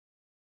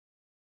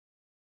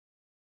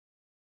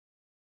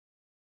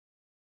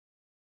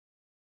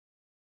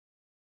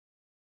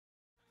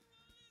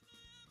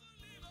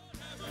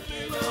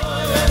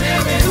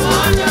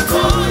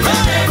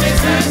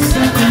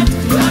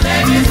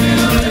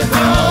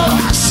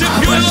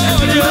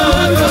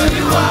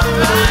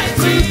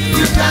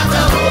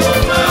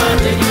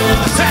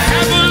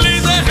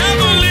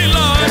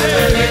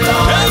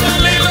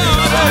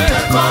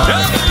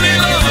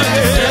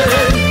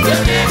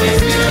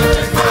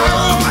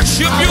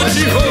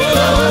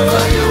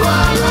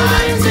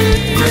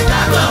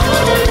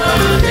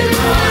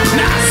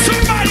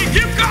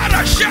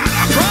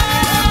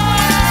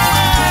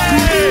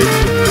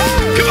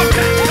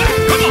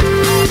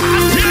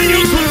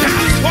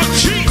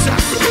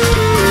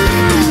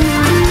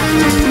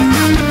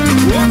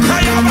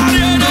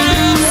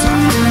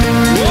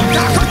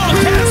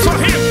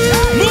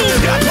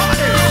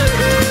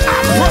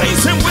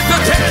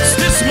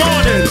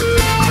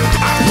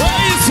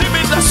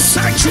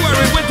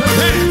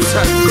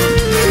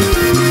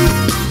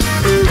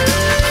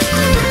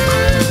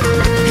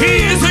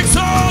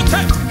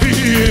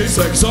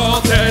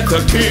Exalted, the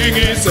King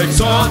is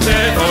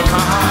exalted on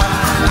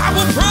high. I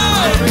will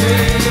praise.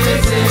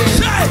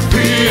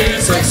 He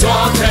is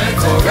exalted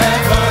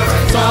forever,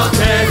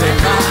 exalted and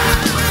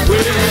high.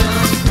 Will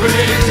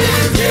praise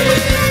His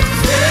name.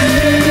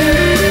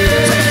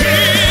 He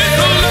is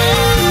the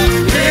Lord.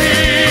 He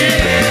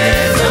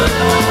is the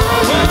Lord.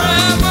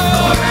 Forever,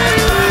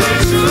 forever,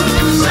 His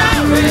truth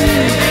shall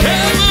reign.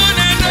 Heaven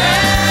and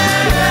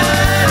earth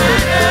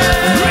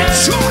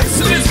rejoice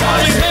in His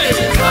holy name.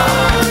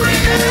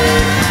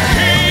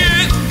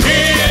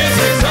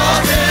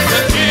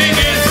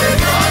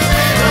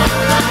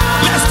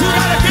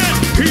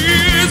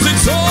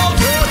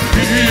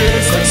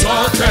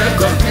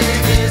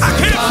 I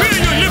can't feel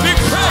you living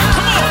prayer.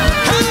 Come on.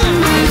 Hey.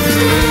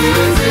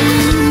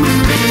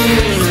 He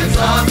is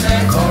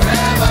exalted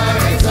forever,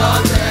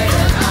 exalted,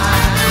 and I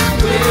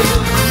will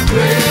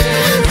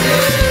praise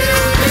His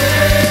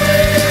name.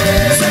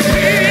 Say,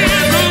 He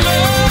is the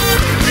Lord.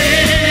 He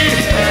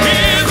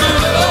is the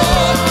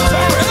Lord.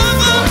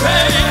 Forever,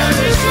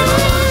 His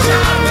truth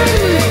shall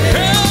reign.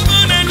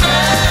 Heaven and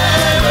earth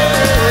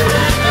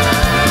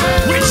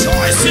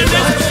rejoice in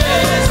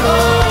His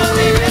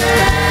holy name.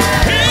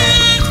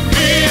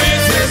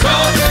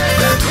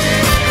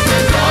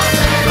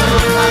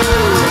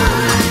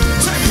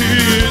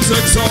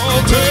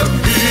 Exalted,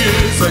 He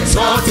is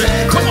exalted.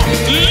 Come on,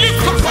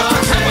 lift up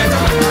unto heaven.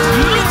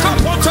 Look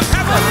up unto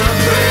heaven.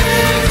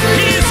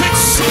 He is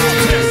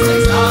exalted.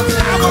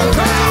 Our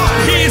God,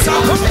 He is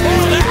above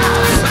all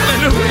else.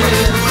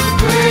 Hallelujah.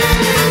 He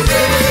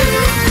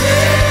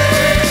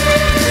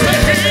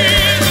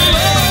is the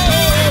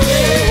Lord.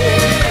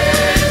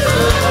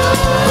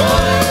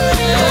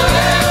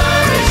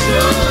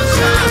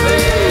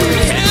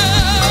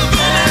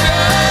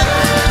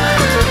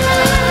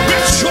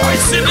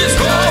 Rejoice in His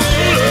holy.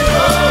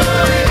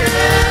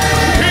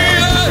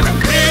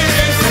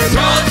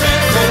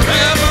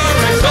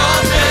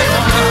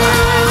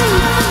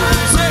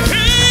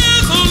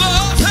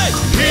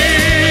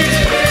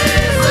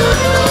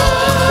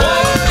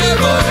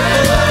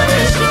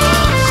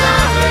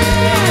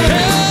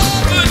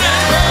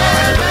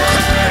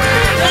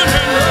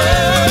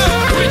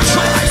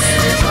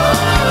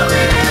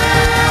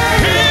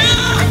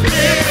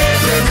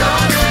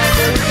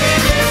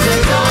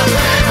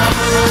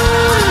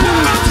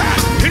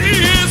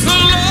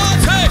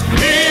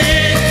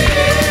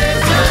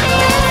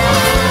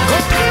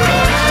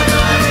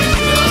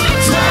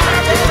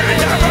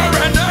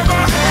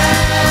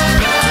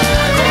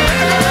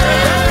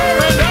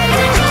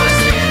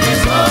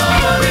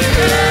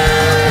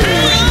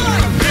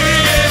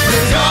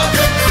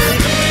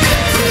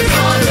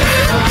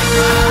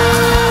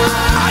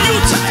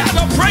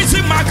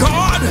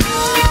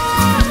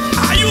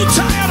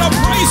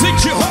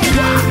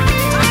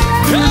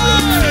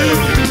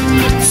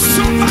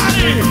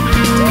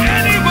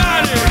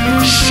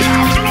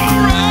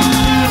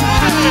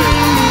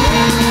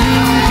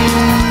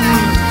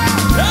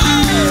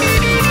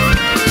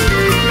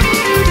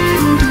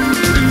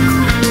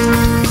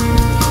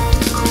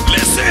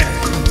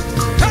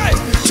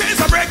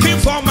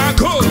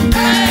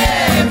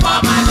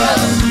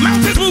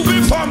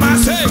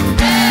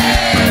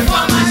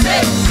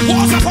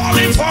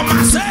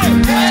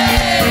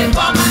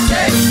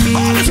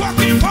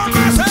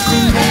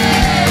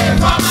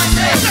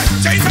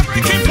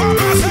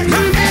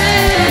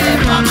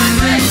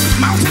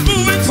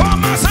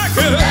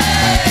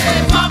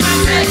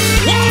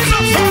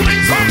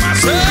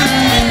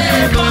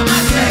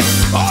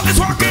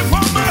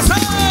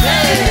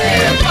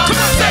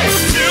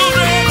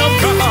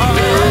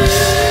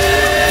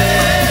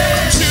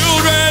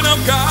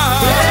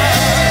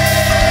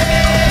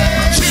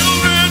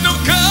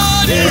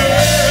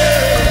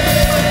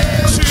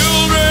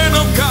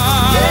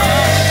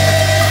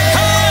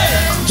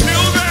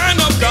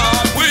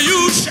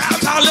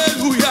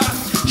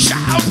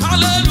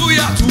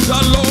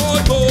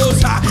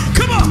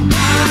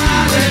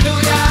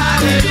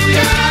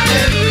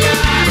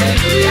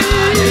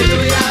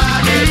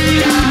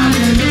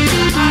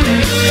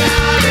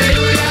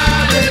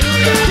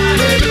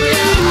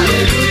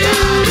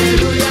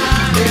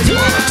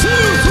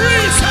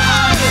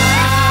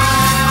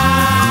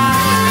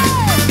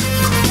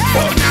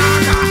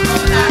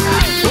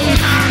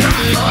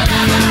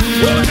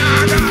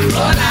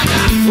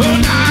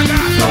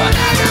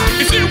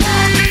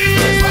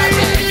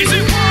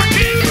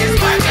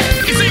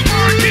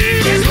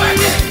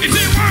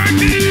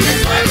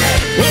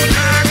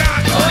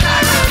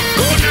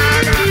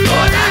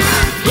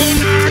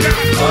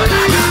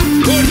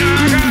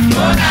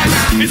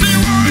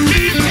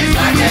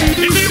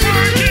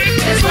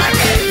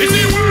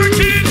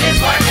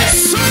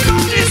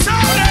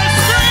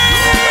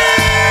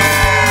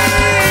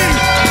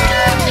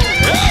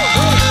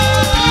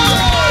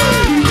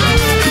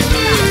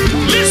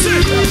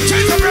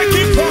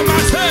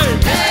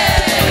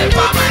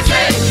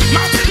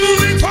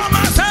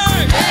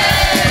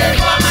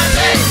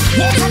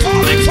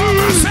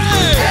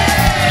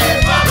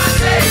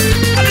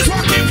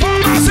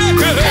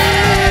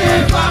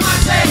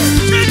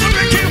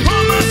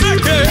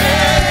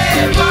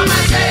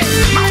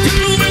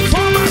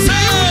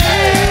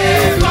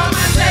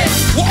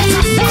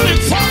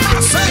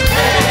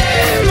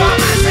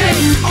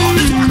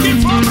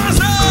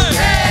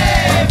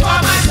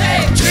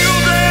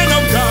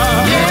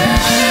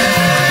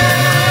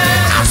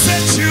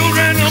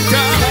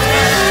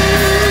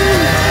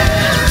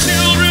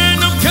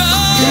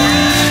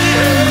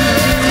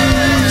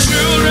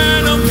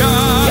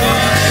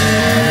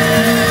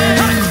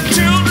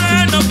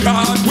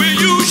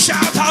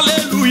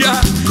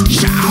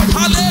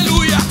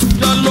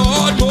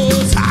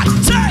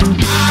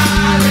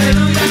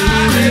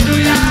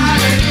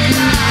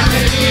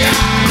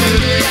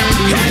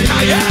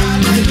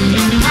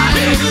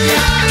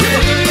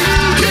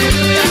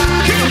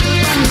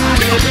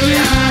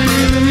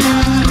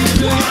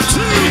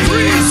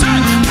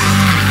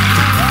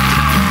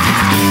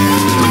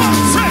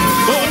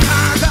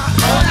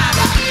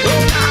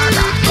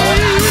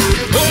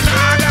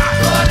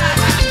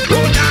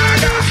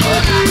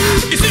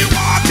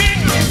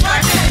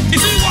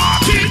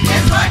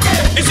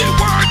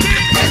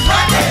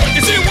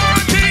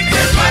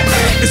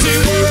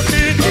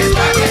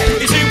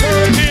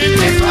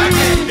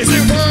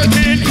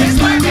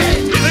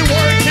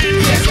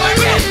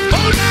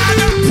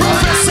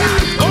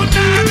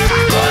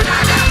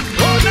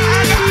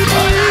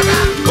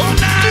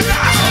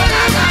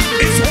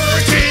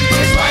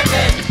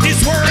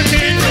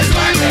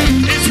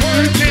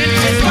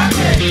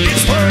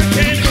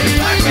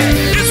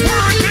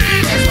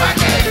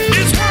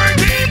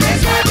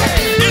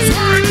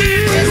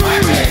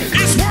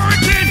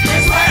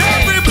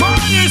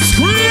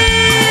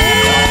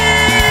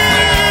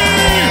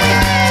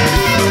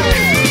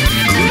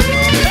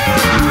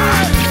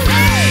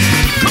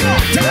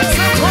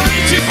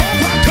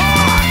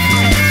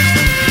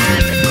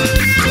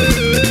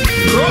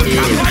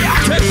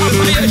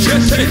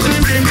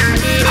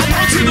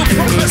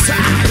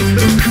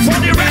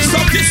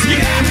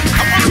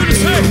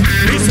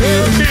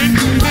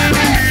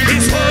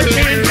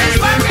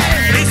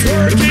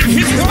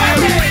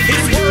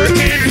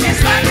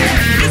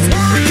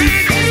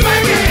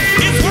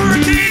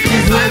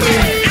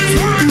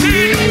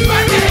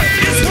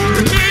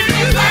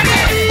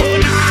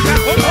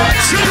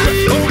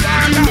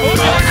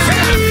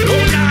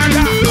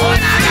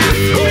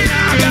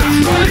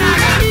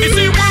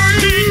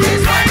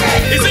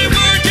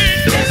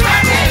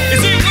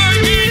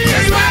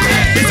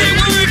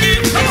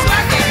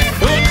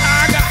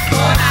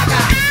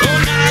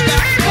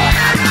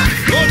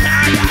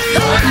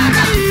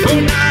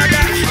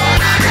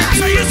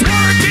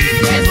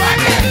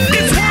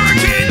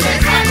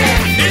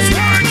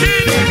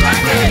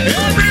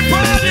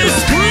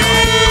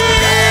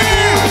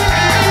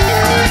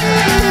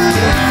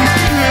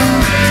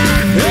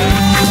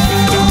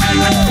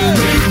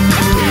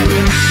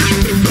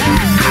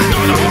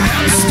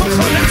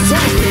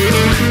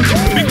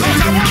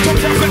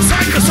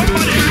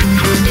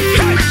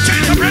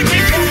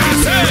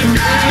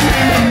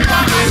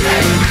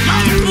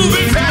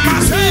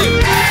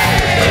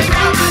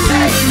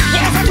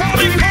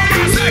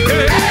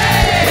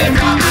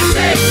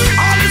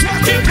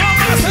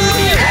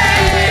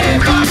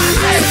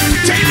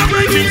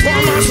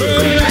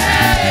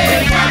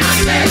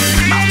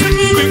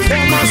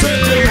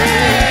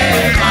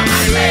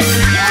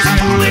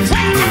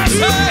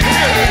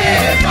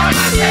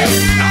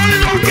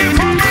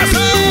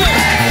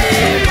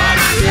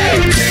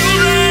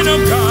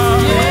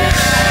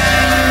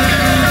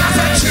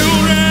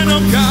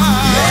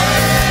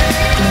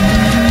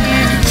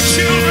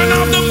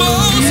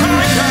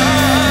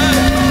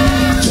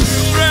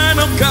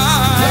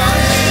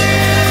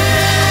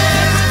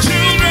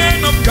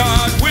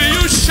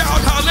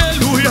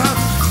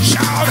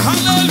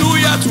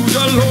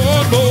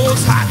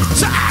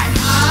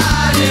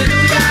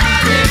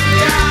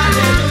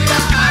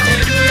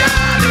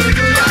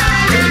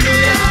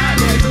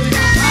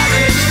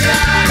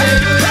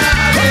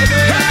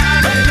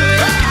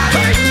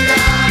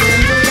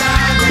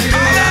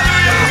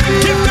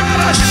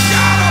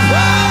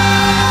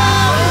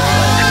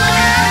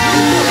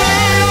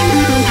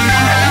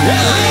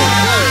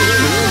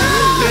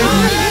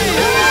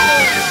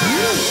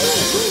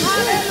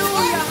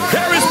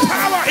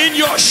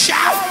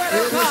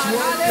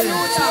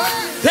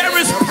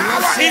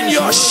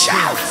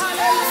 Shout.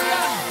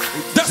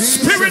 The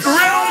spirit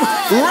realm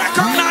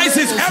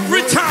recognizes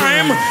every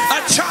time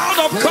a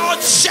child of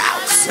God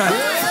shouts,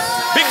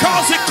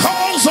 because it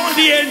calls on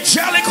the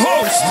angelic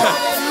host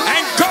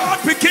and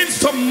God begins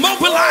to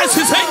mobilize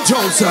his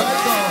angels.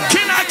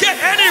 Can I get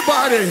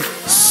anybody,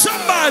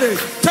 somebody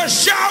to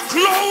shout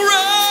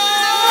glory?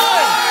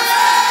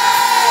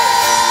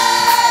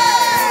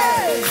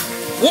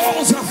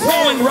 Walls are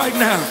falling right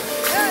now.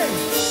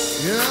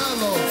 Yeah,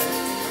 Lord.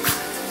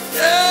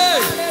 Hey.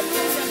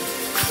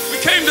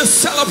 Came to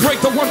celebrate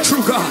the one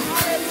true God.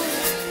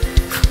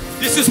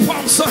 This is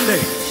Palm Sunday.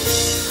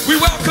 We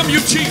welcome you,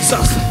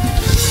 Jesus.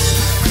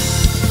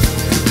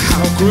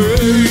 How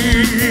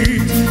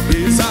great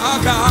is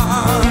our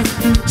God?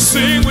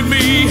 Sing with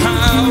me,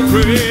 how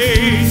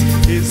great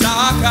is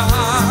our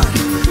God?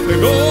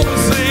 And oh,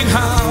 sing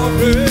how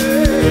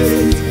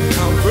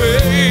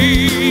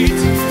great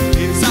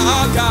is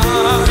our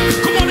God.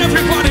 Come on,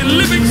 everybody,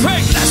 living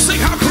faith. Let's sing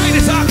how great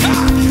is our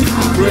God.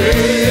 How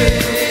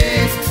great.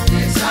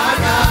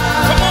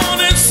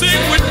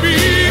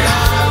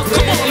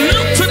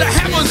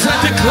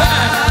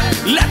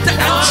 Let the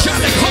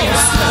angelic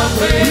host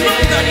know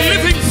that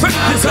living faith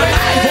is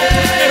alive on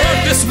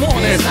earth this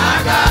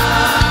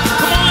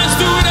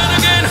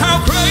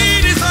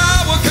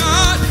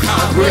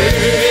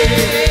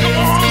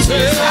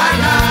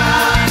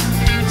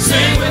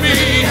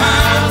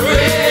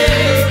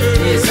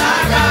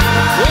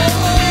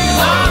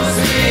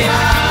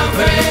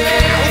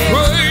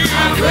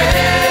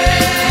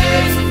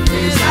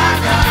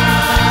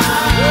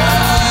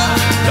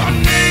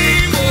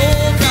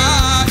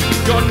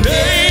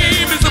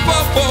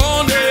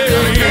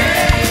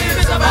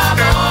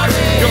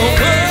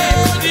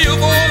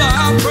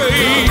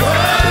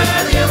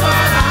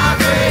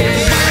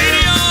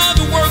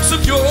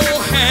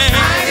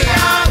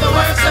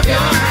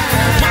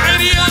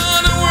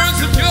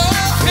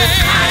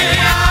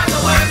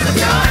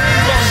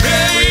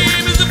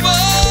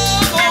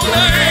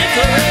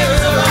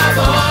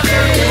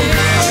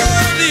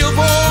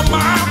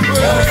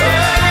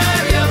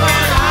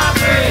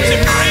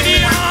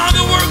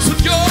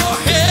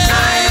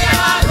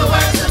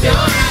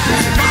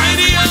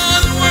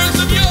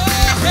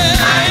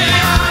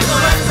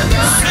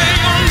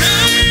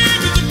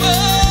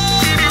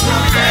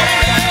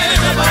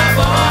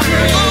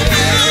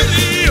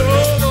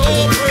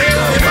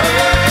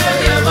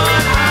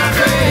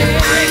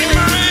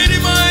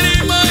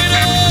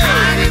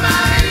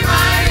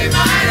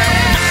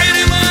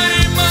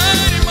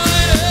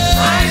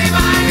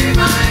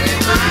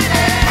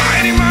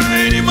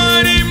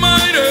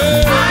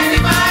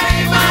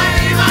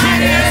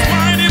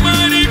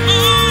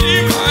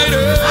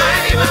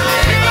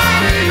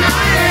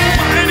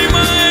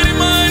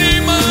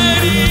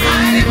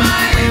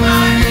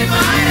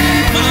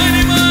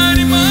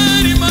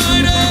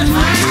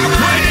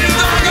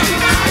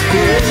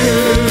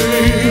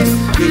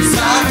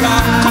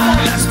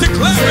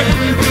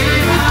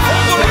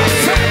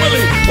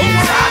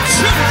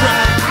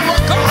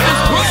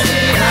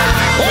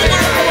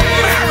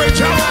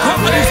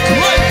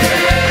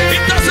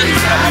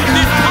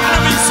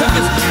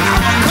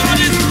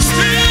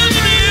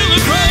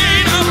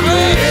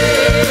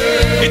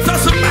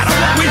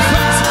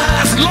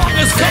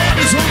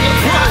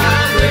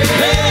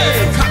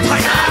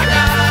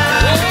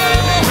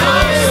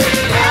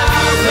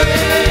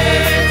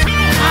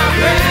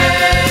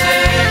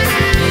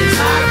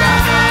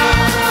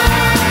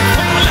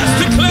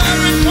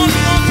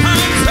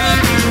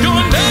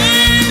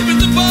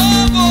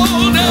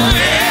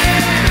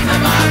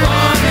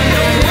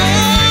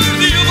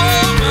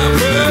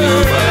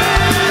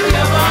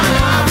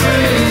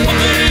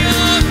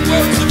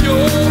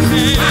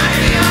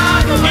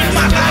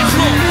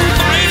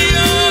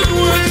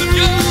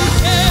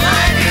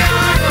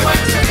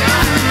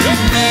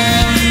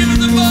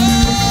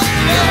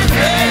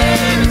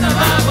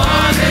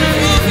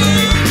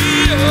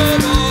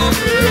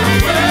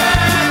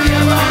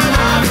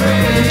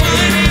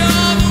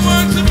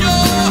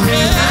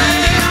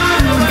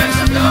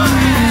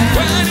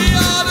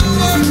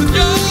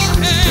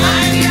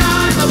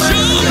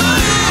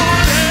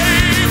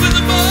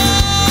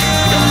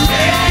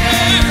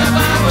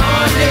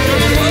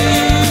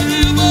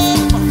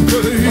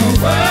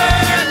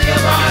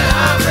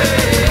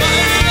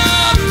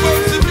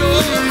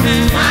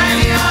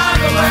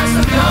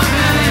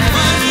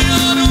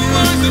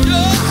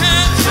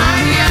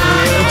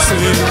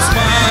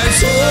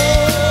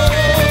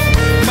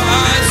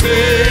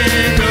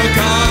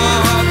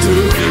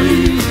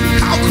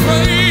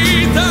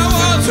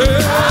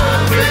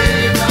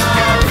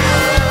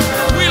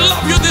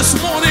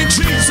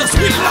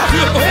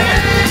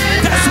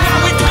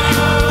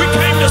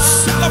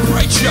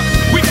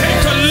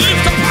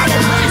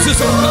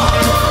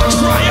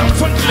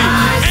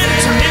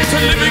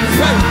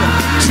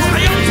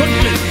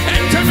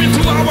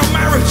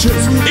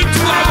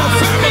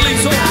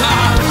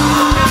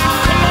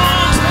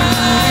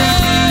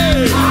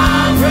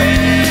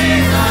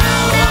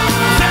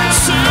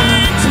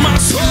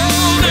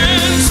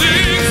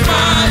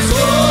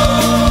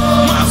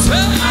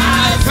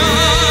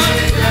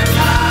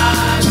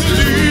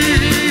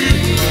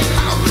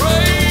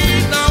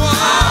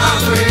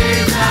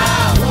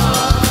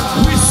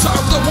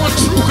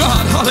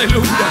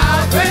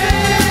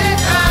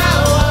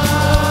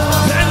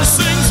Then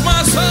sings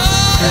my soul.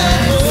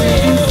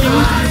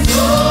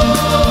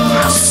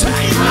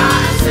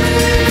 My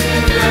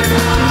Savior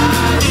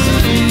God.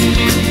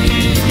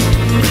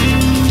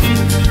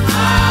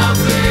 How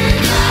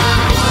great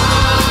thou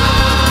art.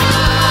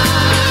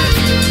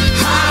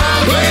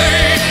 How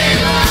great.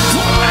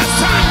 One last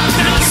time.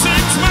 Then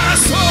sings my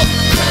soul.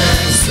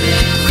 Then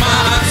sings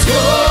my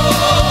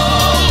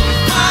soul.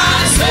 My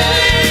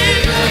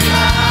Savior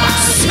God. My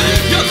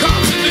Savior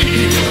God to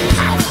thee.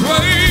 How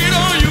great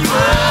are you,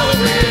 Lord?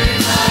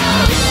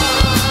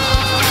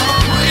 How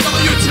great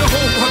are you,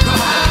 Jehovah God?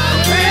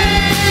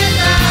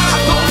 I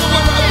don't know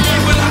where I'd be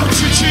without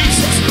you,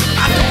 Jesus.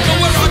 I don't know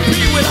where I'd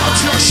be without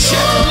your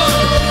shed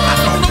blood. I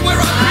don't know where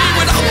I'd be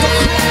without the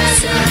cross.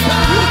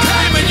 But you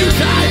came and you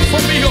died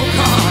for me, oh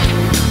God.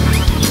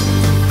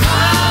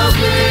 How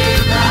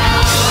great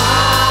thou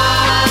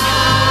art.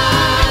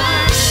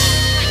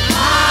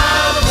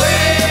 How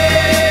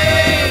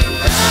great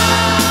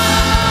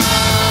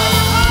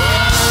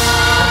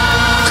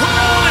Come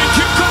on and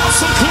give God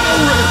some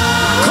glory.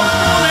 Come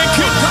on and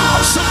give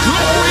God some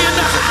glory in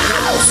the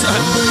house.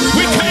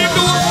 We came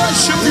to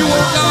worship you,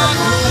 oh God.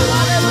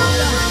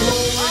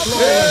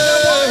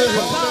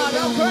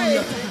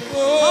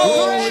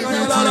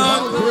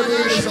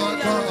 Praise our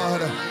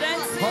God.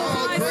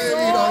 How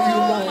great are you,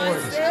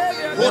 Lord.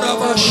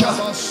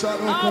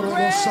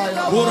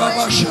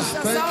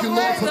 Thank you,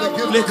 Lord, for the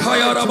gift of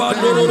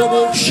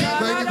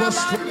Thank you for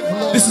strength,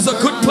 Lord. This is a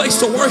good place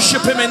to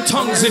worship him in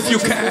tongues if you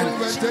can.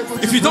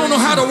 If you don't know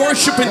how to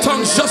worship in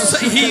tongues, just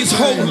say he is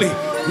holy.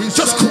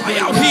 Just cry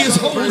out, he is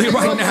holy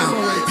right now.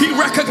 He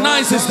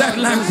recognizes that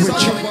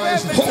language.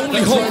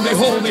 Holy, holy,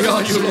 holy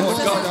are you, Lord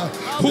God,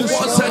 who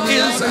was and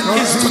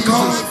is to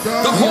come.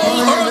 The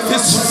whole earth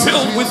is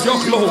filled with your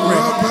glory.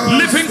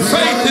 Living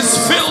faith is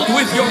filled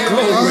with your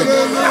glory.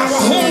 Our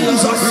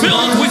homes are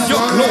filled with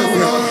your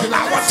glory.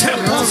 Our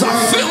temples are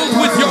filled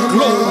with your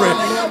glory.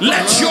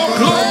 Let your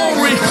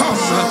glory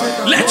come.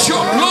 Let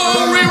your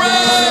glory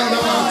reign.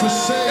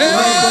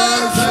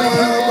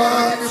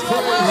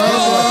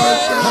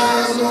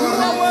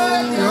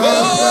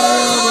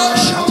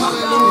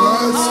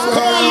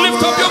 Come on,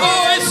 lift up your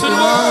voice and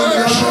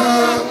worship.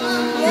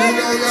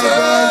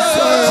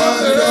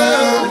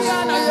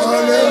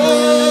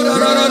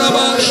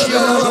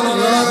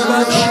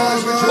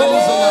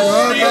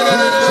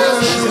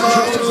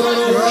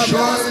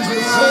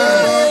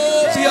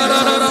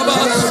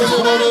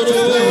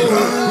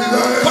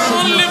 Come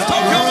on, lift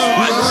up your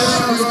voice.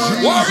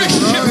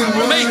 Worship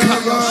the Maker.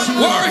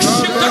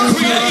 Worship the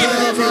Creator.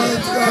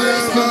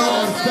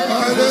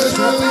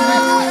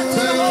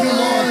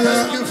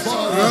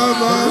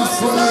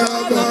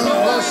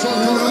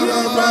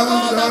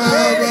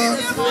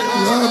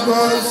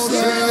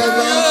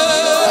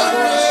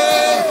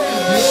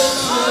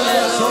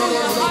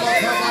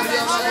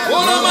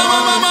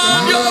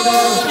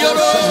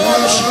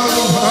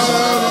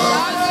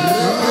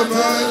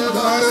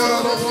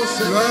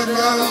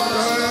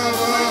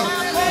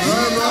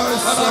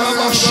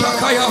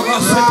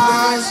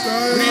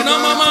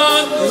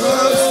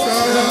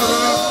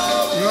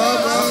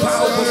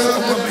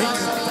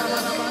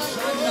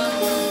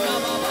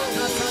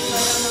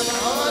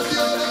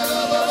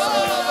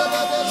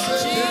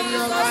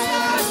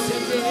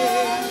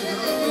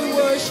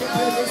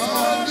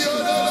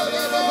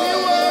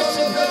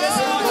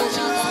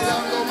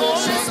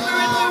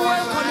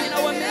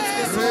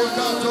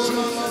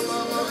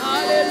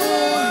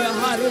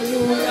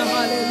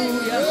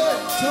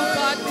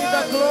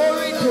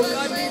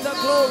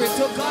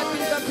 To God be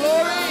the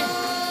glory.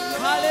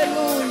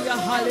 Hallelujah,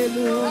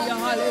 hallelujah,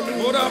 hallelujah.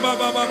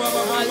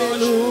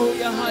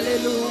 Hallelujah,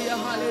 hallelujah,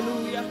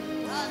 hallelujah.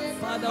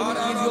 Father, we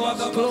give you all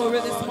the glory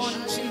this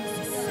morning,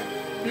 Jesus.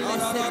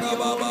 Blessed be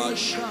your holy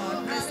name,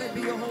 God. Blessed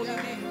be your holy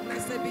name.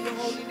 Blessed be your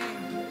holy name.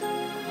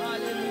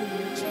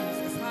 Hallelujah,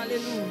 Jesus.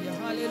 Hallelujah,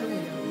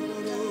 hallelujah.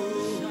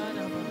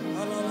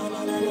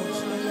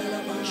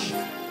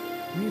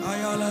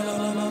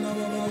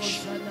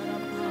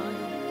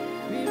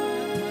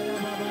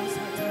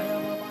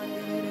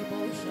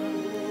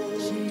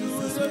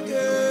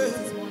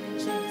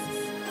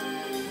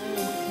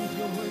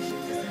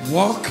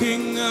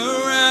 Walking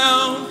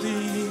around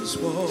these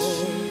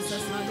walls,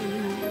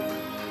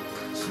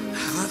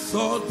 I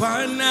thought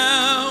by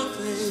now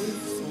they'd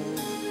fall,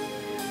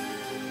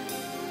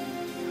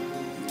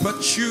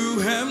 but you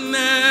have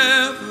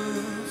never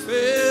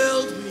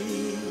failed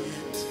me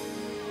yet.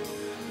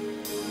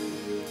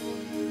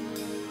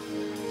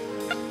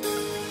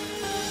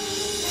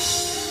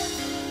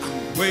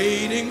 I'm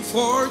waiting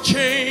for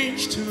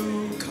change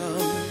to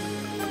come,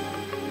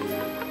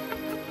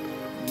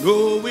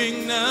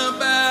 knowing the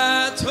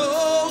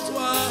battle's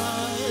won.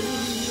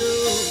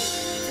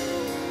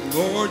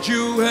 Lord,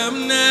 you have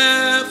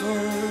never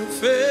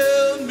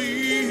failed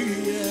me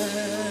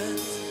yet.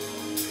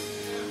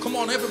 Come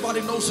on,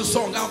 everybody knows the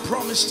song. Our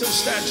promise still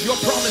stands. Your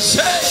promise,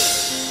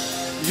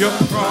 say, your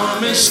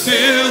promise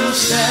still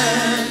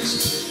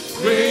stands.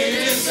 Great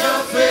is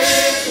your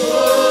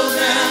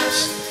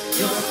faithfulness,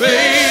 your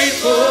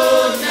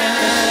faithfulness.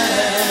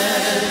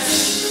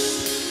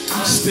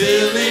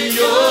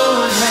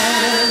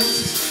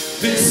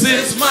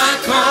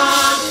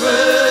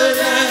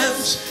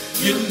 confidence.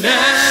 You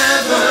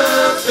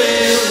never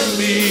fail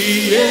me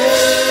yet.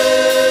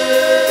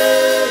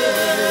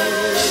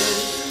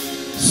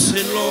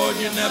 Say, Lord,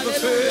 you never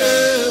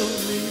fail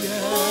me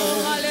yet.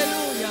 Oh,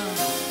 hallelujah.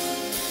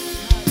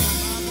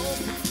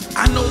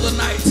 I know the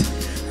night.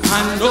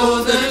 I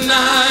know the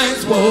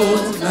night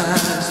won't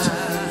last.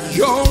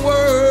 Your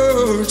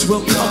words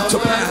will come to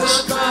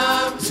pass.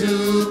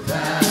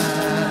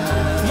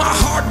 My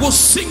heart will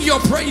sing your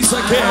praise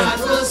again. My heart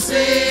will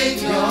sing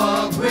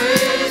your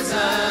praise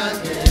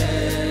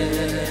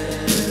again.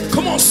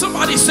 Come on,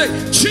 somebody say,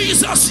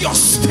 Jesus, you're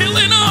still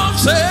enough.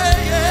 Say,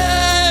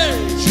 yeah.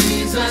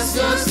 Jesus,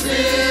 you're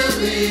still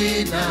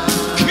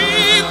enough.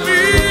 Keep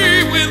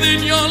me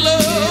within your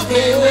love. Keep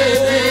me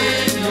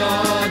within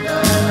your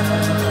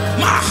love.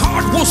 My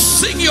heart will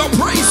sing your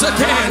praise again.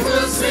 My heart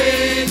will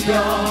sing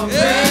your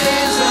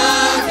praise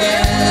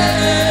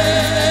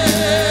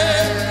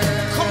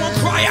again. Come on,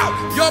 cry out.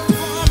 Your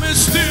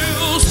promise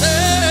still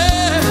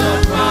stands.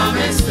 Your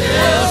promise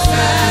still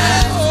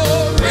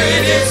stands.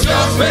 Great is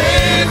your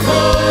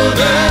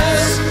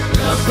faithfulness.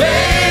 Your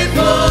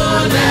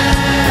faithfulness.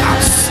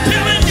 I'm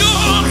still in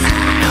your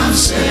hands. I'm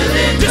still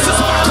in this your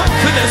is my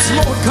confidence,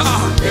 hands. Lord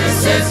God. This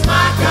is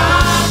my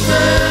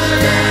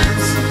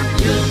confidence.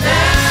 You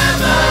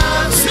never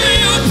say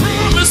your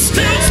promise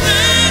still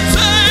stands.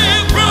 Say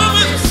your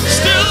promise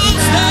still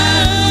stands.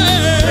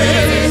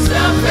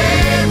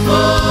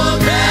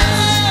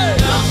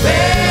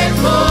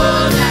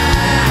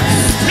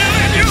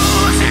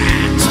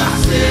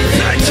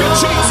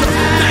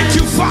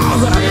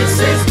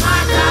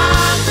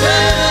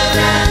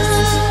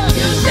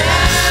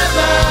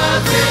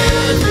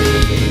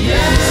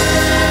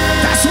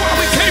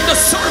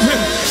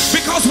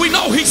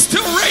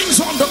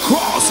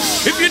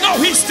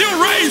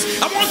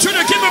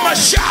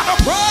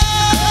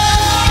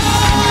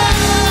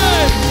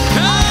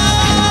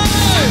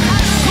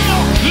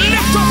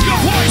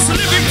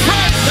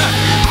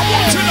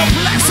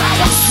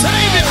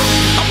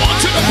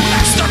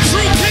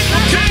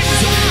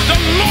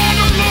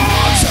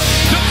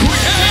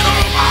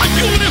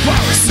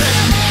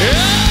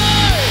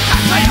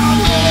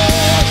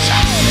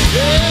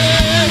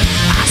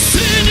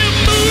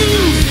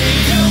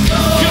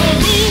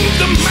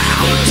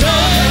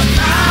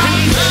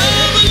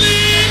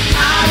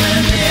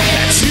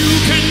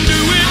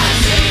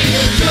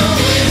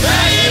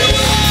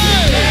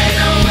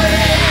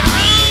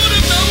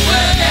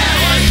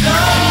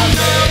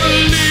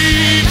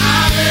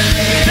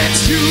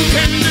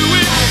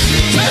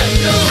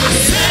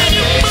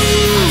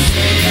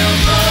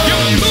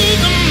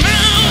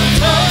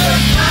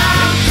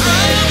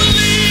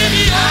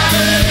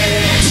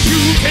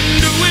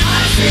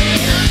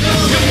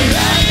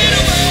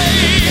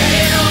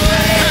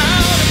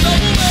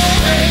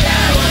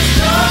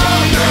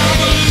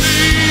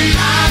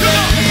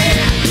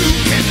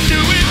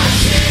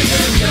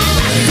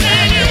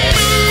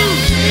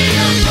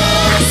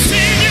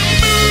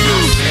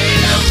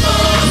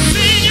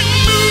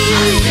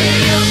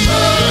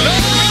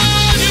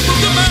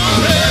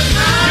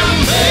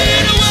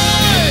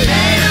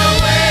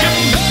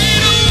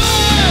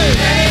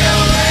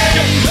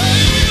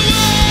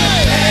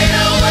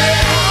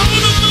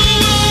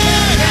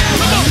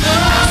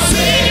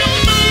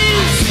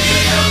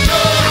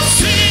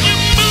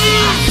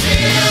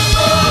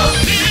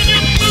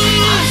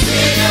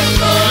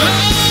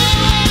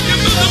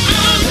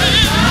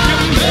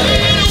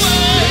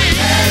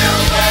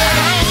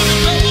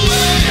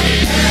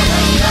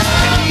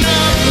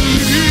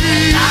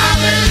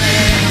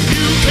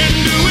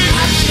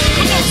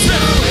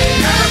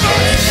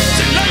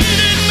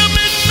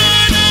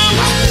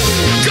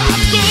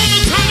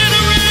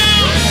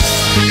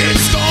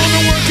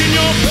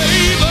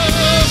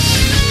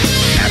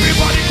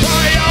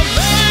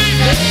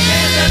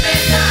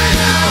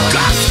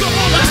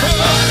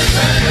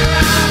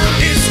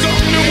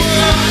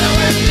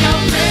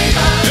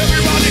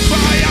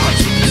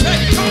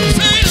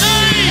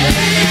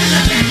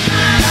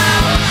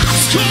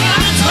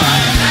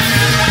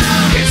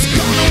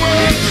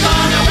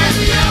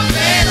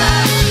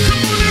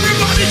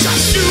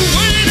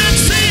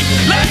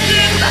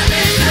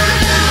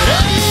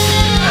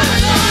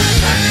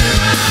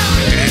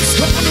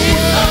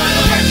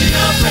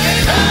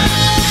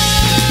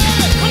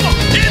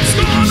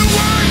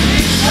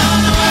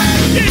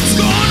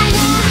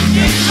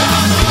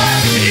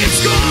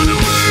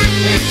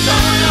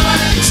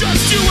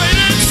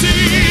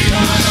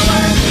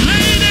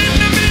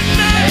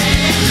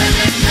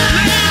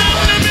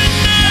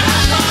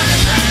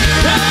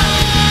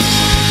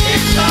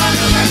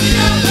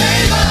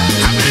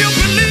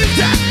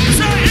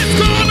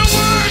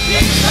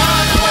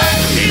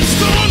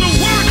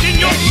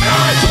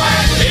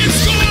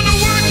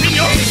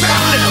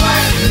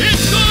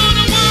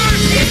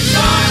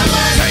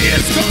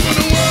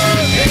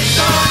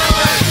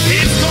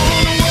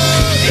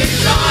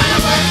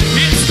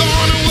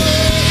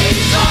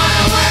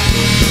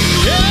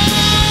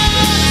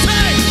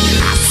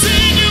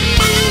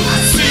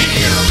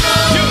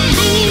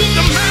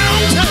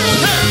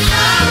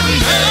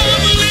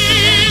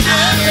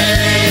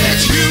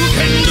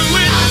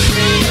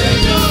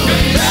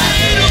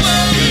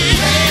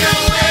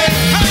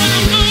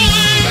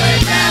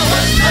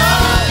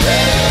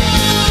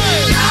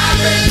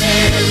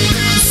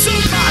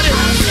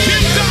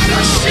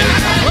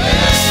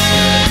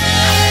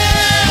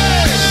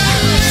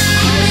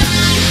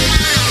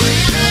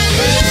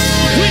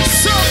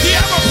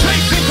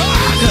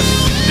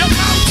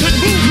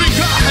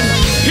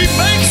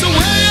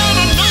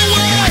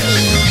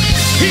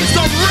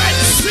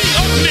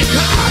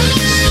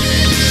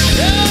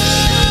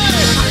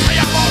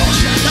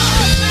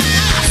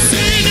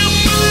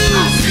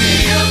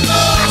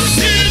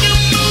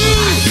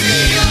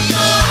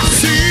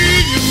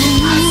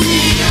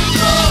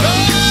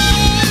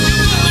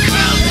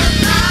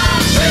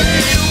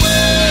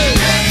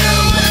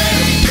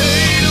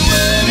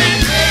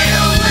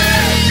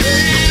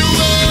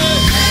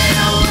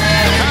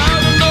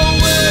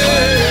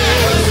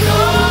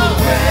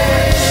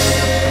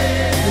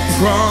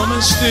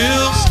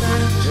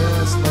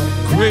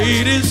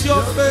 Great is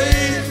your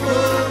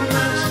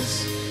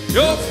faithfulness,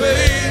 your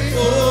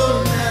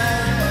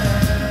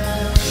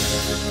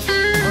faithfulness.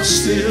 I'm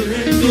still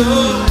in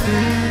your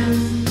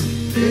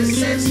hands. This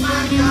is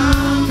my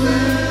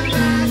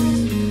confidence.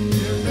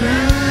 You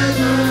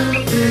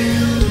never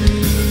fail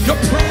me. Your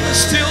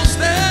promise still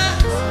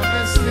stands.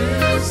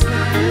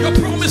 Your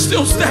promise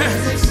still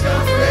stands. It's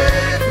your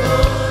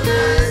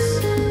faithfulness,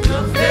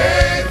 your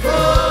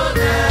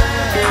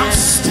faithfulness. I'm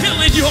still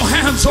in your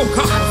hands, oh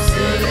God.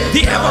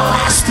 The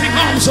everlasting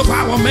arms of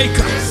our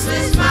Maker. This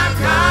is my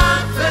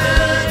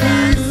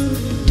confidence.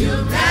 You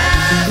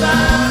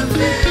never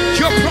fail.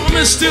 Your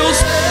promise still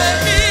stands.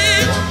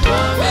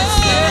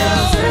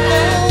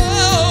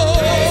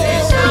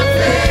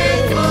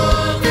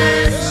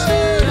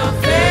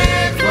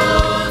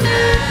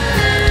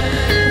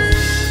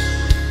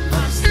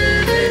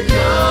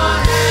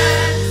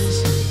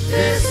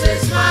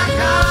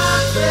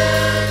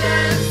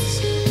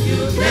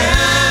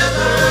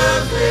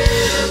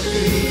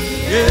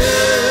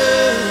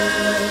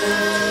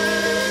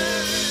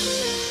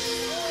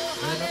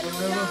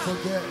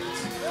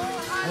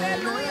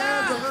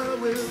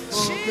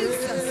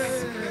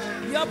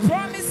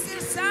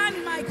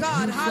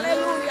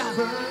 Hallelujah.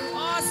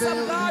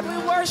 Awesome God, we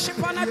worship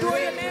and adore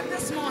your name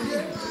this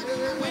morning.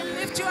 We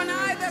lift you on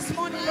high this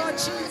morning, Lord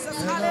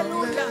Jesus.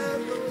 Hallelujah.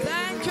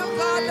 Thank you,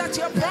 God, that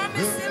your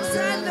promise still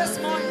stands this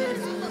morning.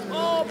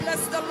 Oh,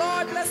 bless the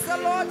Lord, bless the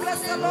Lord,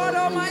 bless the Lord,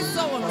 oh my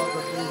soul.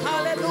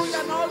 Hallelujah.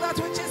 And all that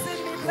which is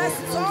in me, bless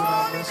his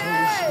holy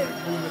name.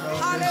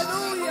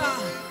 Hallelujah.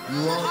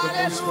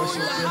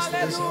 Hallelujah.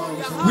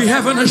 Hallelujah. We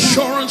have an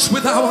assurance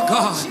with our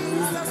God.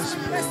 Jesus,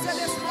 we bless you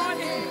this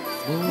morning.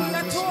 We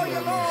adore you,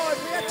 Lord.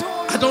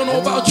 I don't know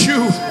about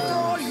you,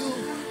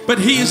 but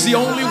he is the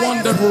only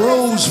one that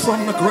rose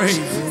from the grave.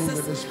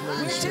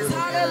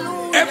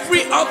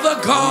 Every other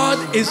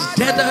God is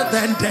deader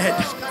than dead.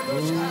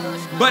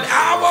 But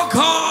our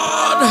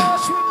God,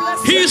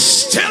 he's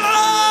still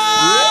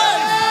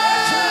alive.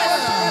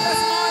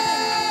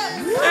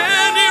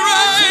 And he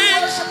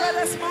reigns.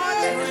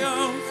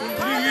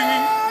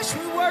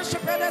 We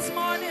worship you this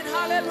morning.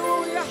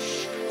 Hallelujah.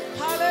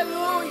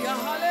 Hallelujah.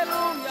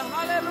 Hallelujah.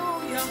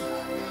 Hallelujah.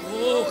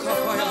 Oh,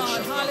 God,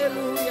 hallelujah.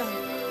 Hallelujah.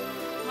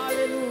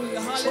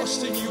 Hallelujah.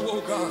 Trust in you, oh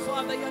God.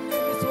 Father, your name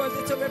is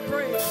worthy to be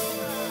praised.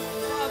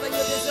 Father, you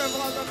deserve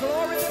all the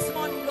glory this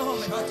morning, Lord.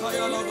 You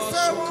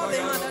deserve all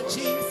the honor,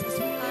 Jesus.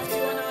 We lift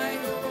you and I.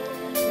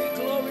 We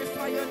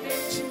glorify your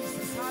name,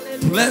 Jesus.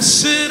 Hallelujah.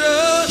 Blessed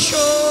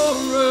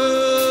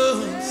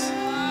assurance,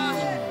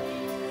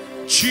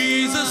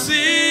 Jesus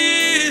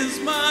is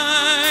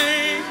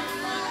mine.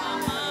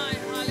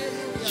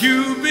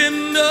 You've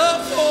been the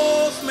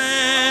fourth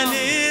man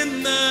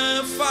in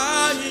the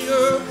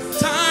fire,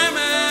 time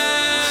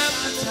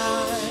after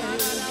time.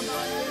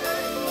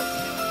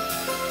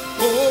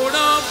 Born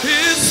of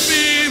his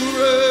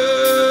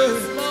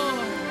spirit,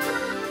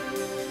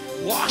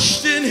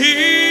 washed in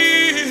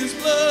his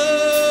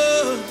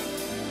blood,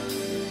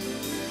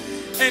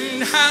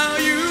 and how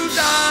you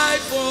died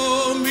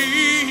for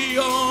me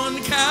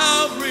on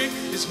Calvary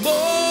is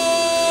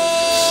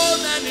more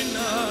than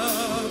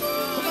enough.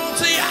 Come on,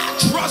 say I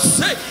trust,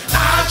 say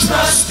I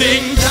trust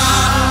in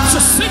God. It's a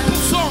simple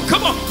song,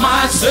 come on.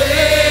 My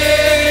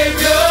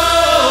Savior,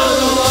 the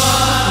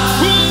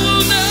one who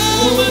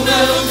will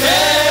never fail.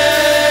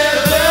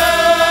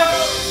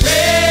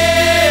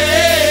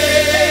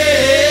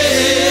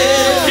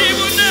 He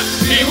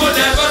will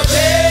never fail.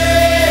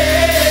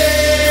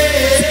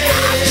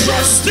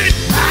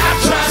 I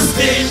trust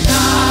in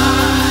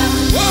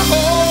God.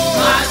 Whoa.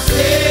 My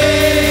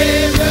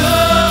Savior,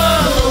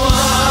 the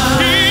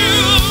one he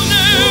will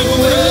never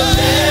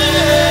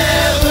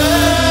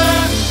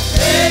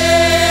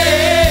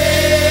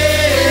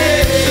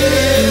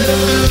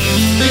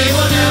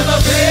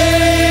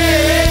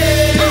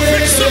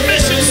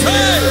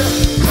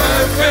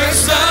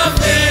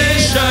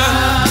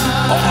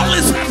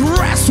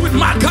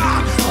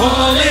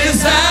all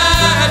is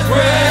at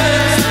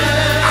rest.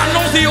 I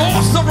know the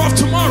author of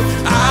tomorrow.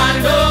 I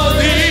know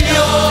the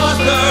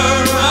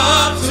author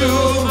of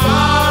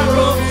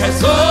tomorrow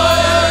has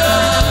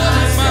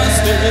ordered my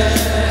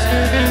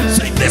steps.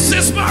 Say, this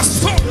is my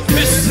story.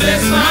 This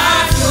is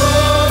my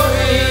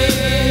story.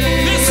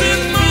 This is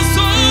my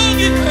song.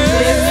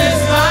 This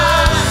is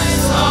my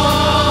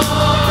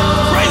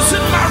song.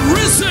 Praising my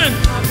risen.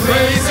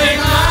 Praising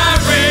my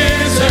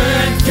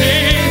risen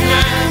King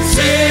and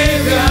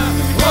Savior.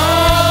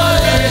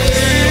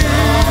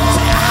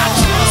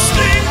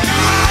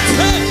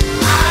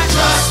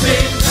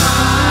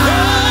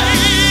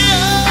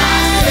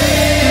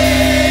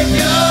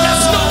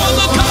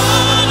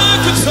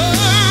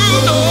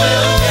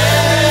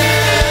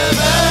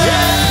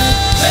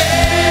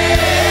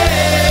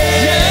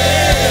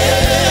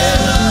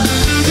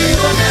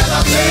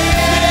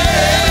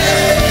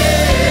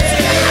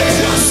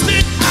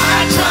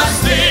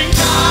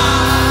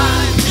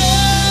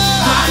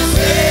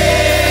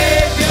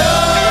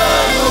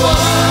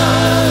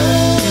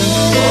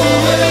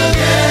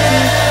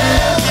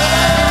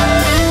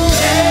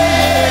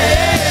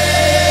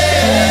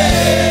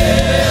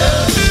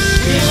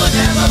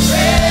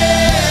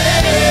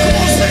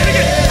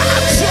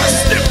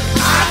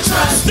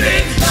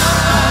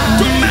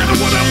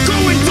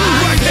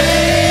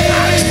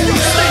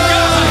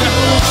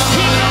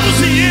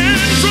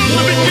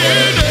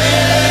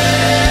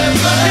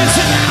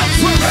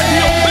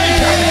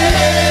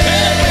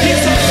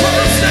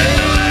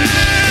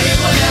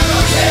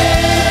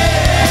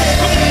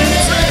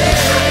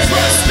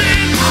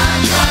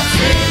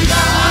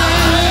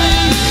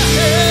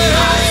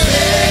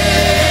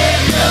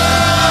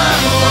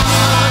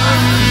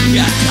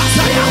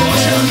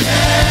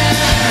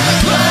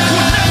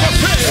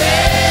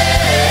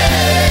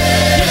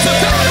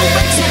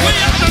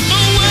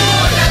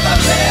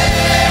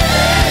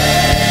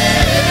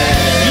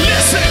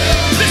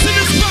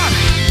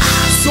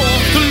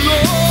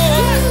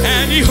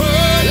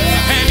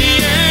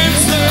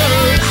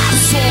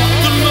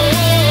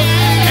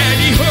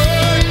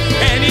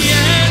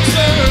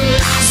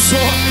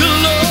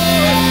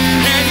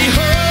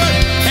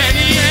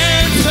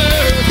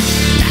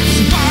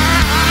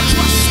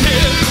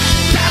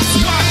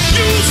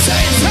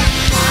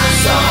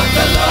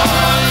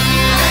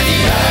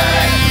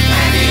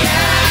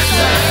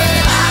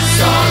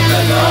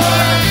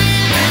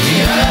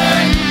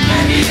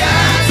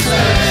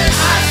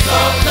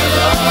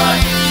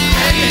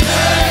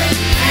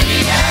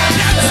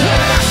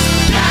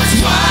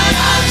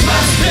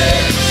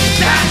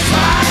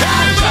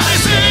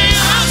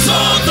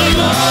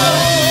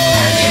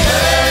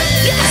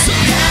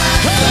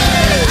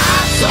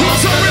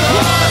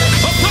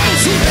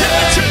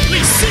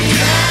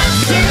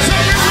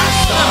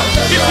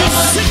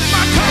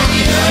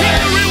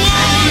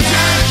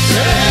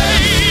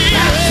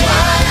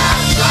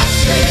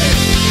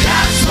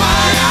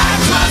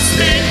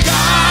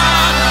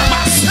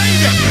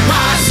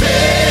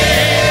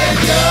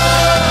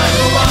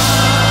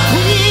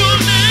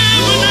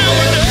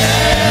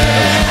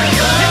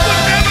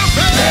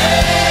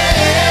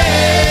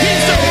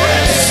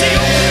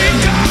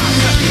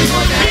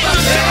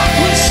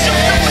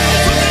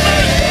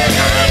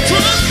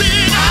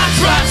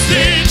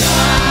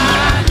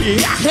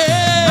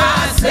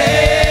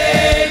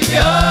 Savior,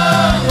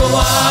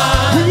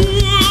 one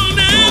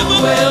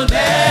who will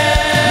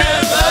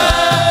never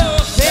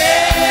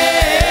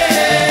fail.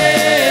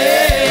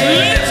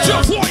 Lift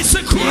your voice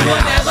and cry. He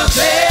will never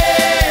fail.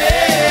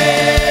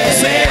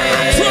 Say, I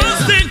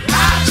trust in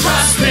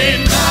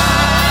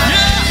God.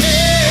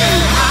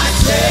 Yeah. My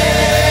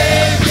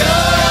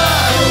Savior,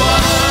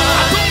 one. I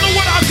don't know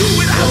what I'll do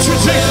without you,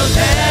 Jesus.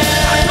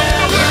 I don't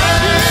know what I'll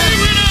do without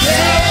you.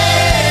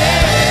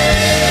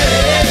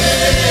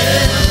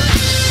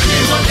 He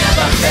will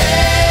never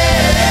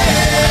fail.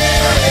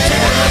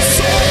 I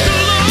sought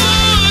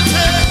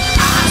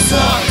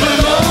the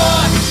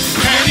Lord,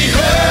 And He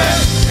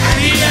heard, and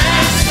He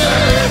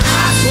answered. I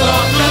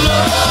sought the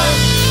Lord,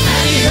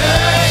 and He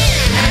heard,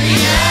 and He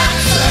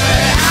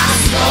answered. I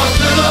sought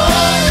the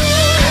Lord,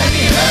 and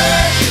He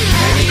heard,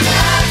 and He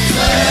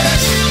answered.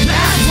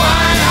 That's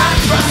why I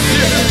trust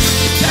Him.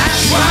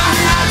 That's why I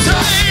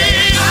trust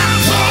Him. I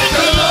sought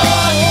the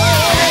Lord,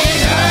 and He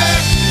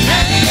heard,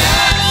 and He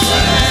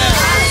answered. I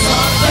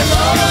sought the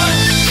Lord,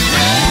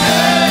 and He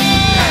heard,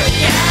 and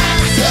He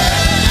answered.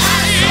 I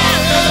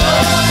sought the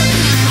Lord,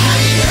 and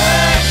He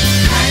heard,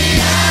 and He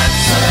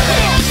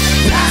answered.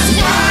 That's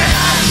why I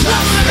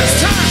trust Him. this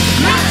time.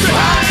 That's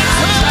why I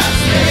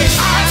trust Him.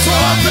 I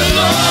sought the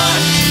Lord,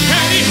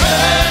 and He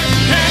heard,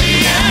 and He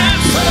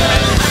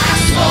answered. I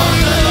sought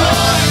the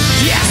Lord,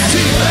 Yes,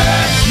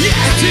 Jesus.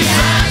 Yes,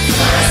 Jesus.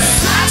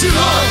 I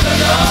sought the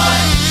Lord,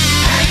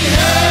 and He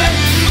heard,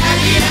 and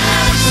He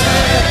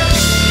answered.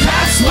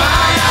 That's why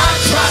I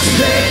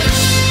trust Him.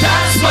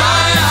 That's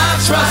why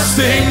I trust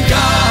in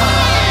God,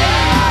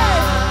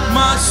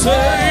 My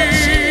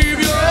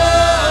Savior,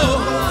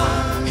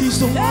 He's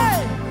the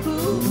one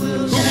who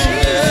will never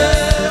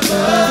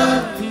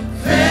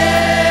fail.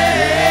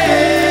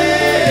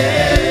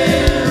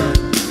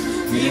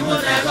 He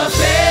will never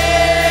fail.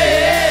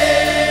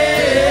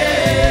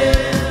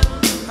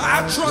 I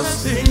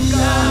trust in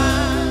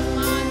God.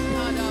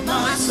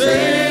 My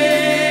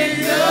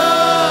Savior,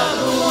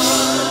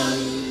 one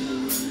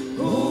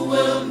who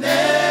will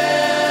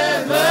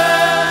never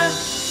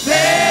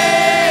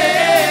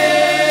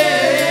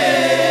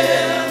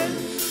fail.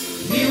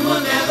 He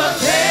will never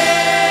fail.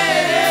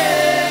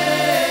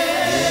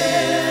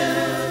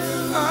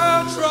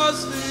 I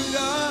trust in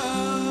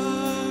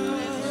God.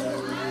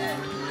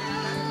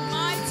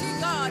 Mighty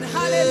God,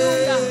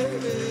 hallelujah.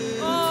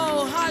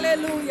 Oh,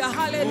 hallelujah,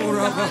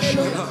 hallelujah,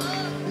 hallelujah.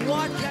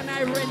 What can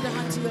I render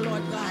unto you,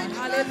 Lord God?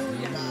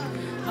 Hallelujah.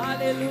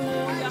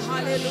 Hallelujah,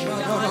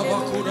 hallelujah,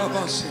 hallelujah.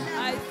 I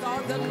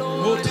thought the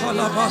Lord.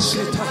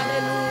 Hallelujah.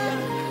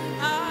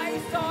 I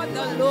thought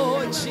the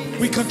Lord Jesus.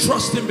 We can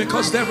trust Him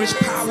because there is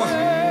power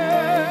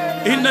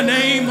in the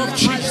name of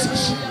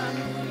Jesus.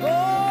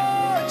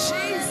 Oh,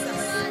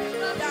 Jesus.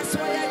 That's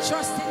why I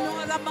trust in no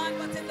other man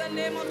but in the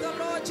name of the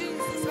Lord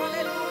Jesus.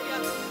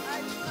 Hallelujah.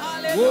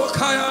 Hallelujah.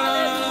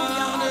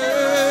 Hallelujah.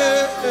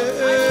 I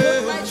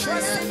put my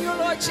trust in you,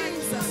 Lord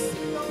Jesus.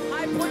 I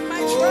put my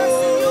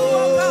trust in you,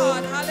 oh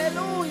God.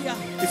 Hallelujah.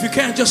 If you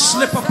can't, just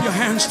slip up your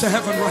hands to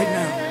heaven right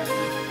now.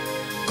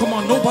 Come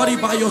on, nobody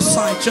by your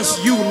side,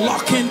 just you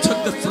lock into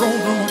the throne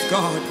room of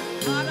God.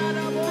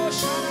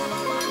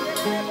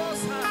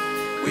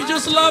 We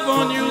just love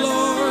on you,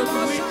 Lord.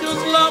 We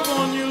just love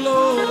on you,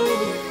 Lord.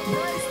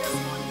 Praise this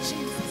one,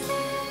 Jesus.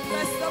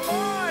 Bless the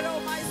Lord, oh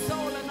my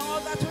soul, and all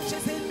that which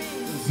is in me.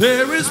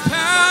 There is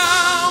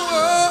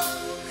power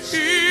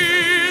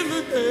in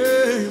the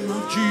name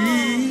of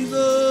Jesus.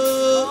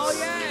 Oh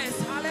yes,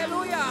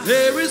 hallelujah.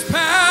 There is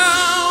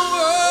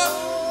power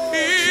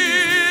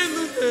in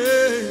the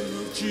name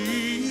of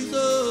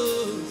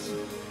Jesus.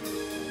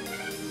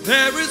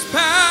 There is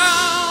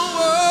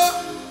power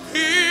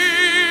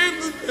in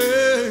the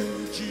name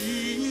of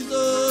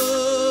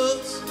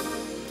Jesus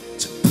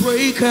to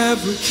break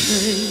every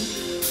chain,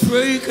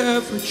 break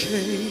every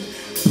chain,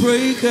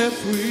 break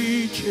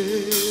every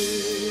chain,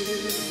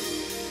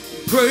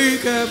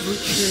 break every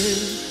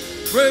chain,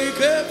 break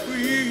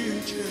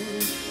every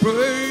chain,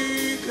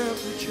 break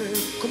every chain.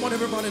 Come on,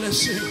 everybody, let's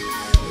sing.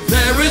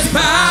 There is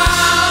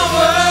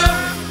power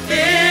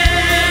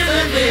in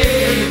the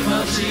name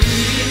of Jesus.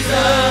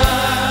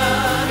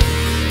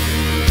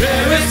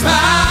 There is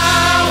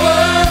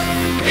power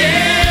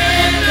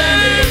in the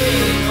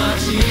name of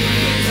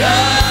Jesus.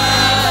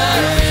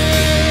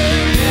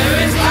 There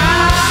is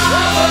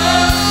power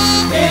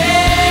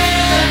in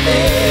the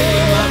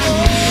name of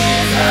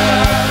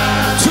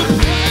Jesus to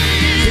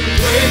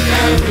break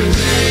every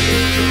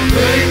chain,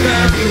 break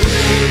every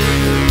chain,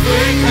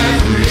 break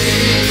every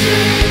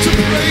chain, to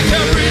break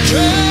every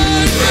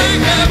chain,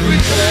 break every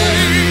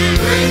chain,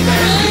 break every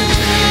chain,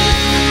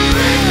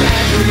 break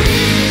every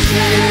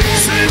chain.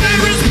 Say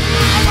there is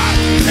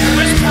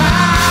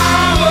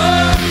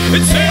power,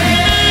 it's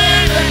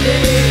in the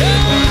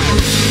name of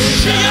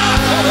Jesus. There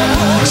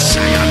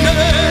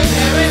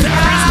is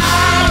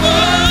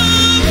power,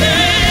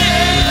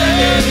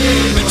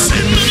 it's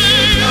in the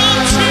name of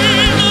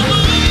Jesus.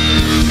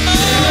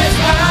 There is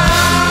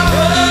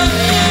power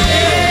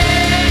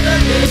in the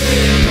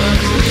name of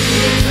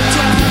Jesus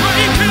to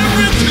break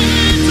every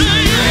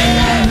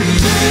chain.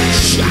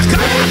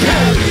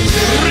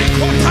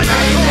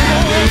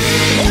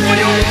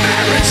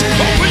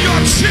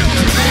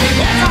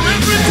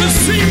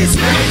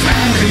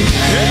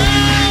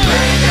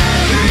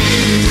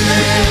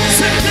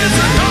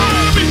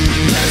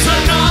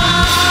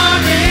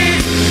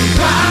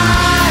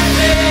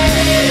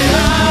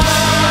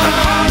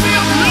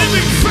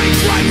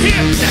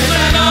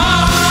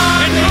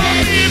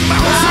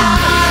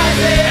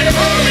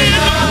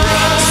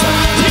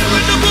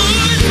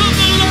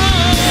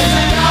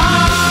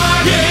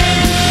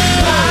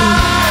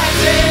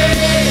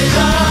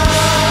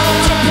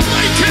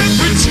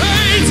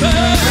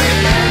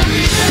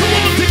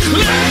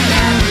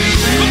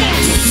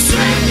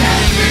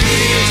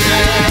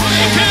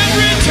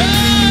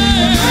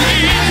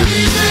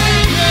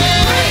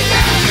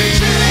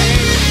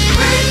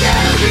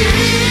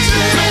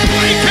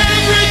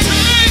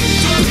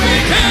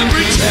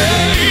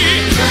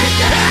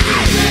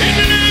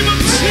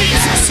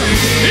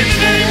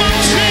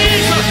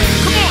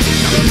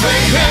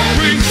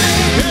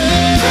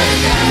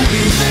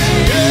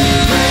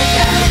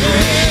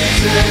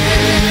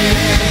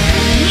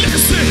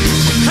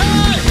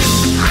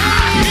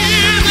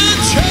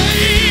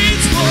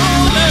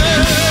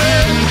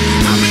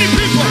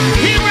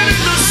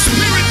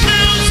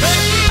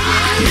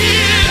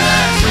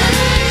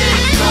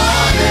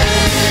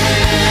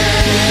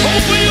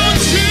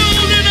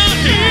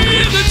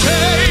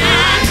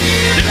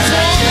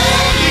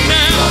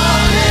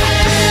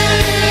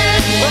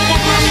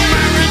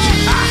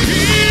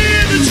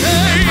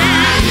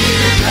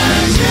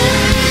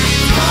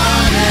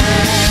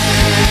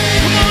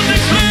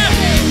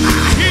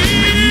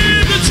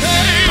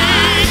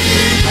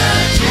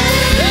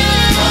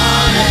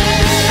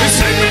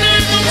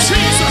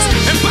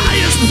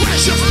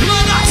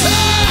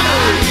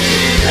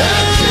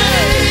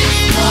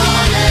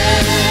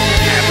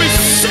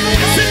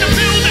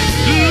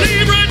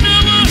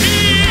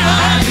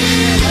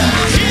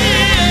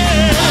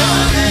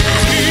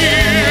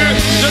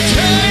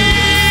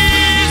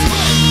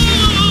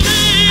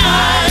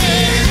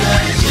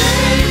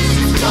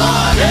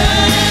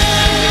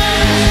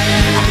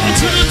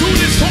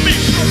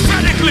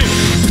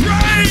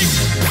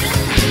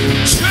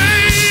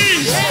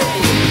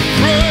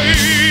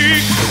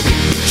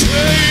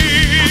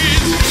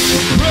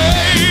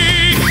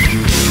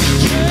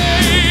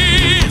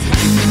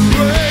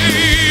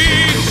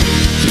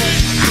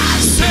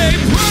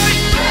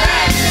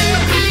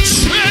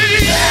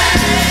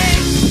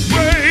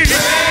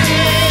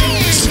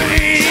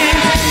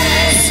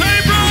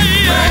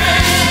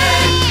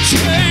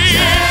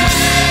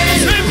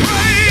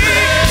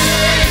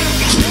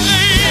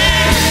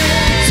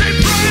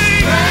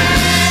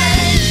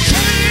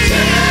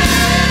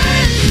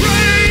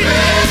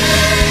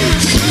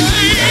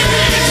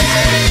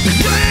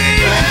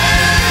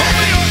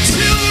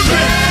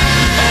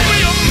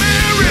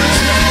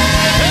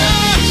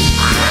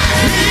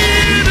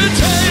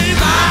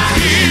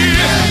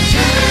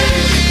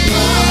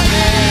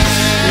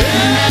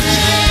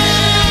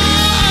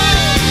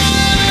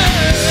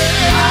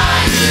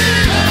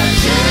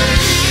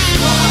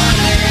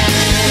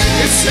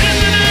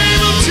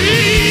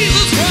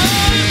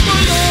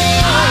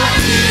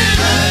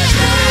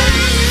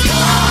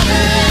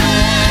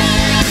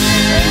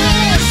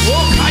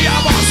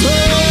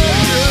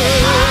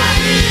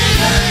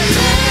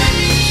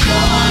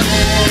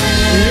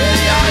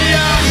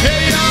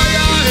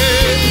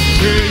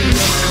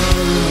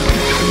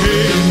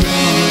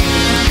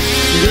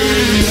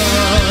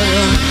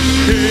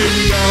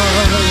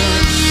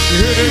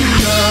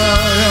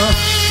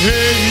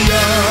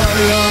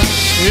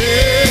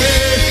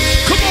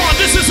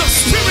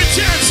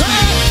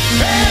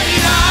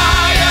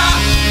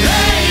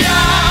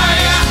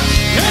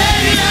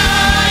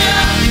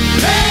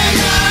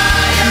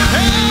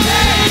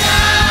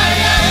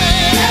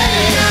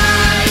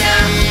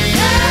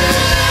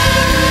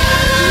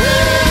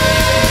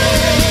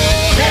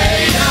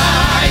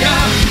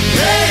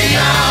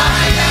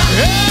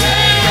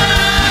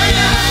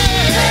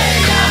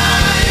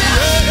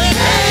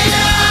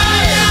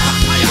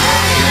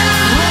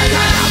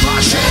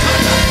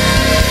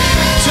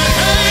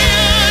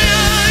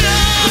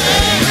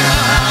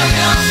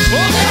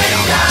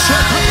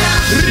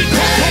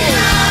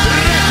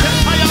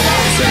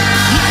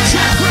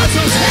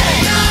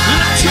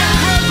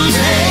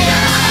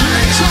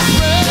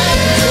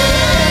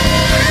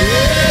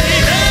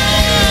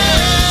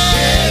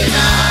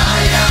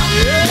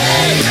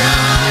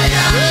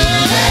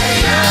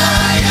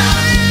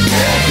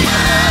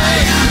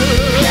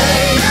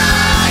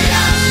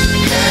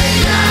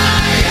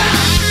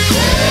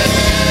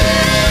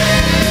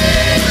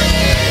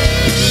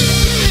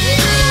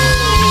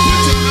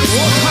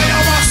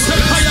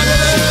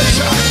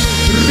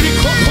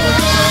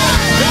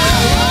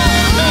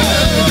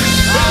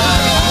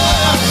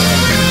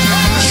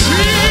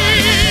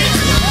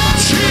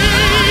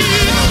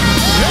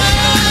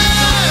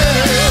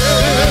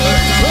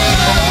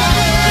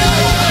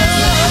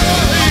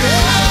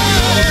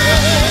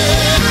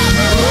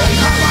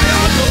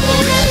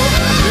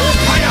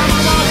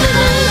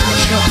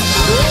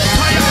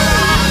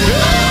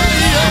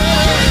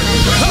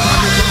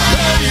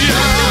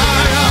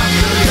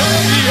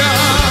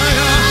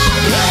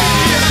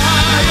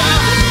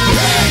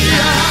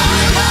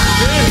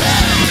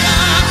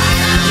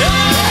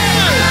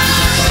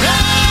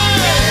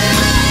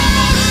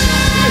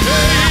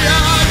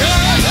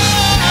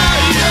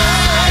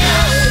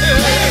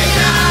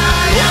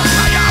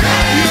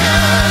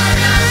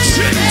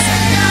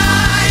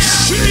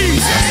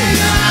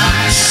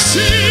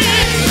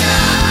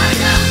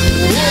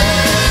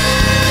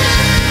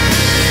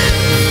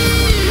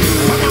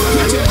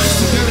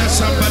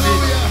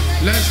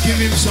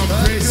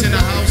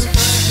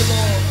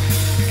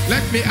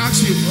 They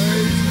ask you,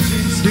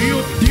 do you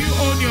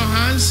own your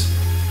hands?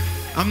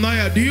 I'm not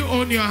here. Do you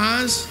own your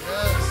hands?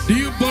 Yes. Do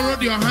you borrow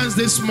your hands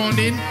this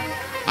morning?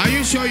 Are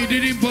you sure you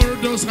didn't borrow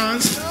those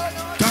hands?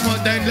 Come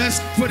on, then let's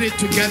put it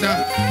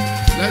together.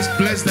 Let's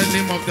bless the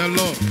name of the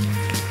Lord.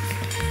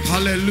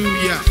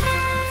 Hallelujah.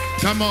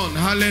 Come on,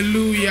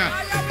 hallelujah.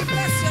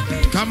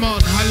 Come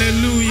on,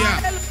 hallelujah.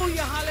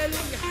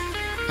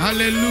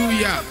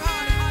 Hallelujah.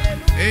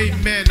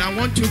 Amen. I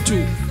want you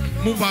to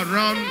move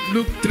around.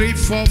 Look 3,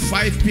 4,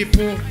 5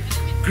 people.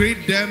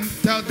 Greet them.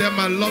 Tell them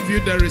I love you.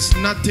 There is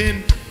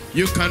nothing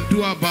you can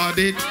do about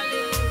it.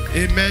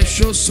 Amen.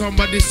 Show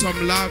somebody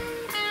some love.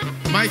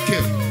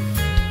 Michael.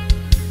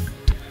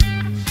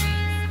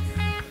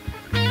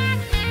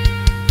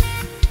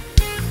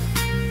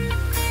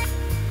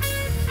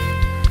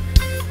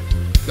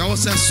 There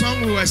was a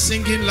song we were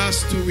singing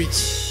last 2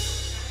 weeks.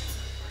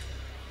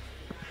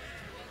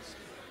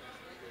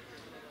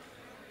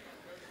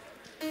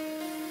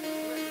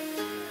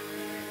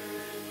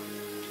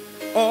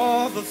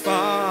 Oh, the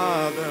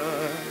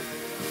Father,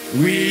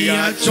 We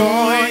are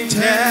joint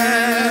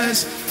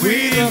heirs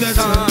with the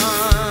Son.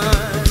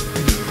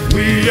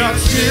 we are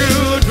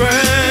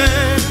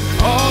children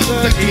Of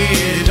the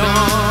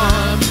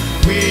kingdom,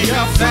 we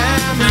are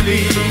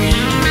family.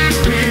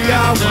 We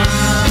are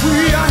one.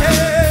 We are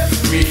heirs.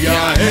 We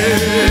are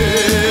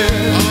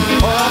heirs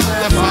of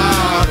the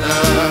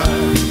Father.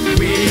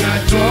 We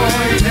are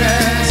joint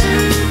heirs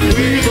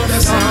with the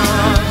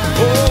Son.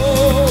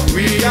 Oh,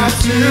 We are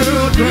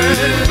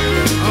children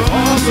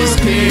of His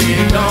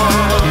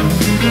kingdom.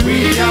 We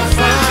are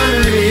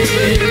family.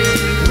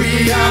 We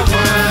are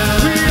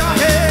one. we are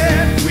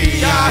heirs. We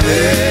are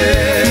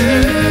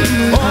heirs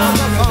Oh,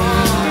 the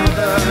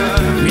Father,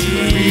 We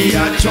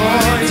are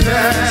joint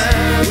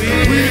heirs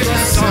with the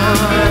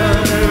Son.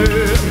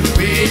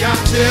 We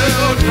are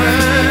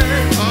children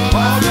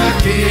of the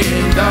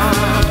kingdom.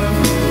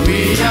 We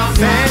are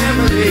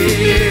family.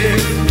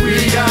 We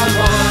are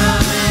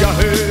one. we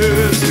are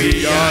heirs.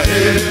 We are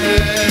heirs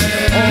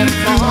of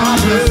the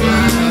Father.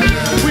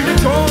 We are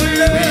joined.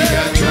 We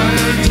are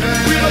joint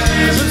heirs We are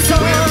with the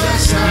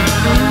Son.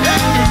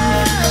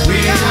 We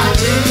are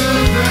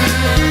children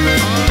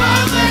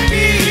of the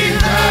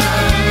kingdom.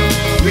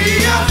 We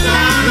are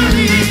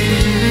family.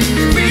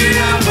 We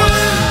are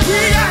one.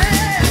 We are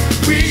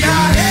heirs. We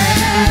are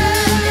heirs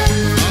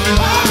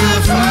of the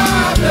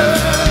Father.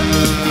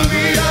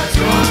 We are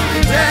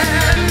joint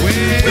heirs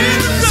with the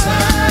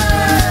Son.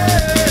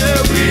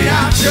 We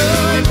are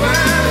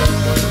children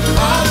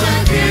of the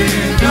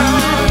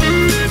kingdom.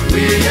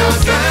 We are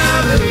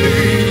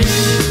family.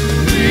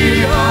 We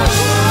are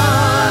one.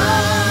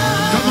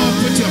 Come on,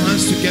 put your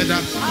hands together.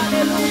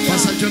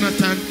 Pastor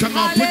Jonathan, come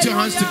on, put your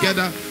hands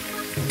together.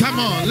 Come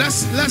on,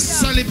 let's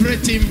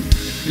celebrate him.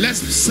 Let's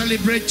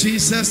celebrate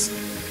Jesus.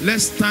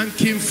 Let's thank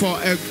him for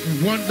a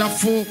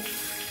wonderful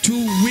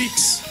 2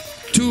 weeks.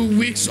 2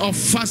 weeks of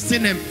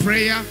fasting and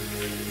prayer.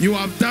 You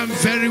have done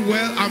very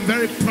well. I'm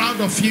very proud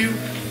of you.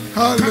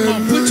 Come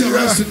on, put your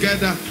hands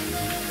together.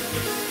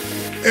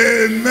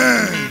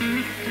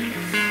 Amen.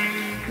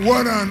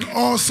 What an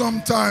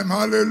awesome time.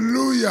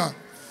 Hallelujah.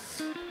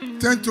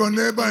 Turn to your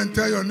neighbor and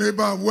tell your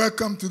neighbor,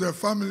 welcome to the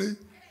family.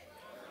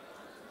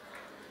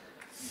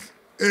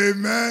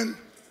 Amen.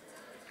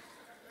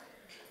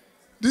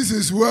 This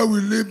is where we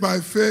live by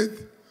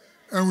faith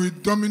and we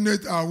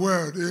dominate our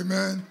world.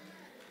 Amen.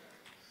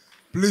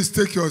 Please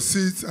take your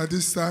seats at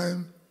this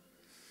time.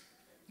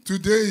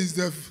 Today is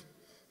the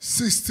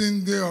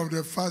 16th day of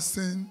the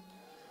fasting.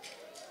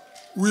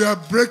 We are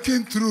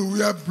breaking through.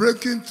 We are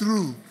breaking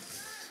through.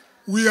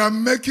 We are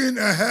making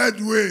a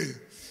headway.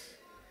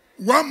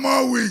 1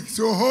 more week,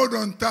 so hold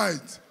on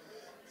tight.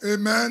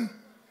 Amen.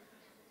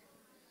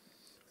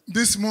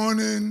 This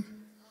morning,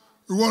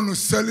 we want to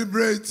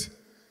celebrate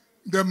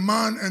the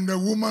man and the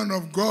woman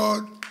of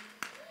God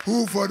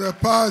who for the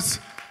past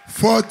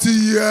 40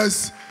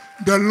 years,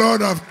 the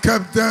Lord have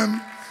kept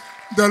them.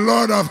 The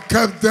Lord have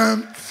kept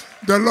them.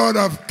 The Lord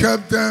have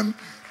kept them.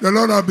 The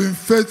Lord have been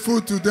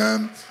faithful to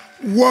them.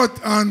 What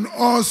an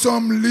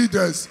awesome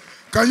leaders.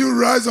 Can you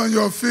rise on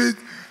your feet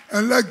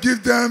and let's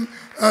give them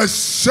a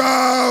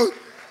shout?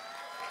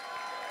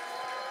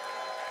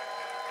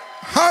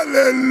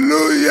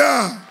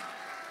 Hallelujah.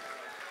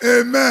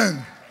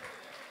 Amen.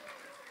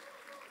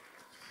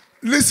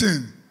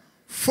 Listen,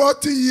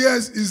 40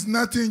 years is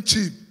nothing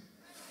cheap.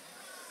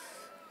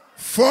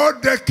 4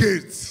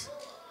 decades.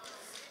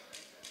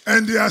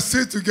 And they are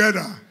still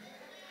together.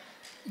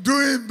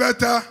 Doing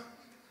better,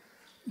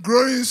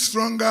 growing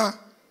stronger,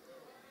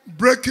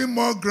 breaking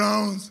more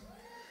grounds,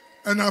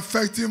 and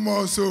affecting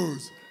more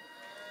souls.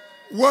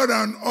 What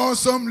an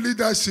awesome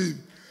leadership.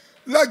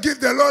 Let's give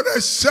the Lord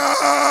a shout.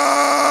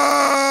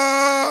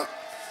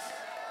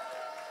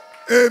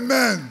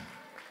 Amen.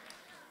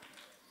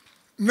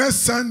 Next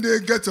Sunday,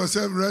 get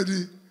yourself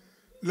ready.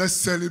 Let's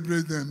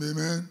celebrate them.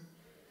 Amen.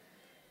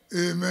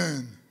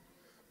 Amen.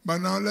 But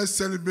now let's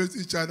celebrate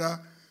each other.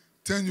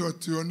 Turn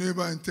to your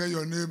neighbor and tell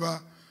your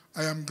neighbor,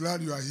 I am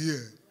glad you are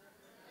here.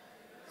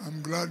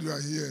 I'm glad you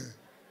are here.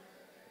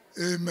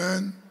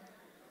 Amen.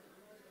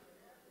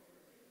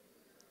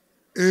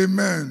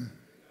 Amen.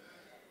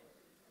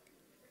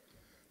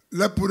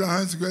 Let's put our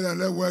hands together and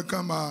let's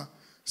welcome our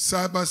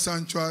cyber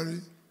sanctuary.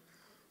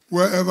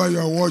 Wherever you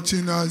are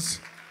watching us,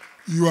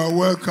 you are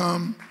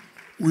welcome.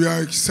 We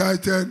are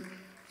excited.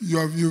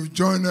 You've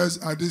joined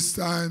us at this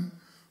time.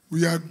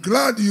 We are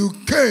glad you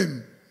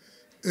came.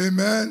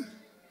 Amen.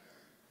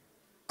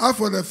 And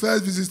for the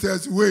first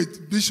visitors,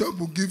 wait, Bishop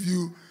will give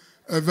you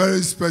a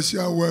very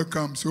special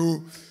welcome.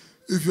 So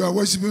if you are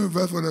worshiping with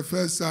us for the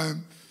first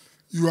time,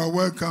 you are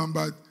welcome,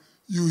 but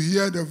you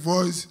hear the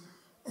voice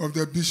of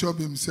the Bishop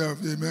himself.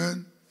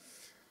 Amen.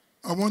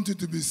 I want you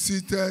to be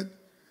seated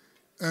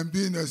and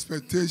be in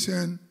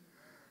expectation.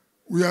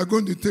 We are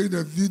going to take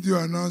the video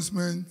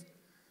announcement.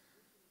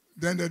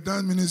 Then the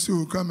dance ministry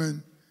will come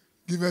and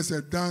give us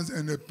a dance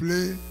and a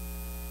play.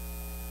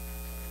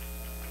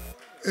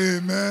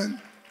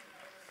 Amen.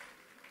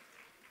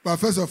 But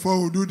first of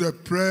all, we'll do the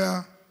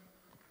prayer.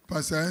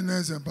 Pastor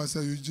Ernest and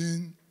Pastor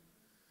Eugene,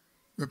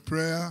 the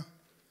prayer.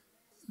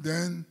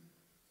 Then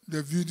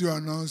the video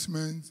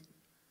announcement.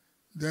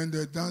 Then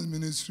the dance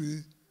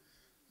ministry.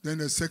 Then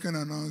the second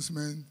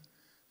announcement.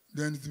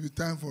 Then it will be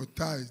time for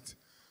tithe.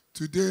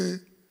 Today,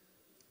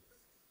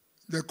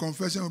 the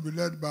confession will be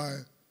led by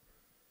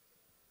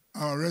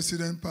our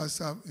resident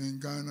pastor in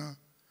Ghana,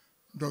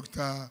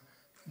 Dr.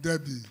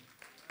 Debbie.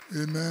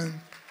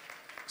 Amen.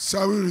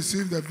 Shall we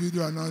receive the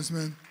video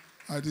announcement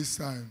at this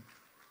time?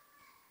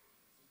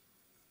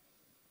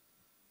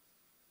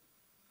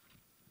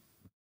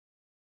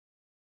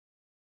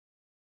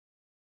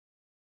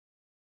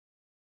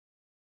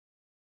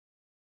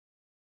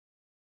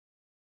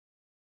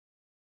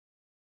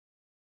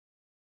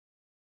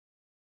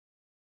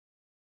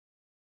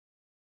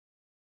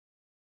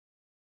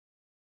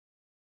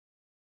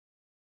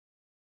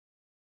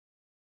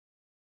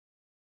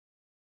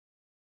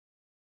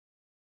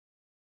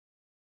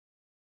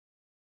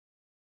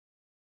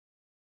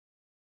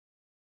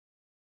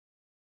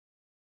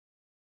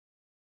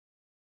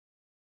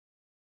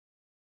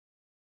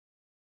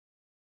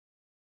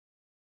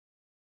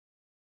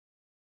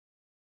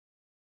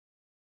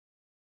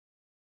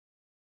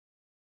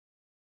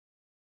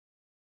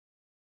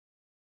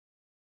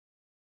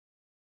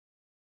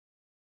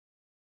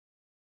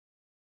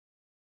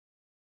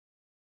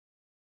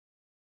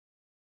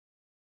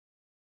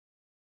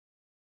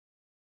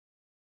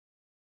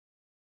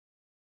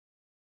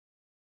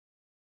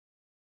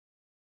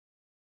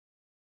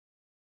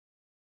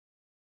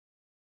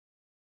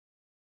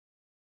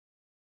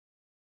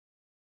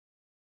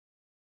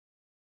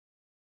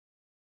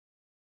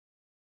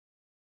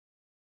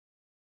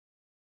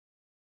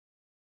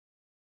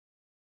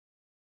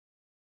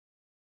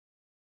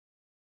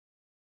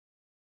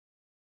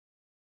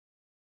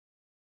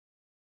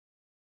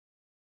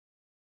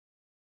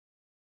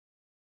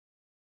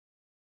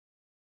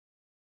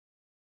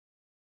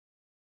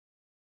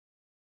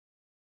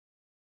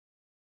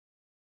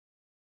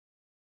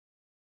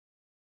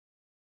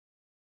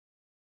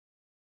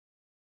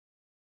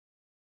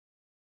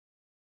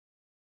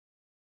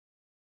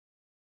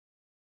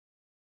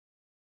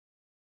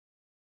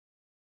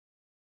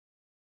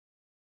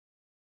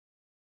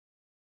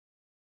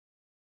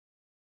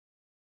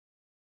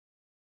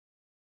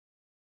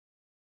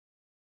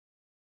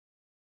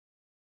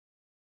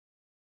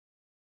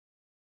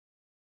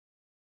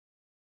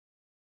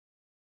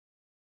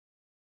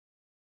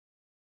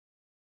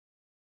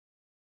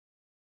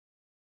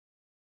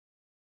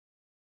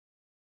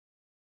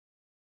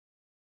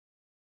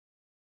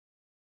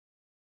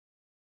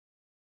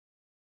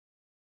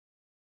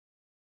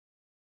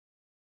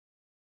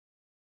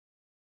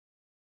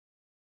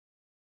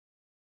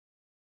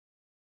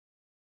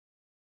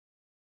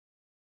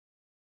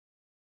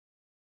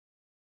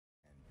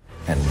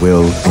 And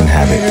will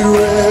inhabit.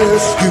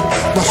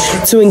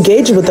 To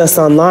engage with us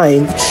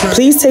online,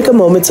 please take a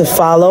moment to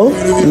follow,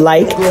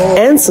 like,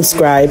 and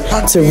subscribe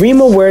to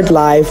Rima Word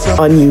Live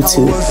on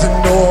YouTube,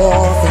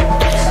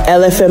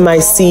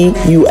 LFMIC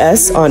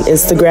US on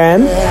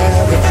Instagram,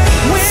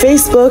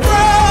 Facebook,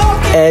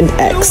 and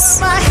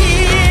X.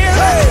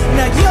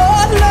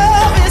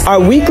 Our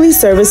weekly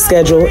service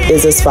schedule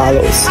is as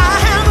follows.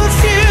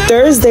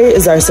 Thursday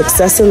is our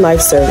Success in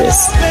Life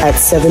service at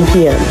 7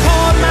 p.m.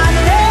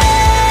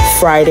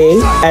 Friday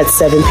at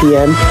 7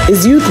 p.m.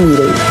 is youth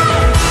meeting.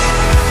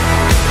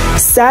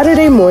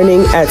 Saturday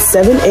morning at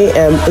 7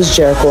 a.m. is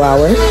Jericho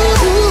Hour.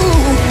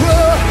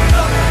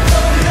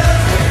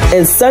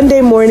 And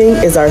Sunday morning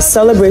is our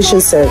celebration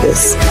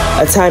service,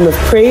 a time of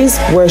praise,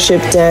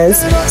 worship, dance,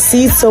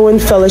 seed sowing,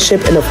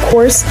 fellowship, and of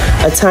course,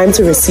 a time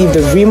to receive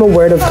the Rima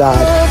Word of God.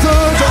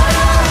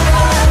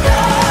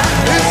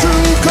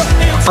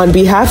 On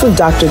behalf of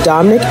Dr.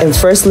 Dominic and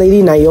First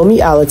Lady Naomi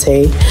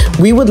Allotey,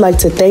 we would like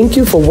to thank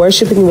you for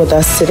worshiping with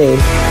us today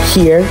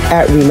here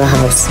at Rima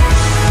House.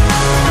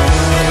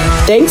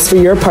 Thanks for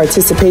your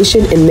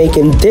participation in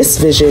making this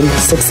vision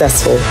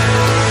successful.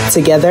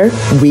 Together,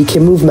 we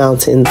can move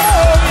mountains.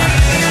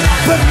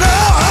 But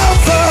now I'm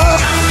far.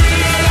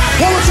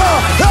 One more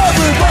time,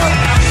 everybody.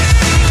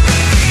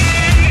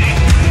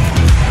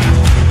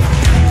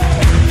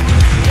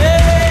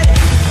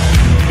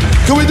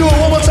 Can we do it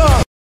one more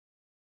time?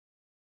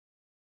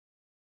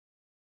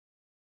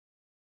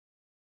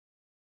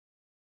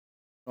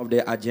 Of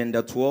the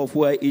agenda 12,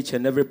 where each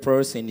and every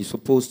person is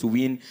supposed to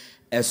win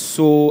a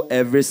soul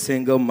every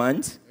single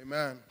month.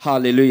 Amen.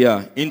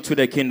 Hallelujah. Into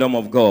the kingdom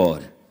of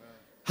God.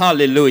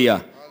 Hallelujah.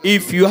 Hallelujah.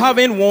 If you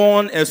haven't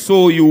won a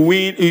soul,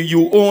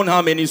 you own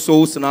how many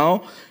souls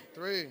now?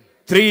 3.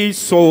 3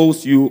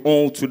 souls you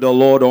own to the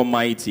Lord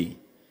Almighty.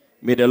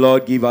 May the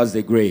Lord give us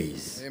the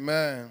grace.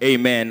 Amen.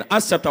 Amen.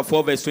 Acts chapter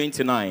 4 verse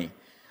 29.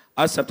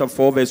 Acts chapter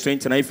 4 verse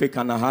 29.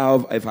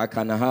 If I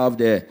can have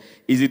the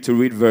easy to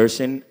read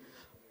version.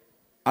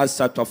 Acts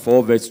chapter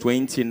 4 verse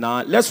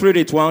 29. Let's read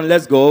it one.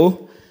 Let's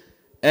go.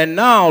 And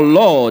now,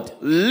 Lord,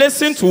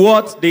 listen to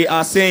what they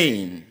are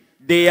saying.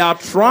 They are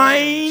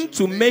trying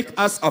to make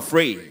us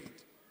afraid.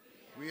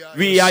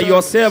 We are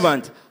your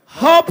servant.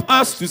 Help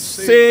us to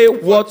say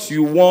what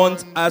you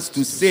want us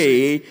to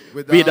say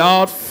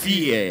without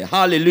fear.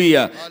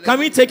 Hallelujah. Can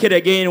we take it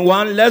again?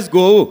 One, let's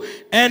go.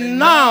 And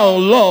now,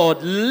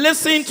 Lord,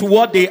 listen to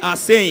what they are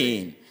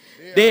saying.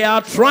 They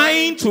are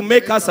trying to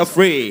make us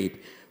afraid.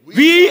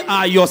 We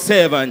are your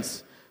servants.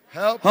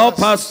 Help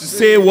us to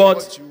say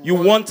what you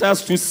want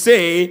us to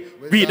say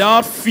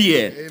without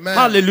fear. Amen.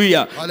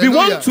 Hallelujah. Hallelujah. We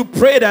want to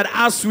pray that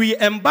as we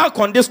embark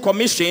on this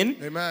commission,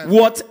 Amen,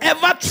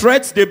 whatever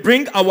threats they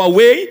bring our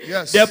way,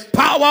 yes, the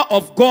power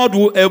of God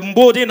will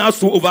embolden us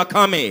to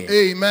overcome it.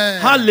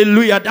 Amen.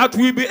 Hallelujah. That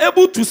we'll be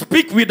able to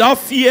speak without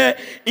fear,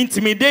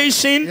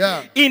 intimidation,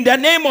 in the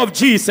name of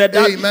Jesus.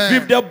 That Amen,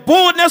 with the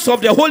boldness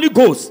of the Holy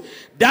Ghost,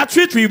 that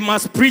which we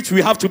must preach,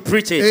 we have to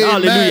preach it. Amen.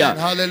 Hallelujah.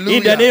 Hallelujah.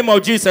 In the name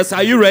of Jesus,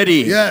 are you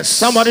ready? Yes.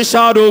 Somebody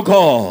shout, oh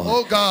God.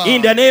 Oh God.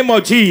 In the name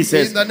of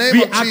Jesus, in the name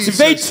we of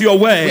activate Jesus, your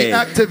word. we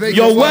activate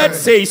your word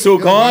says, oh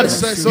God,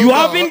 says, oh you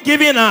God, haven't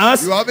given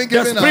us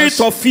the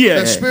spirit of fear.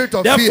 The spirit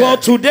of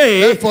Therefore, fear.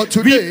 today,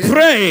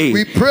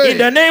 we pray in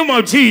the name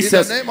of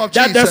Jesus,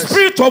 that the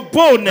spirit of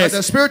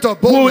boldness,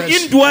 will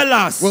indwell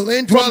us from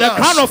the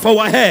crown of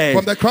our head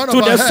to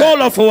the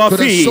sole of our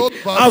feet,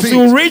 as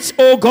we reach,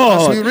 oh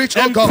God,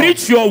 and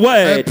preach your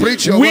word,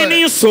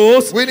 winning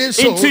souls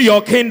into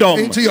your kingdom.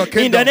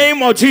 In the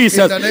name of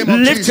Jesus,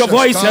 lift your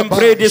voice and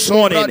pray this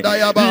morning.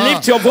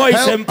 Lift your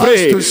voice and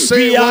pray.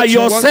 We are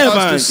your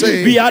servants.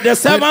 We are the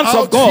servants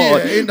of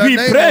God. We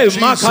pray,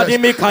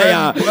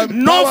 Makadimikaya.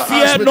 No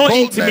fear, no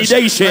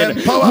intimidation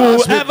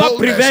will ever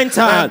prevent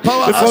us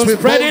from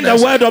spreading the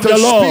word of the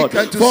Lord,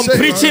 from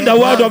preaching the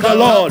word of the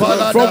Lord,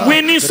 from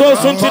winning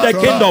souls into the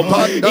kingdom.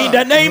 In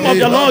the name of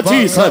the Lord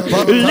Jesus,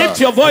 lift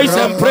your voice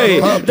and pray.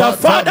 The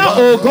Father,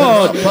 oh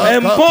God,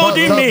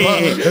 embolden me,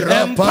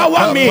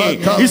 empower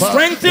me,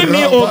 strengthen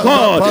me, oh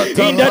God,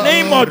 in the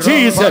name of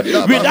Jesus,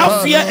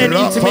 without fear and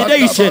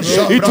intimidation,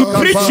 to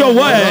preach your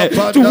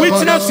word, to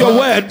witness your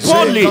word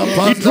boldly,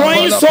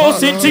 drawing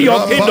souls into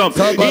your kingdom.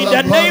 In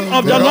the name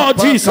of the Lord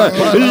Jesus,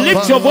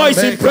 lift your voice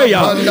in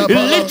prayer.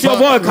 Lift your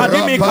voice,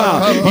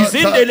 Kadimika. He's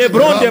in the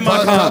Lebron de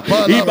Maka.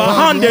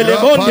 Ibahan de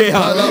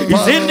Lebondeha.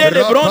 He's in the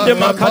Lebron de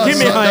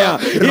Makadimihaya.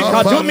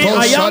 Ikadumi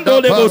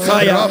Ayando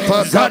Lebosaya.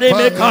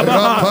 Zademe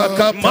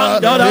Kabaha.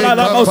 Mandala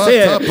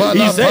Labose.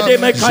 Izede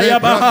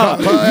Mekayabaha.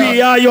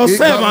 We are your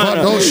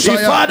servant.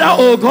 Father,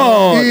 oh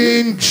God.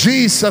 In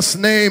Jesus'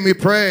 name we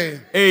pray.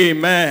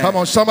 Amen. Come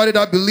on, somebody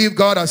that believes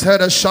God has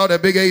heard us shout a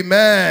big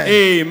amen.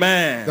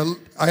 Amen.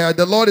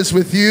 The Lord is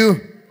with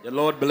you. The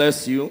Lord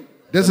bless you.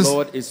 The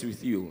Lord is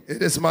with you.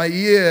 It is my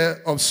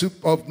year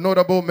of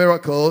notable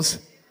miracles.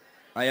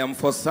 I am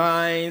for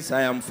signs,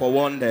 I am for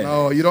wonders.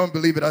 No, you don't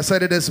believe it. I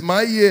said it is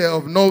my year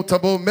of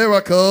notable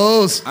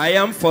miracles. I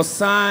am for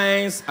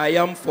signs, I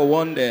am for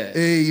wonders.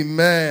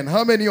 Amen.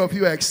 How many of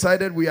you are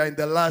excited? We are in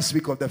the last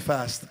week of the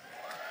fast.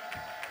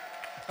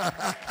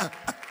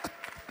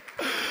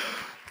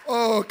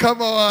 Oh,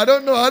 come on. I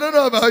don't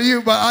know about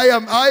you, but I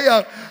am.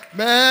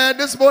 Man,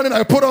 this morning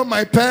I put on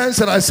my pants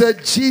and I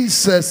said,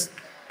 Jesus.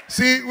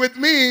 See, with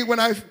me,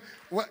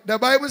 the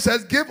Bible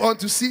says, give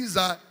unto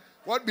Caesar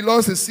what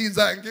belongs to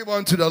Caesar and give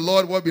unto the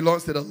Lord what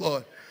belongs to the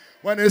Lord.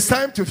 When it's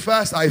time to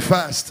fast, I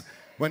fast.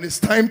 When it's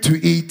time to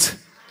eat,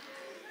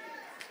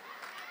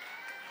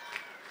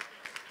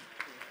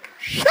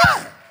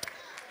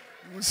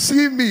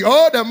 see me,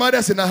 all the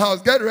mothers in the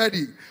house, get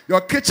ready.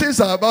 Your kitchens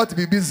are about to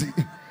be busy.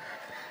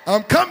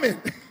 I'm coming.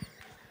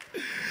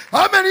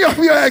 How many of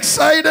you are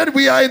excited?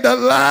 We are in the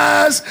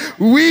last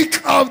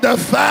week of the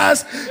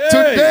fast. Hey.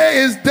 Today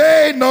is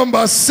day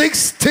number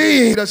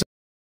 16.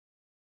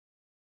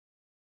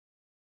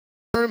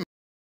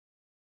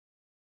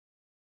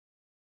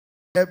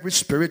 Every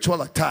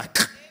spiritual attack.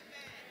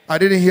 I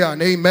didn't hear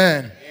an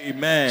amen.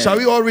 Amen. Shall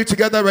we all read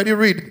together? Ready?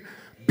 Read.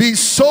 Be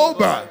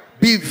sober,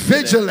 be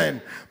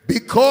vigilant,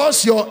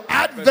 because your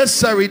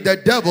adversary, the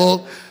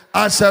devil,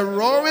 as a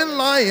roaring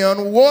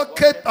lion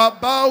walketh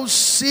about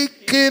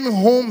seeking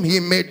whom he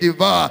may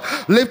devour.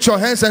 Lift your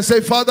hands and say,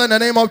 Father, in the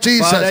name of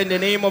Jesus. Father, in the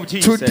name of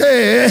Jesus.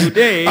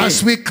 Today,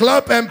 as we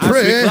clap and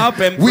pray,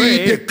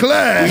 we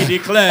declare,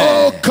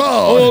 oh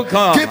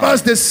God, give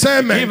us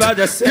discernment,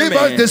 give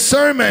us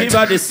discernment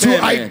to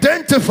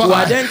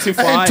identify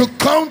and to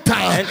counter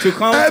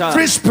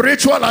every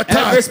spiritual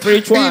attack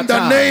in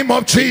the name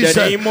of Jesus.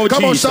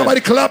 Come on,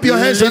 somebody clap your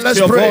hands and let's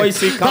pray.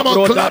 Come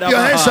on, clap your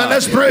hands and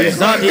let's pray.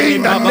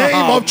 In the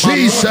name of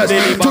Jesus.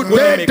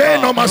 Today,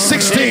 day number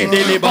 16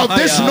 of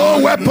this No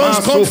Weapons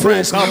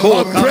Conference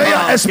of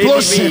prayer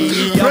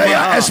explosion,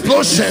 prayer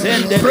explosion,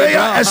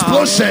 prayer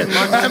explosion.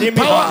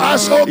 Empower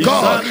us, oh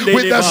God,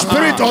 with the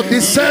spirit of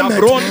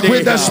discernment,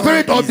 with the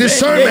spirit of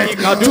discernment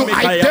to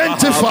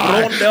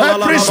identify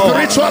every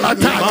spiritual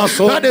attack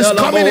that is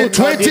coming in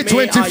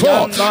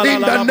 2024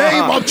 in the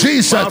name of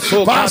Jesus.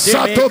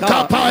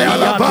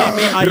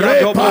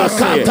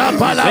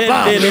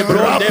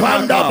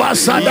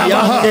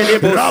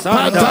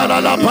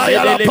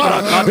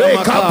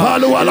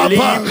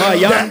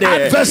 The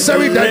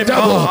adversary, the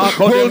devil,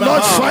 will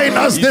not find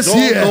us this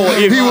year.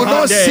 He will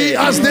not see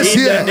us this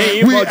year.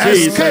 We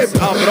escape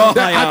the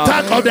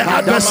attack of the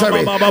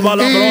adversary.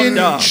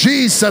 In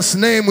Jesus'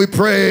 name we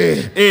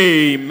pray.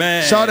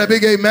 Amen. Shout a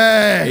big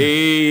amen.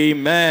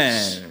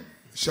 Amen.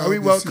 Shall we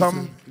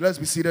welcome? Let's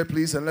be seated,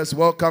 please, and let's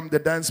welcome the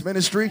dance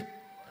ministry.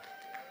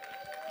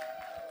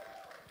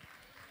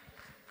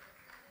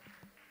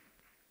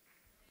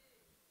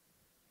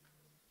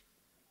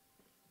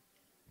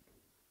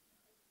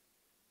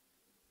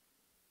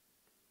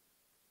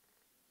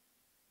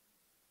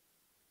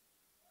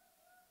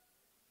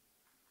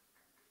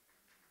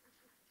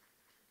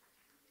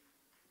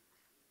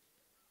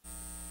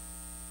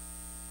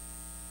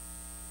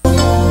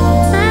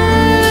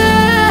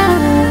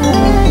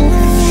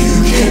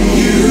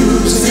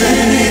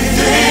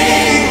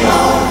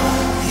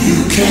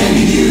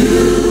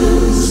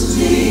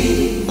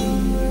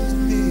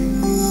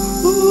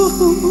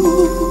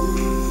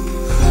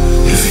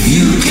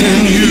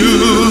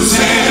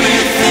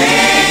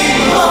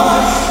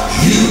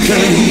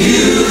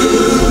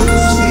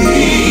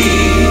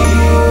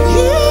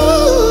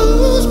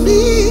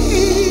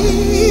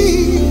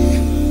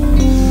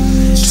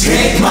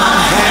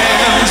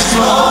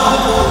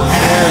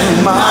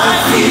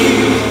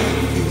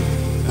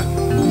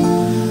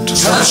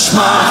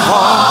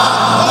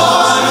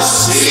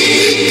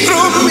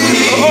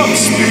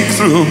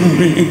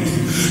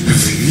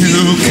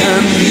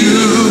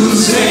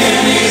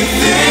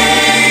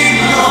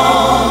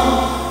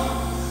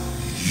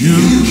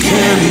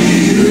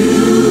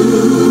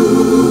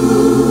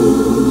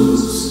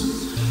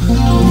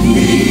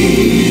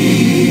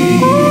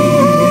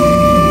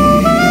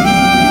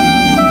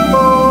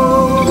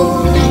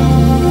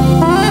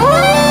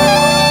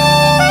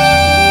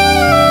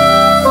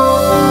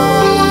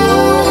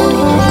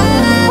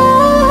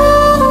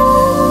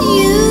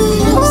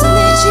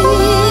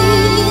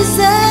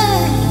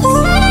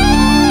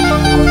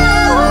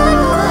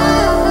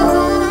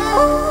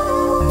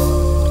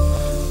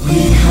 We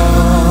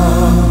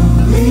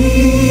humbly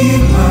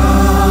bow.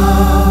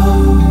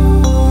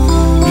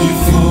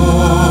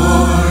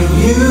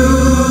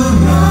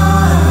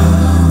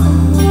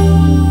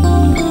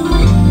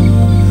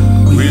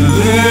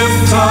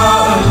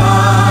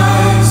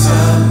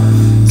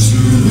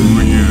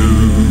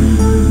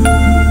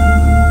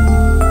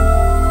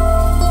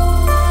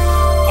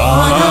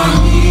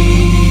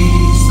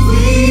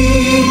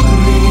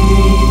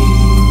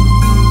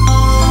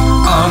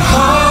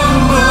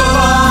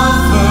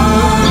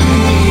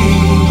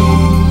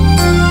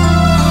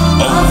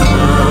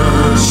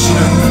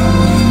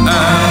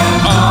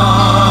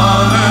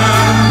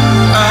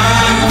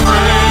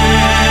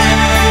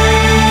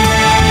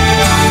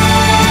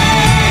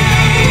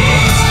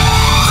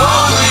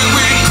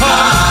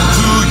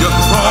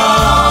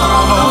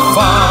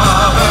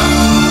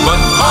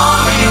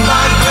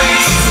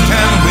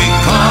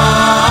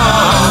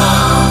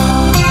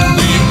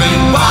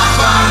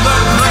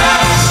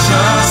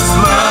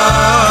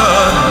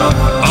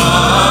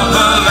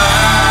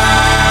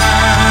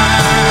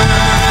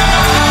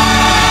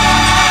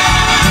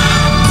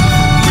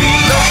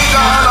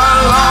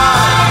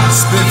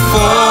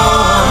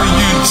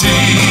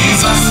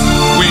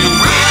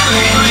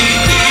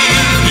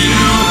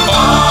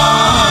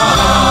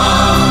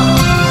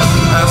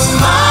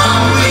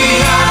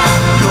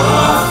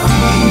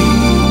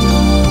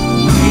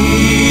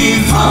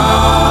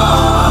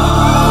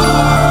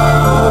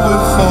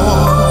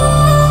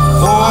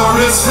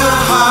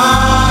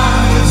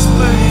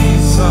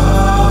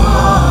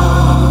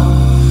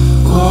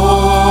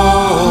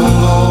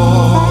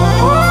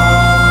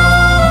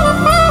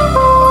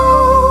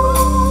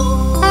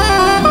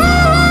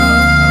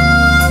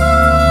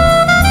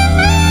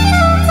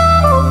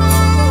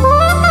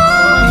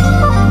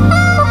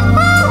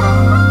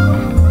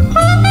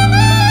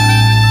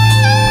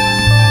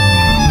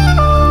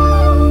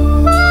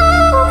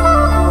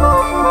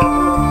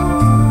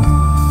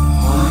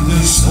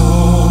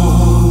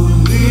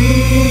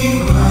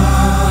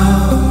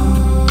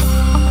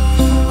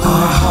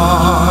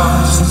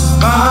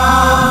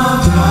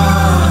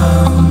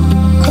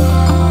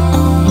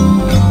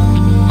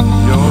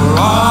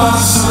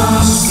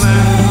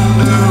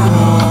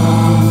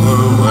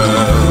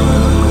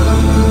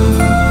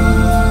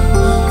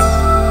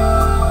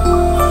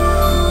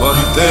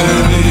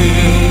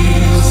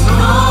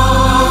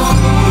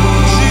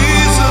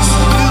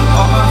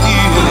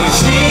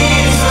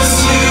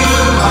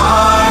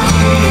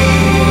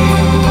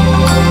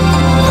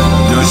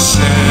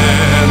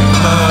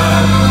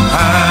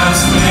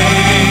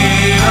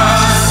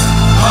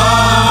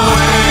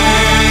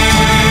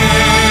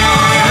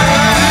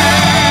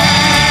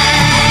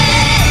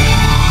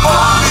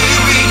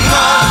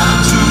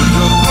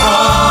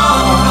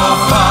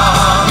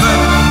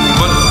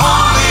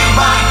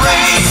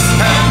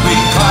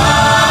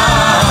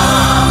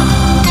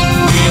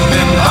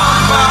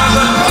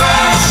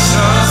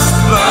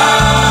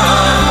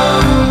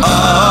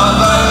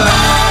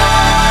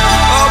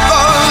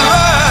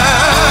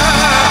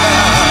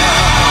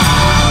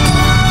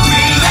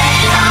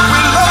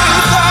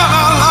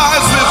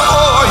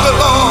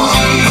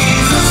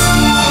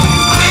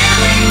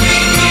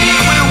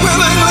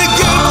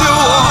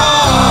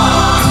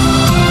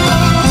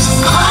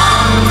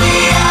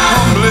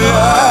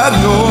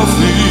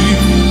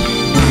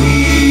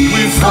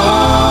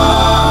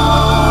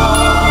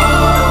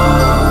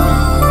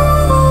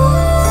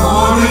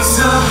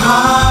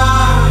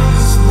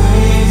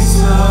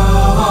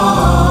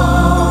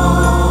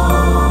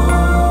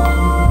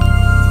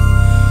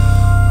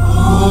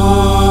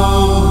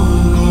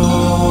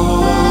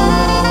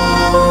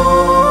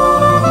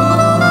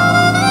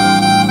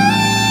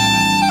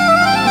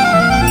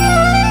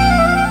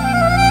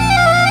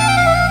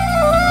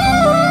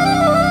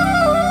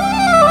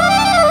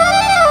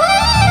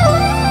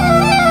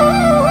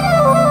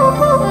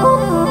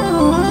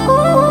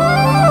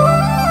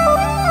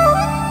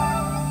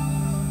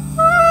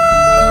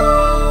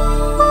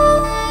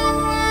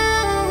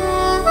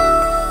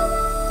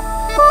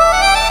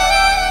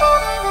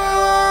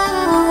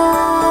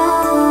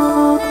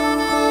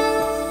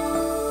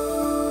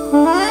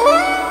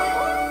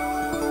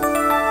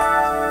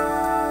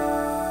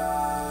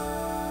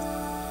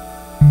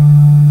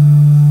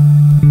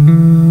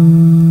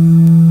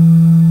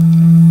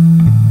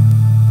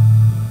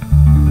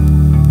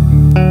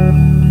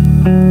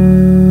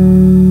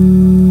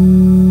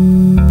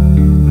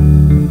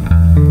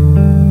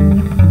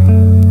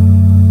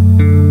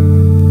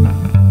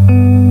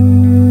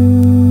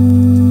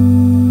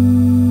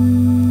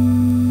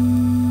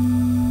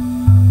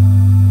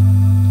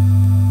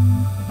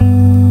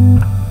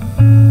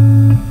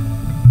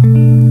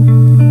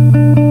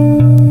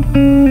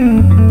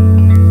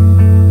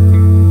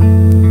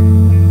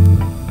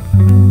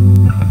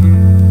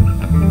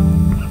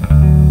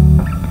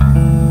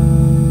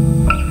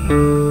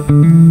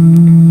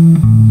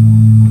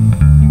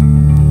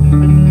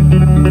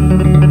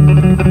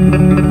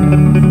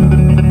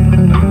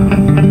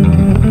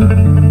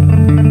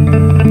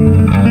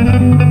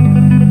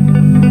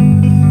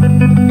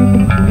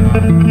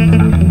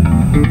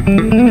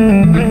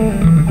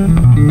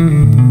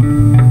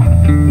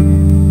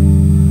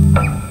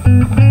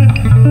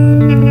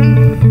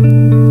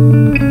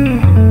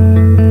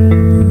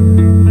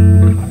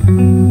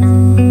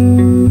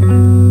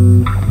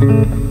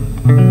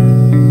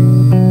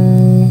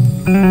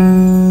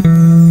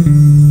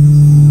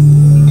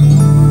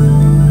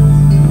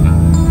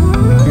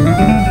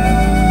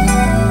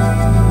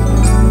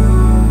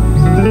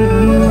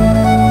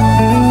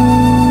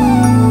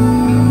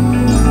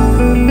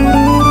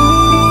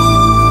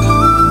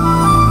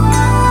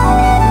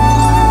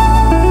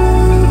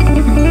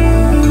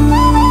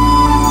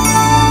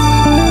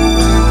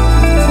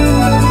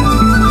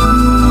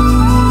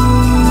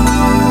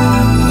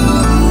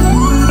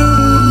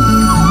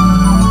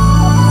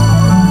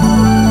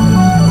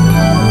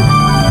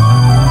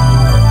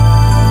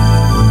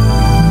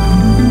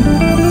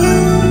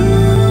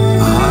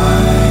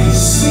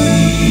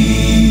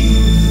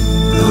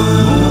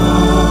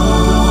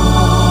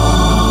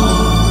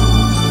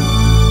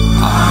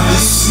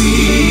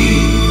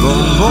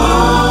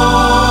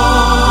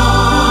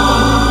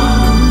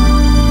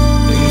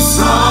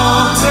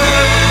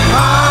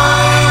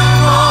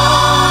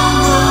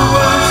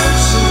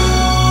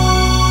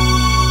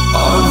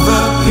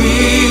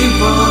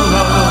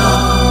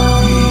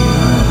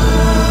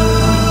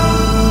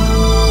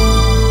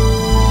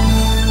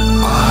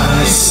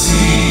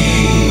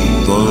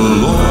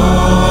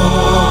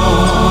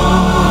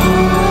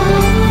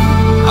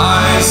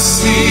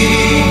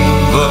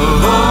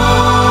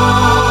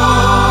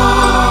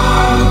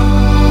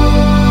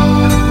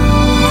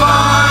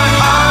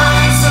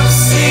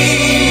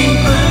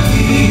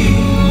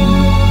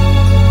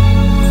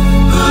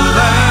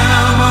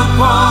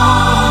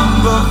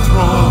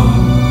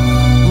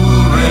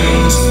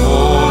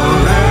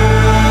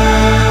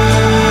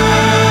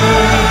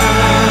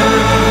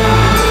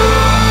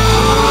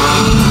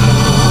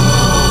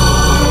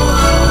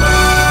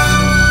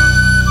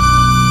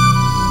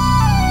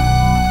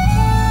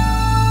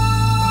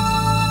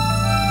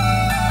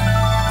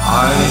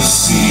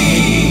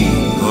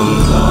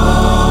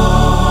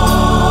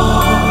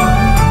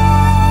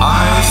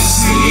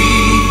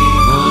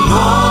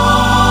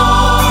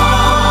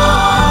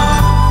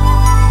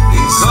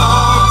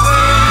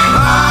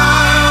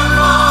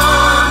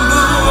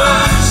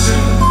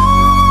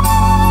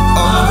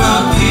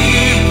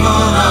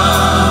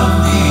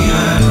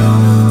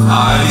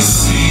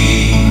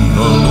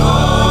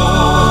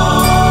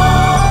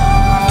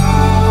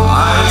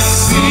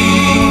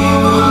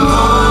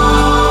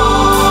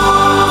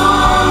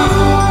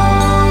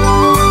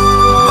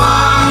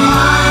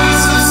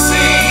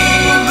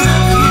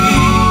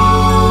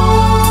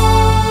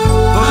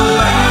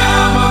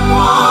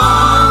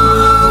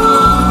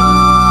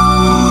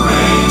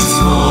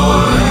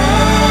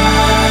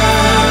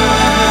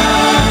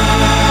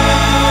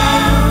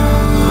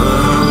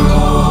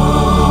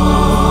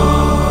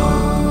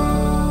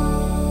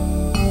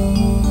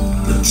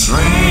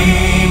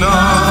 train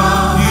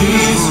of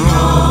his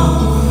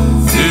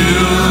robe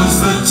fills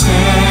the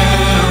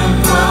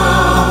temple.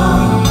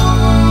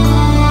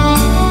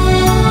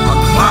 A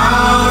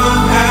cloud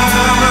of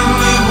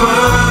heavenly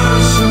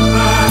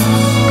worshipers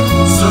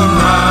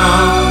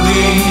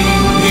surrounding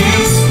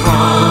his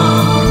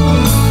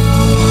throne.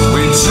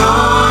 We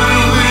join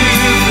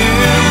with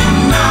him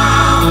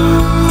now,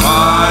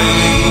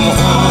 crying,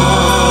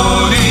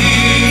 holy,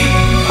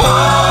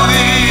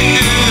 holy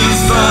is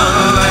the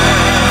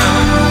Lamb.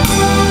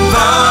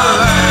 The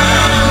Lamb.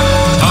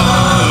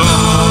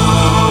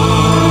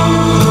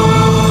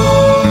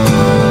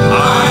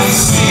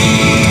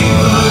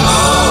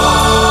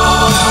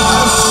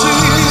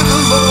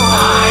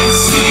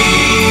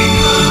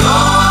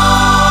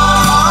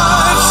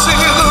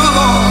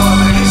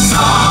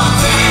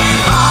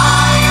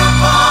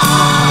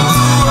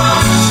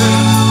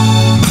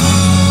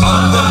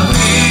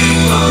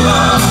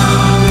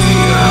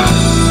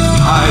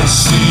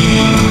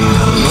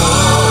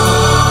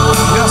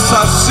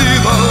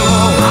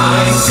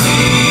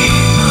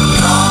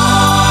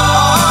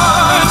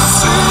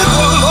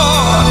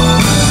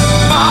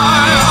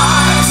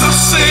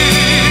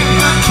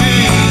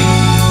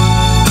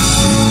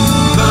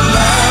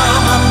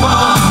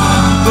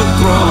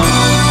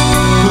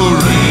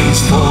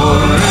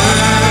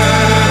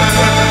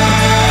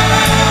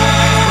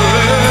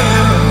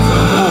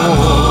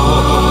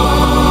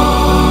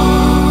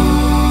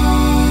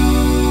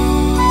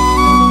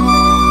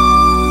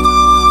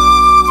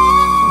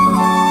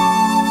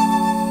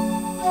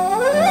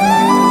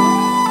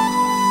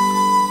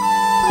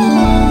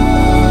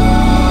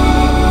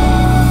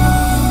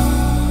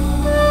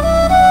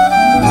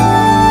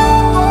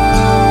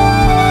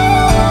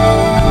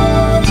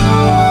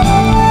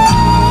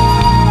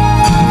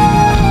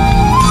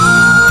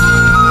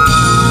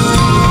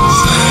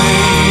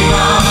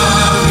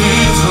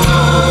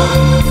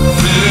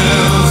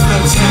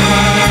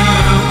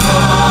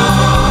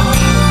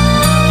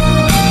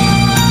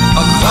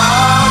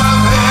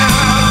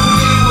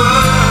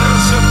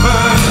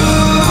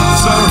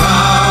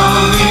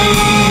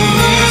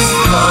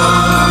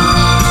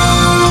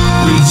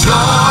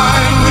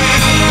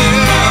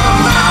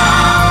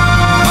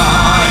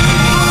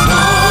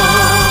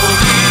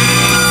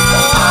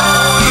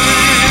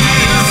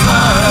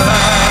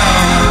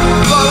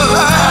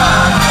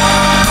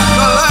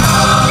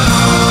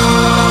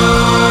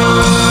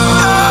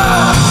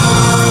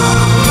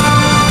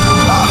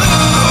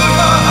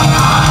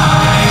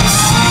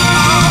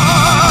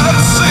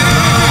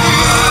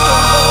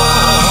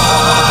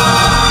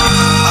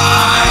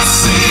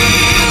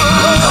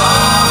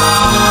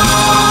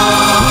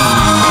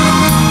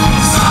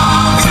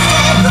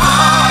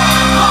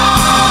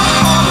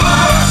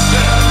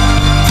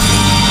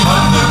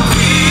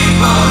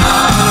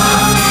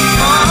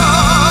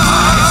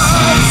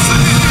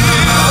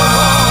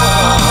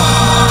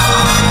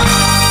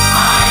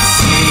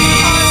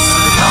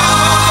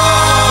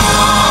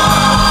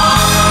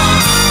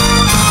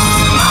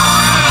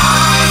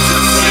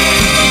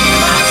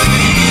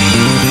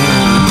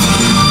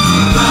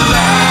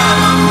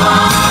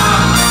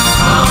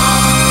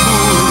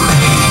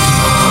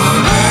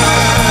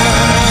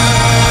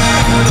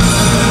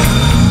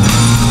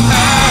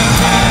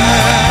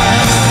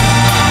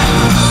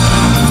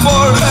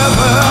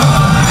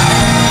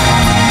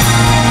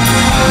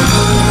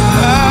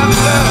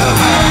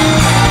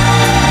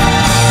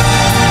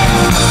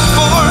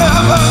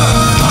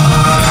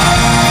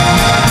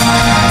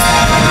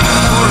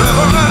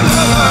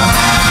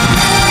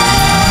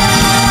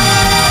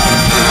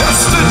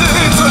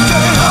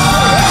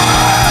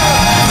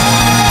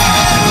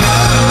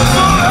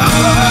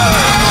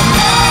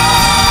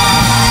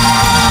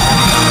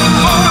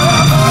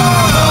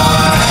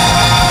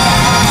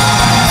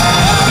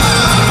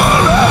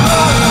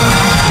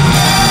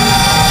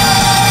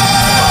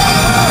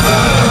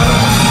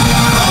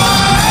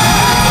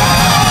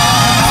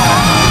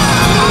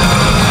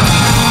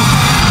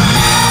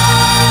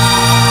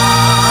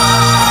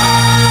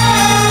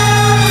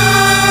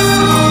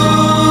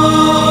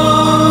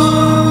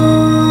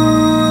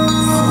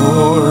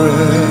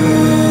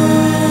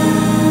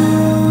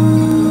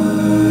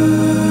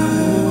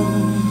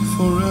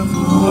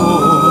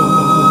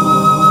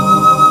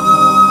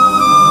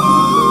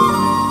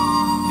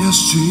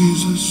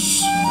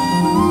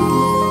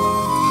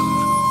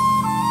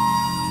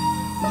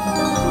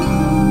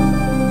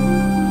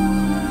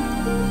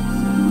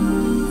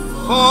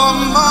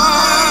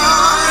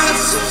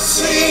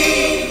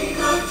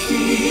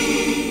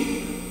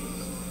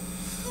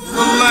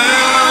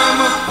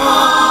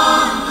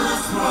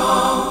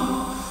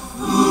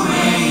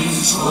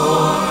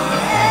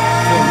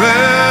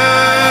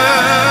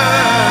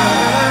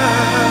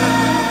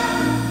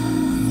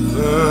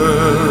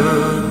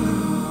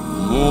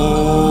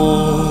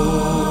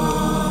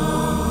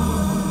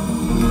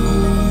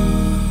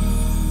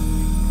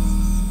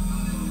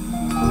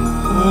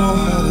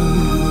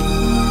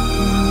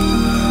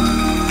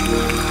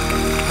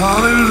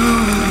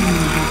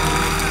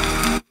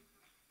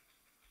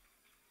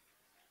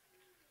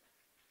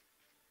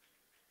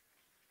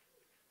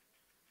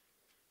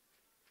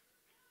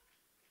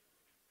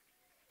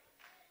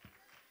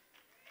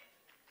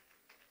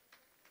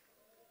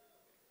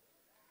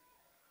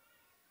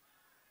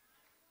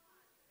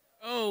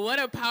 Oh, what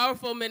a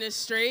powerful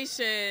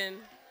ministration.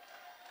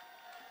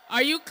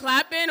 Are you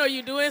clapping or are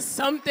you doing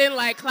something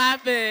like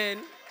clapping?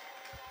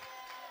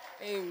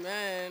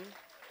 Amen.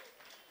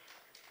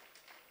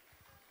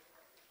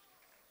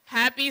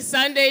 Happy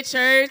Sunday,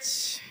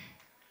 church.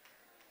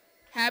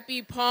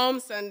 Happy Palm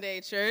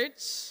Sunday,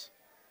 church.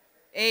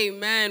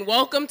 Amen.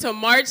 Welcome to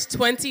March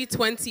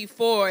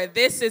 2024.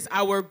 This is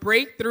our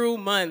breakthrough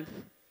month.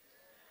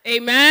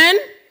 Amen.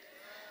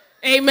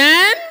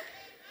 Amen.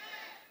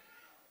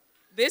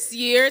 This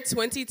year,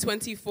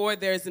 2024,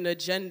 there's an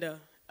agenda.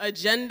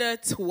 Agenda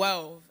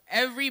 12.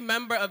 Every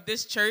member of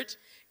this church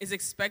is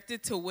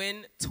expected to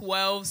win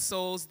 12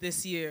 souls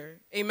this year.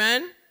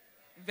 Amen.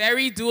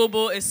 Very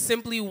doable. Is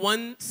simply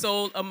 1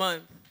 soul a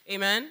month.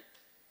 Amen.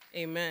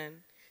 Amen.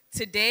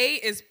 Today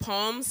is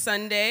Palm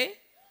Sunday.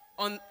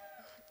 And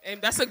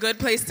that's a good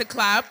place to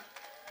clap.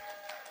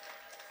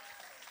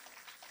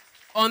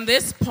 On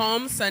this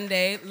Palm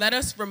Sunday, let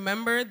us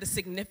remember the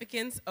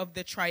significance of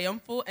the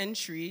triumphal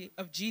entry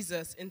of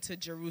Jesus into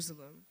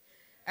Jerusalem.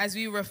 As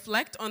we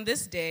reflect on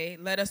this day,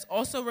 let us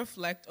also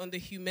reflect on the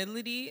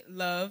humility,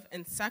 love,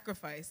 and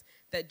sacrifice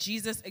that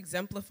Jesus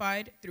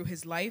exemplified through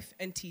his life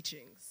and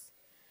teachings.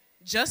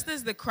 Just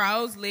as the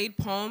crowds laid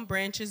palm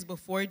branches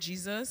before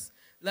Jesus,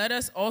 let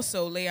us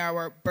also lay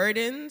our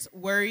burdens,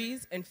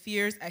 worries, and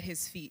fears at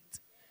his feet.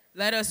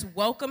 Let us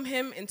welcome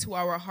him into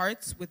our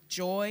hearts with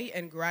joy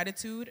and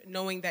gratitude,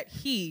 knowing that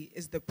he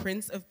is the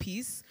Prince of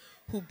Peace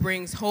who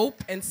brings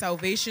hope and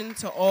salvation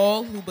to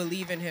all who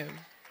believe in him.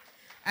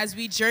 As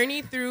we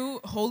journey through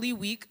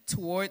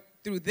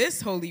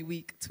this Holy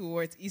Week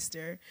towards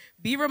Easter,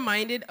 be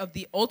reminded of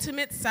the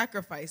ultimate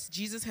sacrifice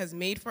Jesus has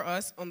made for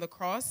us on the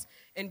cross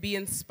and be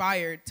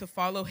inspired to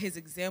follow his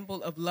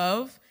example of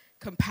love,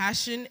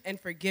 compassion,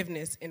 and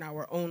forgiveness in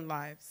our own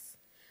lives.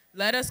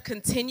 Let us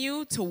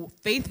continue to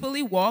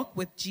faithfully walk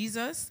with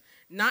Jesus,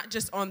 not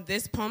just on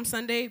this Palm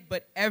Sunday,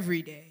 but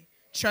every day,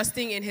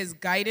 trusting in his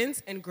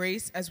guidance and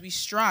grace as we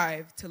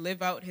strive to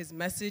live out his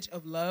message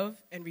of love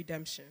and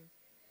redemption.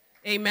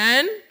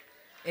 Amen?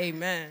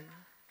 Amen.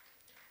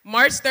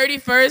 March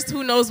 31st,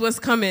 who knows what's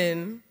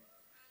coming?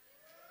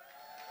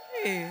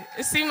 Hey,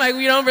 it seems like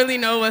we don't really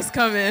know what's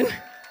coming.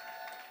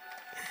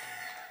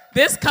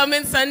 This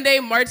coming Sunday,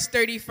 March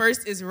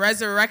 31st, is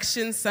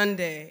Resurrection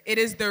Sunday. It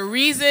is the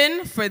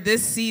reason for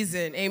this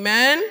season.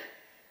 Amen?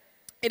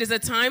 It is a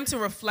time to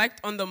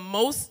reflect on the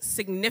most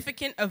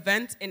significant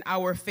event in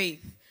our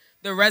faith,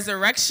 the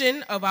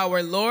resurrection of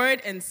our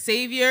Lord and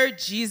Savior,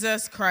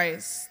 Jesus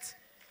Christ.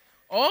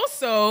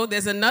 Also,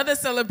 there's another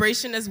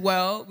celebration as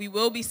well. We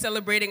will be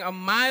celebrating a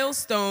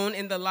milestone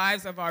in the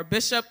lives of our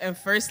Bishop and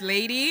First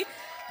Lady,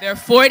 their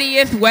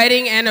 40th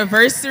wedding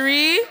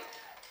anniversary.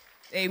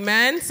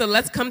 Amen. So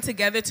let's come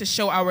together to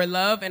show our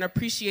love and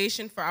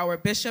appreciation for our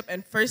Bishop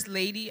and First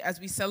Lady as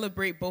we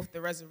celebrate both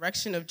the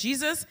resurrection of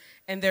Jesus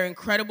and their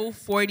incredible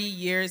 40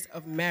 years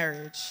of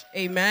marriage.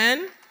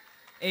 Amen.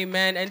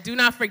 Amen. And do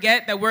not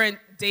forget that we're in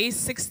day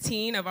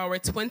 16 of our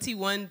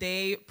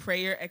 21-day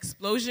prayer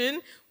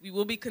explosion. We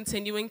will be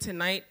continuing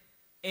tonight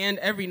and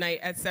every night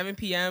at 7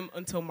 p.m.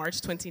 until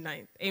March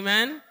 29th.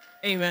 Amen.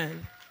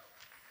 Amen.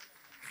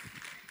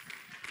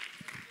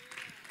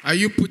 Are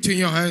you putting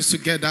your hands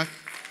together?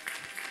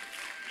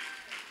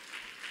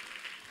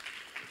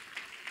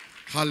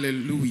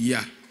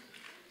 Hallelujah.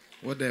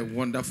 What a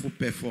wonderful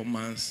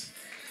performance.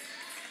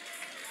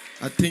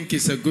 I think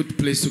it's a good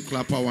place to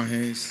clap our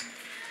hands.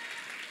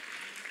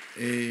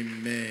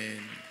 Amen.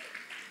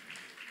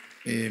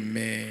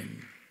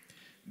 Amen.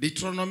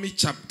 Deuteronomy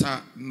chapter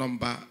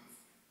number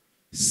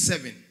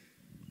 7.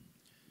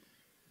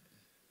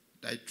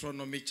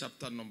 Deuteronomy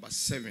chapter number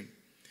 7.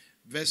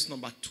 Verse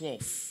number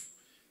 12,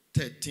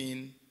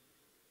 13,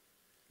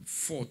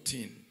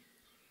 14,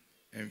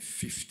 and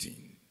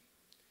 15.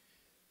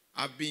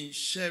 I've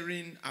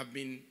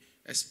been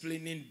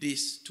explaining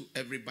this to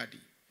everybody,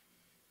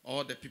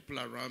 all the people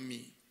around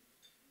me,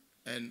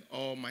 and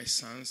all my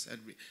sons.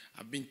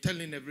 I've been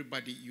telling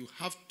everybody you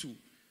have to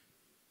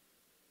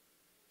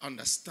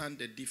understand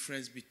the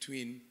difference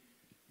between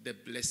the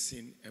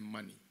blessing and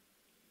money.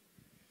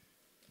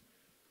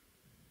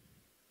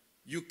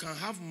 You can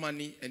have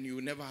money and you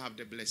will never have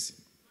the blessing.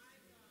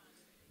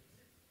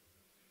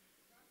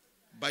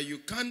 But you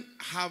can't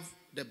have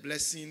the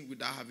blessing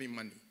without having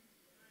money.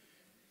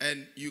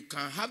 And you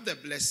can have the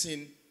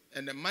blessing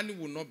and the money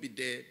will not be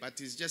there, but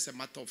it's just a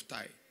matter of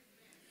time.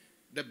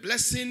 The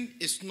blessing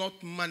is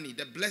not money.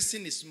 The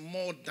blessing is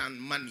more than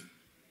money.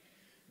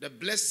 The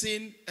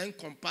blessing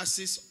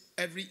encompasses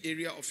every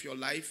area of your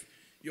life,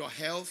 your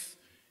health,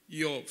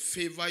 your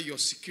favor, your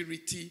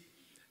security,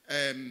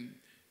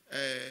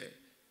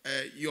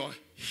 your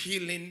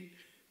healing,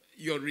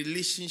 your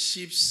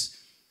relationships,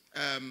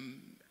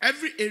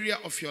 every area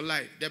of your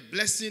life. The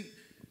blessing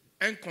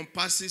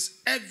encompasses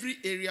every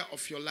area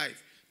of your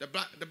life.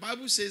 The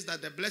Bible says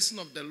that the blessing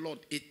of the Lord,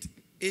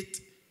 it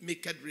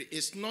maketh rich.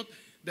 It's not,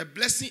 the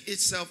blessing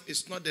itself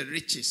is not the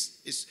riches.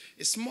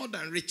 It's more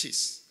than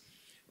riches.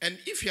 And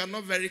if you are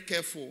not very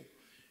careful,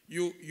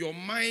 your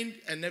mind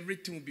and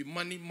everything will be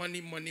money,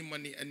 money, money,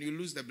 money, and you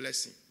lose the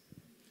blessing.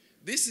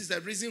 This is the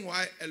reason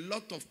why a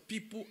lot of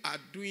people are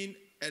doing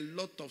a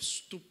lot of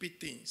stupid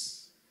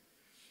things.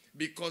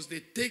 Because they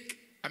take,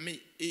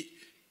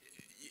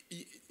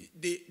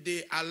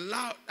 they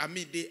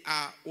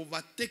are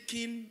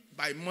overtaken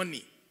by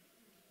money.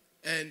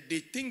 And they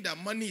think that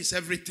money is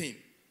everything.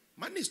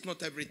 Money is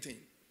not everything.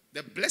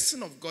 The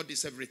blessing of God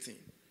is everything.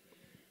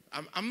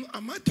 Am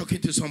I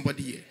talking to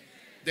somebody here?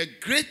 The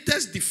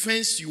greatest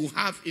defense you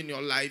have in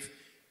your life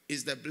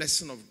is the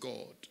blessing of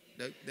God.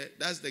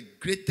 That's the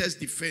greatest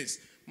defense.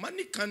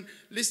 Money can,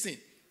 listen,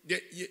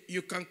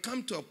 you can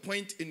come to a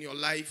point in your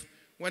life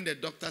when the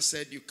doctor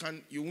said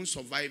you won't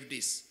survive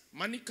this.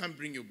 Money can't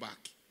bring you back.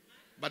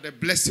 But the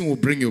blessing will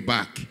bring you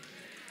back.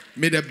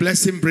 May the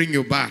blessing bring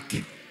you back.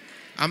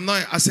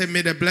 I said,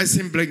 may the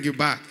blessing bring you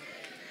back.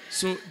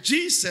 So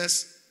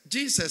Jesus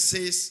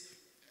says,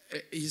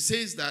 he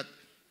says that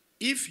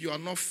if you are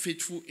not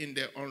faithful in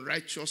the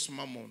unrighteous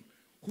mammon,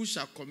 who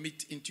shall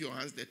commit into your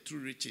hands the true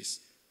riches,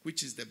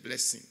 which is the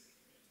blessing?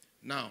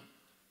 Now,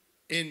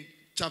 in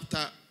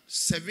chapter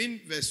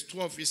 7, verse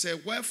 12, he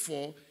said,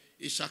 wherefore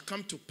it shall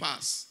come to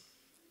pass,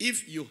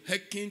 if you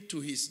hearken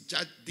to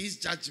these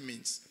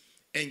judgments,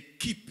 and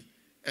keep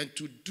and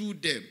to do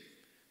them,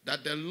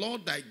 that the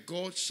Lord thy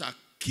God shall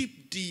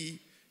keep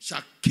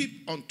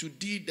unto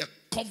thee the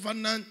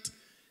covenant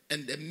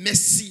and the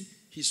mercy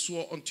he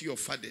swore unto your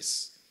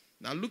fathers.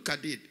 Now look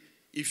at it.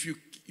 If you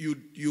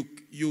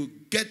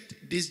get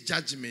this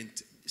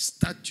judgment,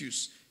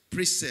 statutes,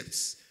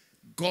 precepts,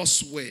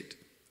 God's word,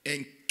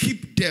 and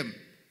keep them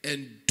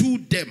and do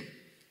them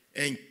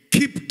and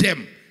keep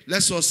them.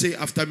 Let's all say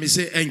after me,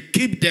 say, and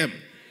keep them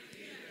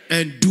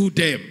and do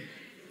them.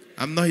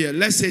 I'm not here.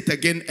 Let's say it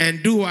again.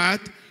 And do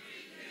what?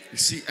 You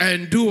see,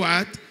 and do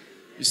what?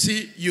 You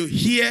see, you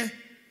hear,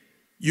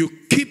 you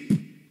keep,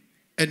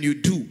 and you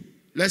do.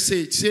 Let's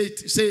say it.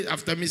 Say it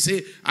after me.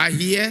 Say, I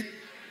hear,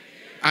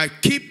 I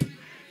keep,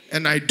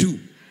 and I do.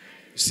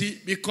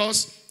 See,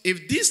 because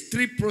if these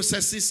three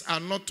processes are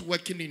not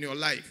working in your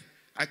life,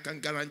 I can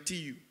guarantee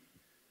you.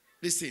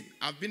 Listen,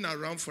 I've been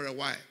around for a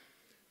while.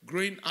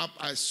 Growing up,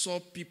 I saw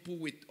people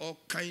with all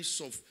kinds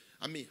of,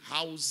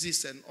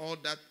 houses and all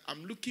that.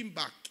 I'm looking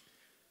back.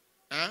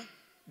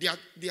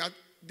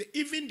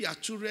 Even their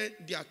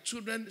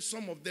children,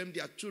 some of them,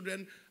 their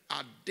children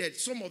are dead.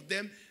 Some of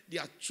them,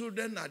 their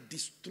children are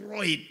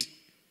destroyed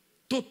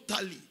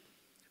totally.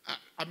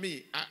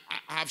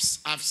 I've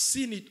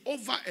seen it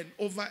over and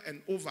over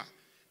and over.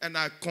 And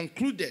I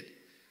concluded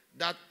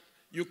that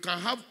you can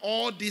have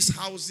all these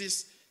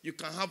houses, you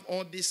can have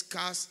all these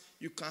cars,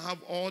 you can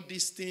have all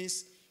these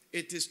things.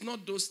 It is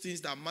not those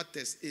things that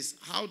matters. It's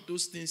how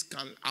those things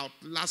can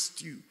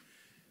outlast you.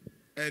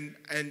 And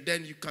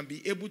then you can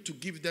be able to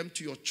give them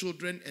to your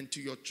children and to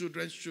your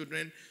children's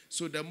children.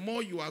 So the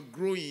more you are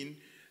growing,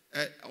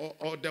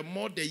 or the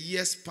more the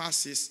years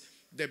passes,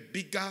 the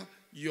bigger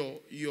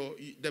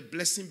the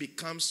blessing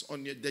becomes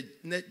on the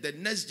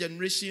next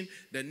generation,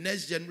 the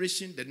next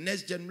generation, the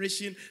next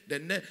generation,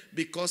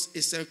 because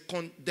it's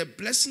the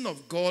blessing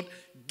of God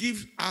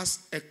gives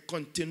us a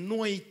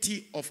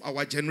continuity of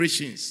our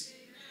generations.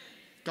 Amen.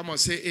 Come on,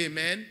 say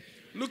amen.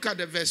 Look at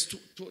the verse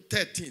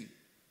 13.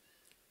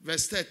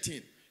 Verse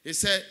 13. He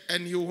said,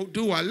 and he will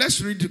do what?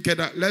 Let's read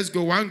together. Let's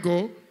go. One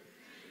go.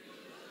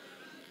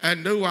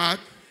 And do what?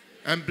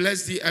 And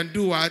bless thee and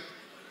do what?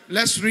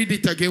 Let's read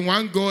it again.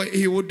 One go.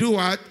 He will do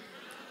what?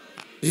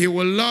 He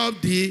will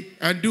love thee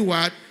and do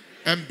what?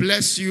 And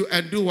bless you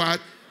and do what?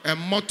 And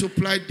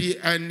multiply thee.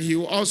 And he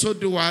will also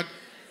do what?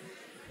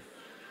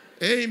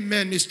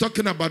 Amen. He's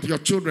talking about your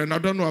children. I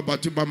don't know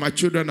about you, but my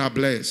children are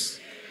blessed.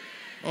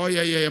 Oh,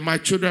 yeah. My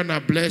children are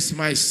blessed.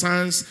 My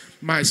sons,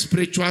 my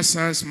spiritual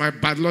sons, my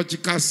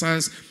biological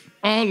sons,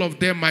 all of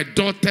them, my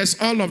daughters,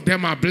 all of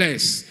them are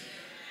blessed.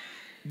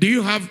 Do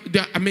you have,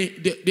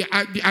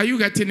 are you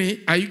getting it?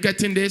 Are you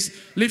getting this?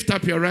 Lift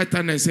up your right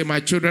hand and say, my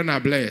children are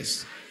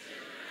blessed.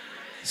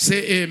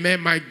 Say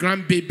amen. My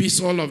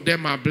grandbabies, all of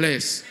them are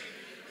blessed.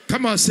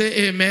 Come on,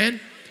 say amen.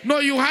 No,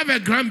 you have a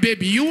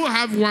grandbaby. You will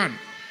have one.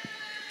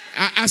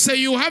 I say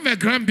you have a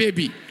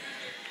grandbaby.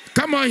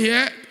 Come on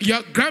here.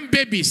 Your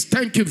grandbabies,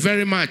 thank you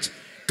very much.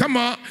 Come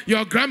on,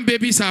 your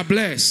grandbabies are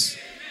blessed.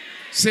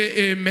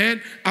 Say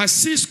amen. I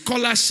see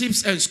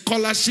scholarships and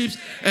scholarships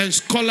and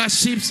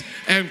scholarships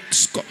and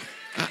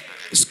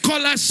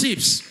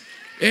scholarships.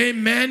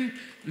 Amen.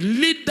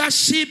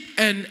 Leadership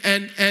and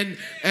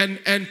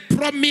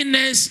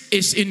prominence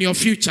is in your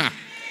future.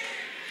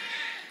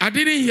 I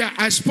didn't hear.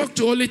 I spoke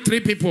to only 3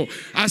 people.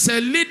 I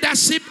said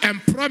leadership and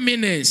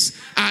prominence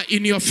are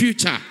in your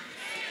future.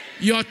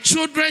 Your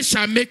children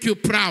shall make you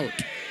proud.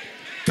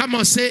 Come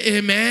on, say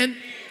amen.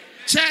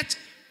 Church,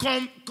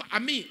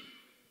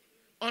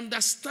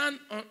 understand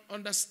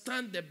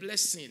the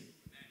blessing.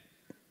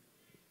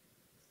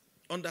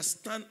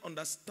 Understand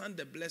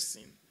the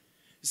blessing.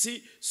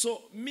 See,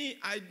 so me,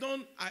 I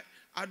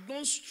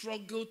don't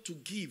struggle to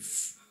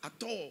give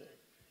at all.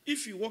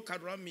 If you walk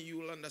around me, you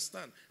will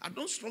understand. I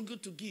don't struggle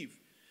to give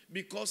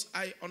because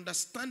I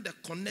understand the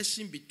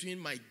connection between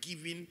my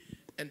giving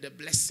and the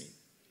blessing.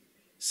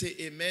 Say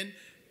amen.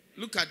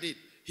 Look at it.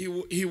 He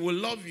will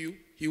love you.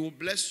 He will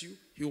bless you.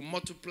 He will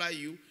multiply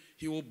you.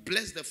 He will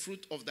bless the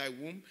fruit of thy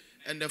womb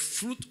and the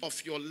fruit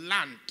of your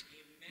land,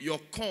 your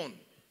corn,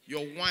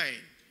 your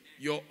wine,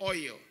 your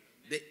oil,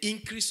 the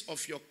increase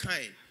of your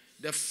kind,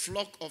 the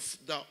flock of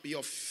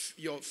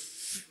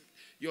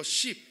your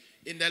sheep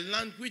in the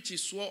land which he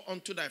swore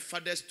unto thy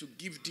fathers to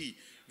give thee.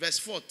 Verse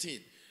 14.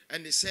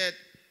 And he said,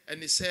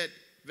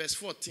 verse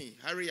 14,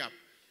 hurry up.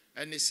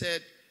 And he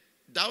said,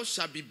 thou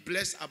shalt be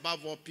blessed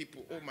above all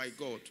people. Oh my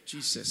God,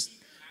 Jesus,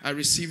 I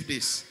receive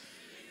this.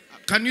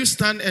 Can you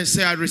stand and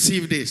say, I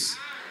receive this?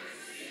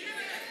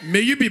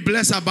 May you be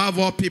blessed above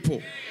all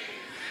people.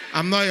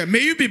 I'm not here.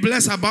 May you be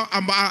blessed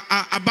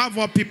above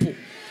all people.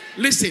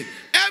 Listen,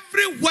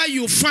 everywhere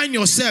you find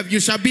yourself, you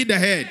shall be the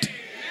head.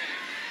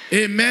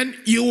 Amen.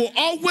 You will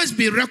always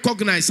be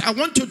recognized. I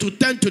want you to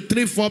turn to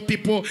 3, 4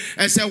 people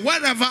and say,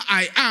 wherever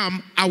I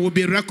am, I will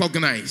be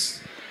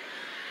recognized.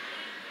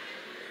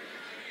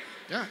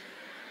 Yeah.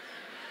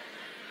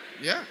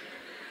 Yeah.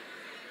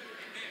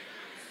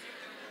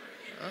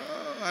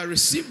 Oh, I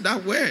received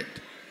that word.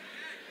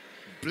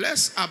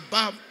 Blessed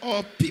above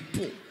all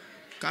people.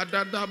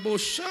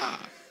 Kadadabosha.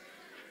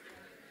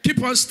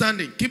 Keep on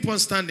standing. Keep on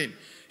standing.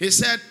 He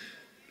said,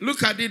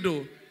 look at it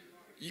though.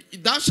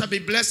 Thou shalt be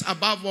blessed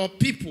above all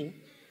people,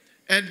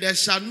 and there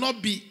shall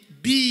not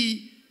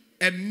be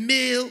a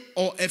male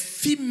or a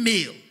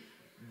female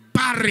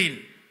barren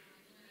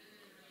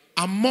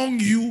among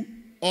you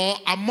or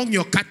among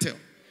your cattle.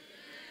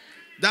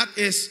 That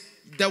is,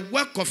 the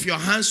work of your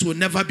hands will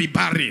never be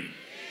barren.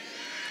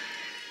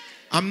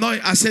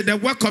 I said the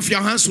work of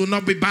your hands will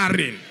not be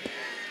barren.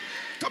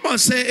 Come on,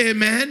 say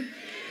amen.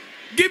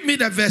 Give me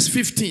the verse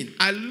 15.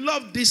 I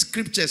love this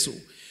scripture so.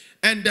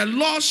 And the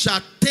Lord shall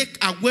take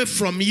away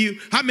from you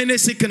how many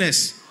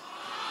sickness?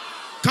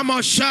 Come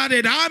on, shout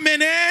it. How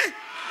many?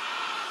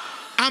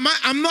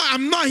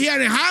 I'm not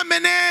hearing. How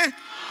many?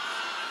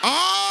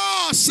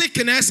 Oh,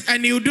 sickness.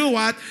 And you do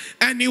what?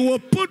 And he will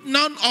put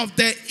none of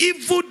the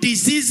evil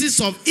diseases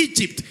of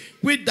Egypt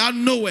which thou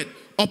knowest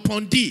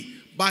upon thee,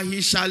 but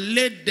he shall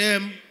lay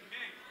them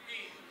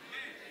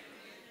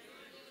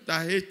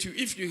that hate you.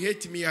 If you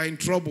hate me, you are in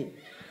trouble.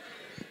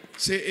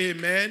 Say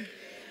amen.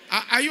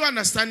 Are you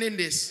understanding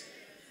this?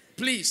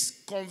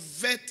 Please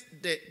convert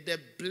the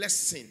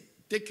blessing.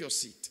 Take your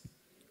seat.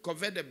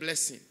 Convert the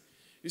blessing.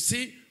 You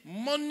see,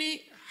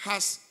 money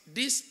has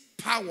this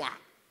power,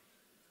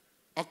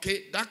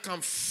 okay, that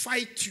can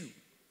fight you.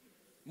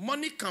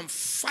 Money can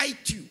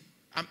fight you.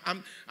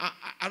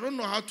 I don't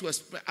know how to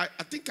explain. I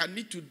think I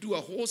need to do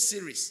a whole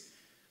series.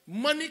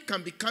 Money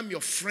can become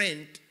your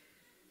friend,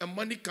 and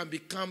money can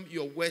become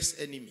your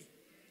worst enemy.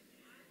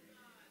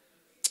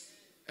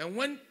 And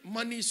when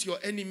money is your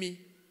enemy,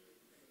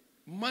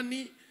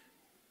 when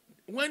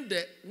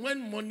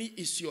money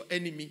is your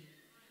enemy,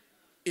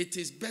 it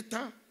is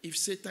better if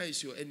Satan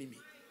is your enemy.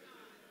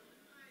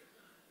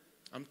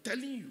 I'm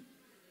telling you.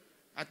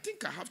 I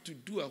think I have to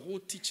do a whole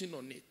teaching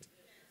on it.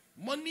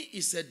 Money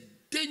is a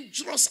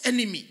dangerous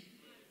enemy.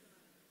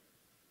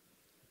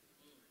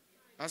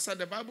 As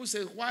the Bible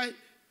says, why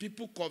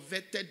people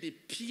coveted, they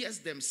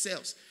pierced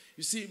themselves.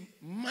 You see,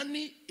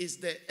 money is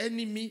the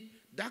enemy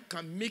that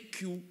can make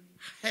you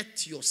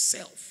hurt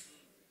yourself.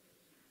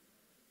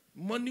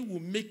 Money will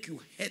make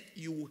you hurt.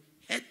 You will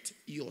hurt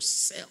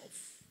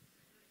yourself.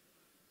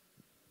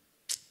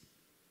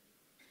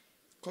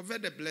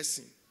 Covet the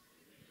blessing.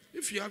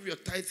 If you have your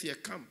tithe here,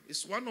 come.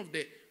 It's one of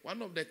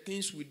the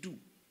things we do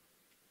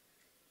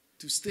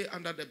to stay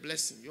under the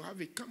blessing. You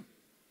have it, come.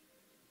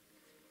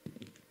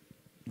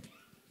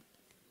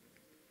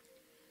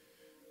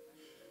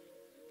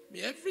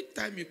 Every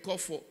time you call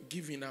for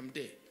giving, I'm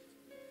there.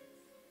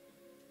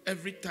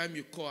 Every time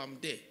you call, I'm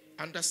there.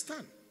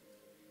 Understand.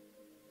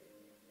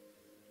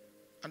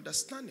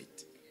 Understand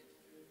it.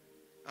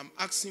 I'm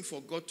asking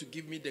for God to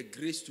give me the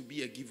grace to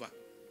be a giver.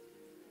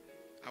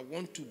 I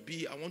want to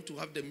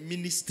have the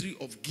ministry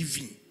of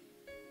giving.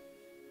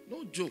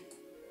 No joke.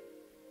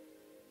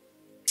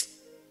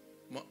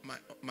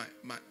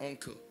 My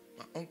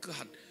uncle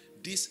had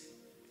these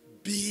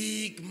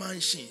big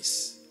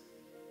mansions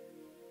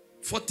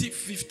 40,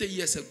 50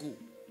 years ago.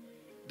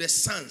 The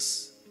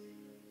sons,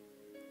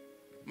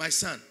 my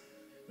son,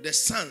 the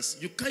sons,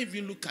 you can't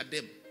even look at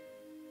them.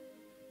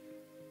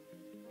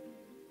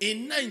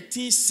 In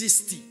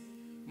 1960,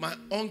 my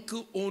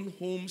uncle owned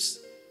homes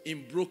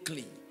in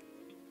Brooklyn.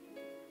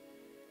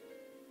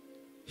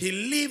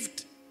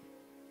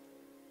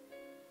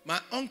 My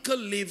uncle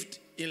lived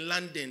in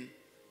London.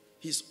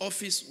 His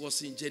office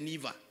was in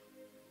Geneva.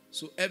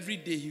 So every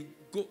day he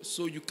go.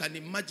 So you can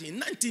imagine, in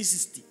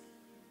 1960,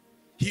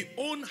 he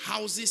owned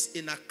houses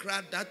in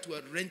Accra that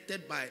were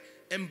rented by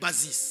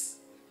embassies.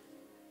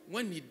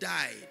 When he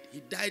died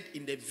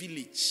in the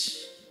village.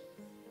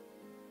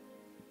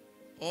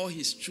 All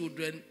his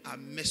children are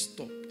messed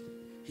up.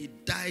 He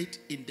died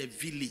in the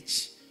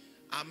village.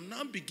 I'm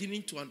now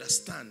beginning to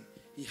understand.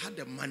 He had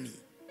the money.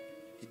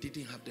 He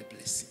didn't have the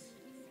blessing.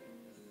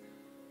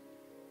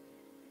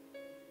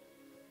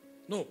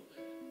 No.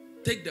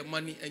 Take the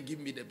money and give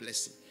me the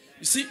blessing.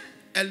 You see,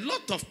 a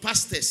lot of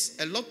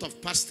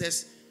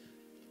pastors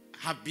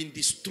have been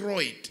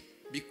destroyed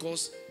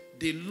because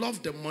they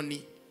love the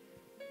money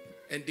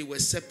and they were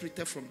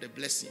separated from the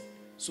blessing.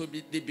 So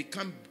they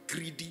become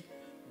greedy.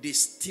 They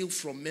steal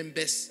from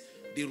members.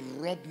 They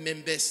rob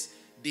members.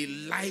 They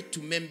lie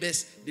to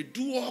members. They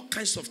do all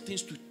kinds of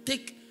things to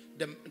take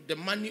the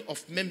money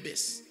of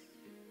members.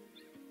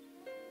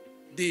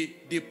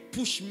 They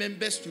push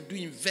members to do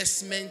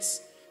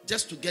investments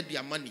just to get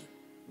their money.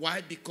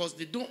 Why? Because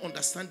they don't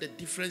understand the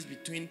difference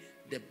between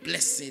the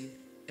blessing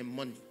and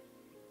money.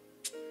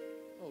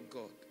 Oh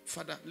God.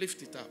 Father,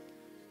 lift it up.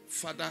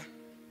 Father,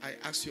 I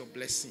ask your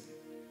blessing.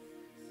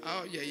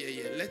 Oh, yeah.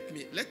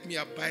 Let me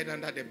abide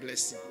under the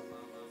blessing.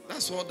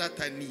 That's all that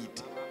I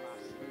need.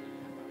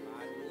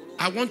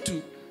 I want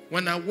to,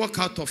 when I walk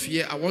out of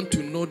here, I want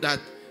to know that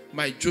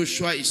my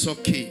Joshua is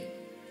okay.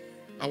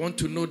 I want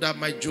to know that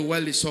my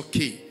Joel is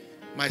okay.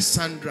 My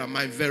Sandra,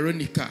 my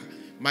Veronica,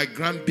 my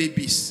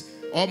grandbabies,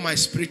 all my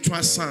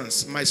spiritual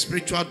sons, my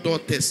spiritual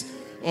daughters,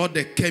 all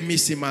the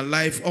chemists in my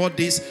life, all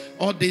these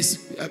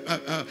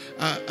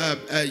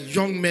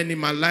young men in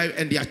my life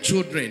and their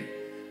children.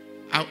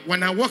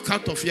 When I walk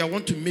out of here, I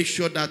want to make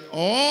sure that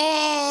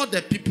all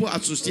the people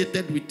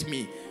associated with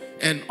me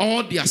and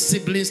all their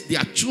siblings,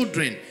 their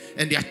children,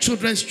 and their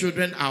children's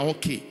children are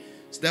okay.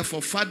 So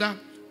therefore, Father,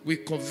 we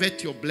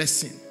convert your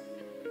blessing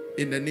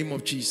in the name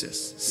of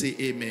Jesus. Say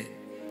amen.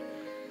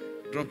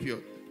 Drop your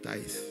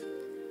tithe.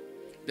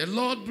 The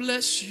Lord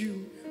bless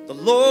you. The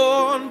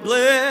Lord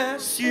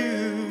bless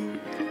you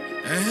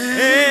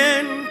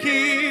and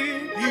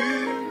keep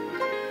you.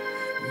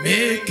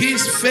 Make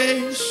his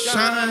face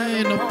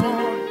shine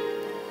upon.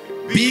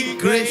 Be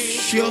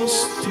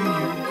gracious to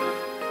you.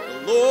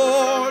 The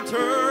Lord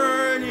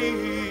turn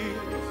his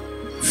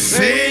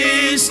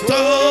Face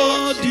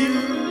toward you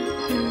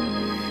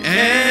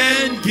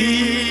and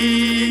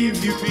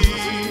give you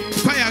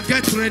peace. Choir,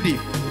 get ready.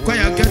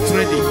 Choir, get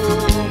ready.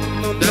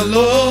 The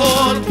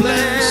Lord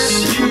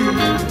bless you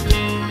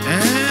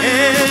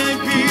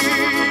and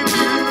give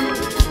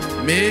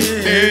you.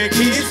 Make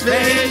his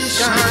face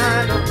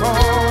shine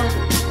upon.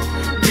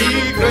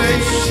 Be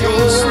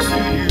gracious to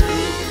you.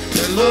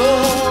 The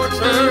Lord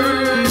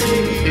turn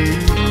his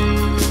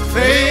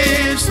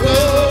face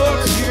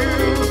toward you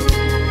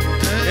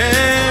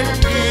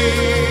and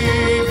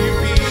give you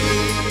peace.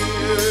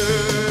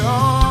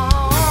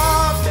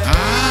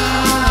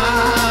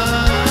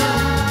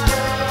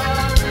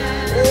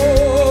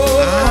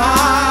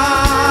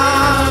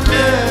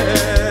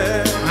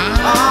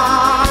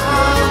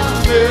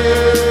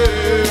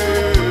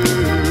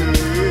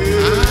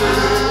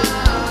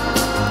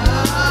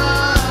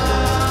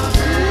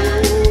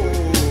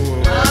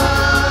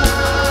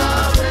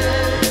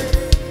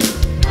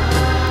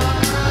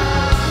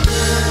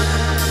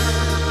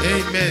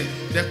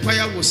 The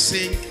choir will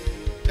sing,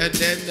 and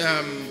then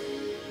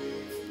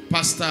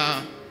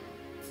Pastor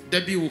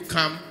Debbie will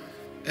come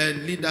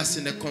and lead us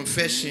in a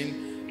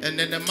confession, and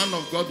then the man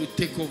of God will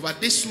take over.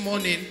 This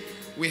morning,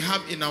 we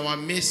have in our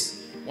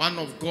midst one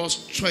of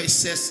God's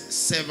choicest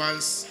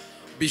servants,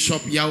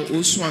 Bishop Yao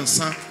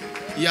Oswansa.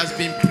 He has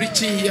been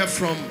preaching here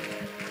from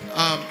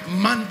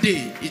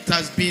Monday. It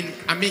has been,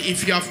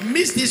 if you have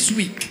missed this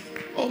week,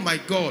 oh my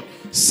God,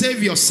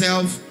 save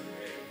yourself,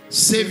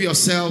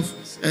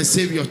 and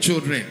save your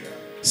children.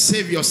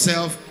 Save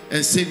yourself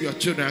and save your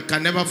children. I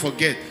can never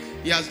forget.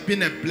 He has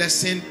been a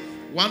blessing.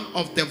 One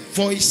of the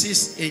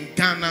voices in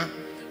Ghana,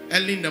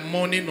 early in the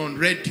morning on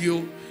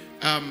radio,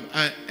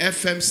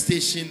 FM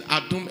station,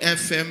 Adum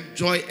FM,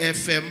 Joy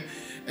FM,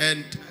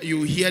 and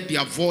you hear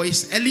their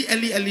voice early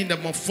in the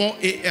morning, 4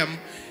 a.m.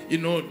 You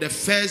know, the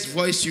first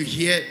voice you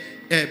hear,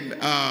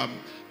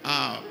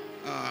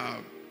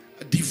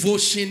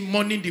 devotion,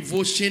 morning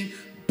devotion,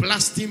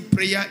 blasting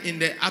prayer in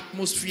the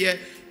atmosphere,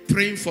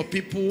 praying for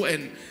people,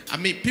 and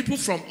people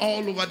from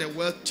all over the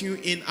world tune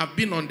in. I've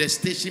been on the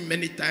station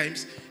many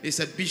times. It's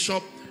a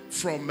bishop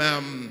from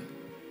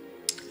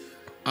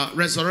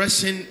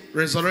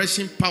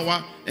Resurrection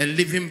Power and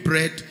Living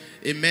Bread.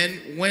 Amen.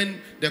 When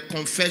the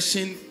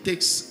confession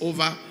takes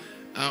over,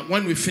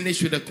 when we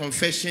finish with the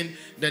confession,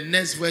 the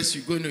next verse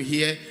you're going to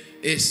hear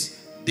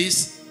is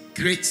this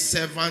great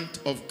servant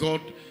of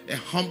God, a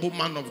humble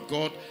man of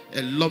God,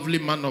 a lovely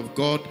man of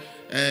God.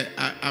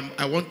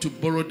 I want to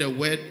borrow the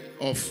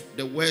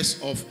words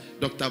of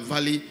Dr.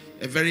 Valley,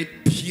 a very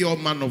pure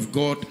man of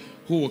God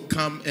who will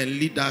come and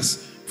lead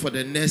us for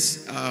the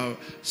next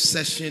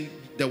session,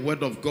 the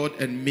word of God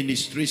and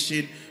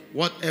ministration.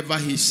 Whatever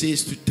he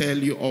says to tell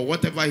you or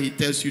whatever he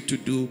tells you to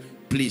do,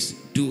 please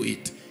do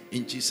it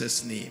in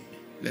Jesus' name.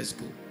 Let's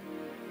go.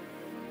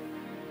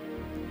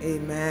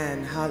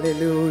 Amen.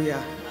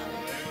 Hallelujah.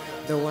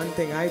 The one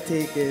thing I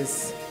take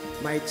is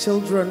my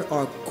children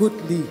are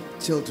goodly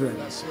children.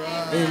 That's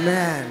right.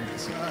 Amen.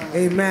 That's right.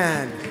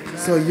 Amen. Amen.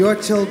 So your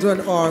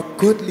children are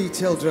goodly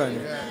children.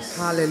 Yes.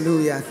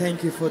 Hallelujah.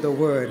 Thank you for the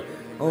word.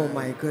 Oh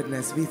my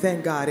goodness. We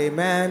thank God.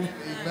 Amen.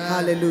 Amen.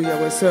 Hallelujah.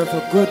 We serve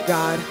a good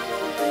God.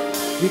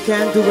 We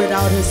can't do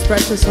without his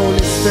precious Holy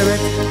Spirit.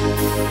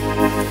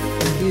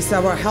 He's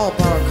our help,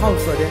 our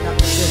comfort, and our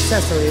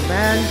intercessor.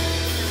 Amen.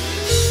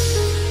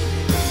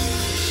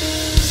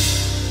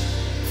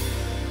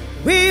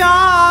 We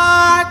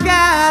are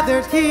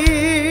gathered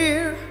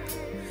here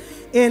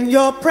in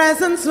your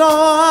presence,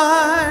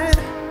 Lord,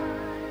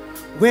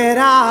 with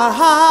our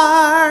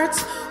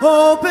hearts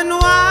open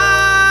wide,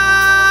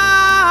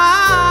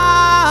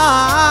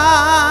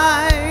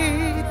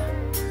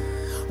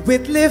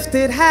 with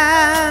lifted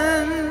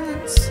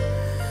hands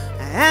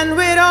and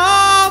with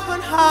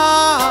open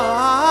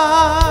hearts.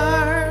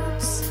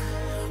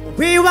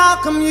 We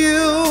welcome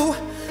you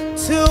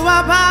to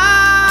abide.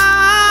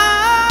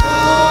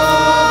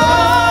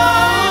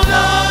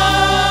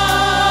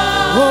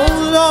 Oh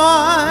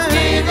Lord,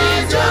 give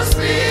us your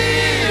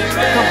Spirit,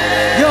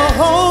 your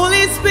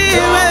Holy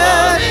Spirit,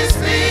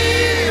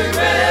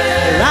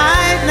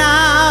 right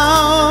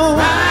now,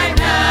 right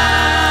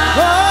now.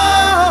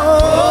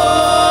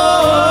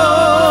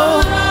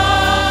 Oh,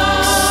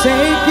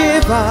 say,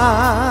 give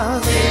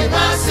us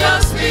your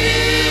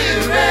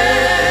Spirit,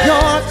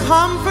 your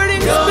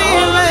comforting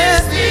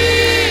Spirit,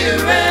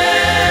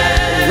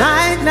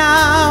 right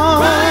now,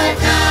 right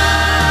now.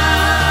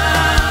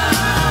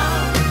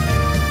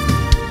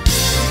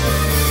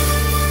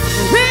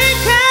 We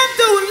can't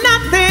do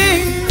nothing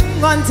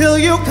until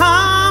you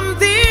come,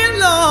 dear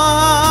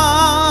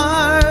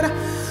Lord,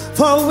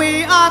 for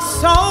we are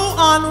so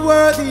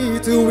unworthy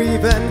to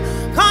even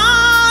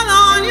call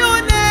on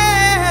your name.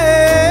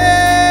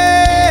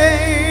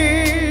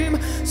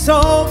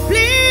 So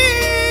please,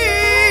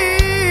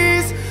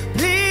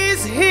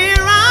 please hear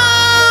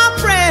our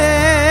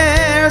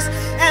prayers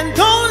and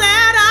don't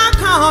let our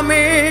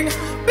coming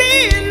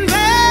be in vain.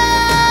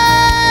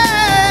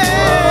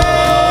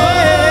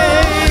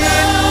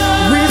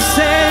 We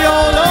say,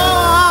 oh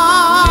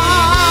Lord,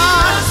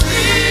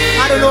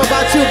 I don't know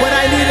about you, but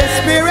I need a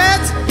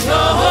spirit.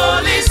 The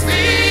Holy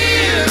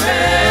Spirit,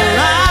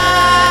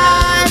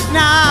 right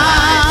now.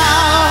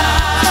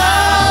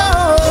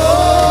 Oh,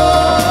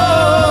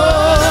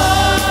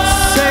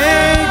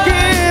 say,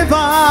 give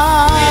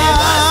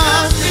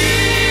us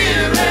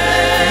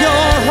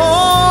your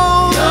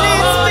Holy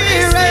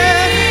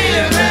Spirit.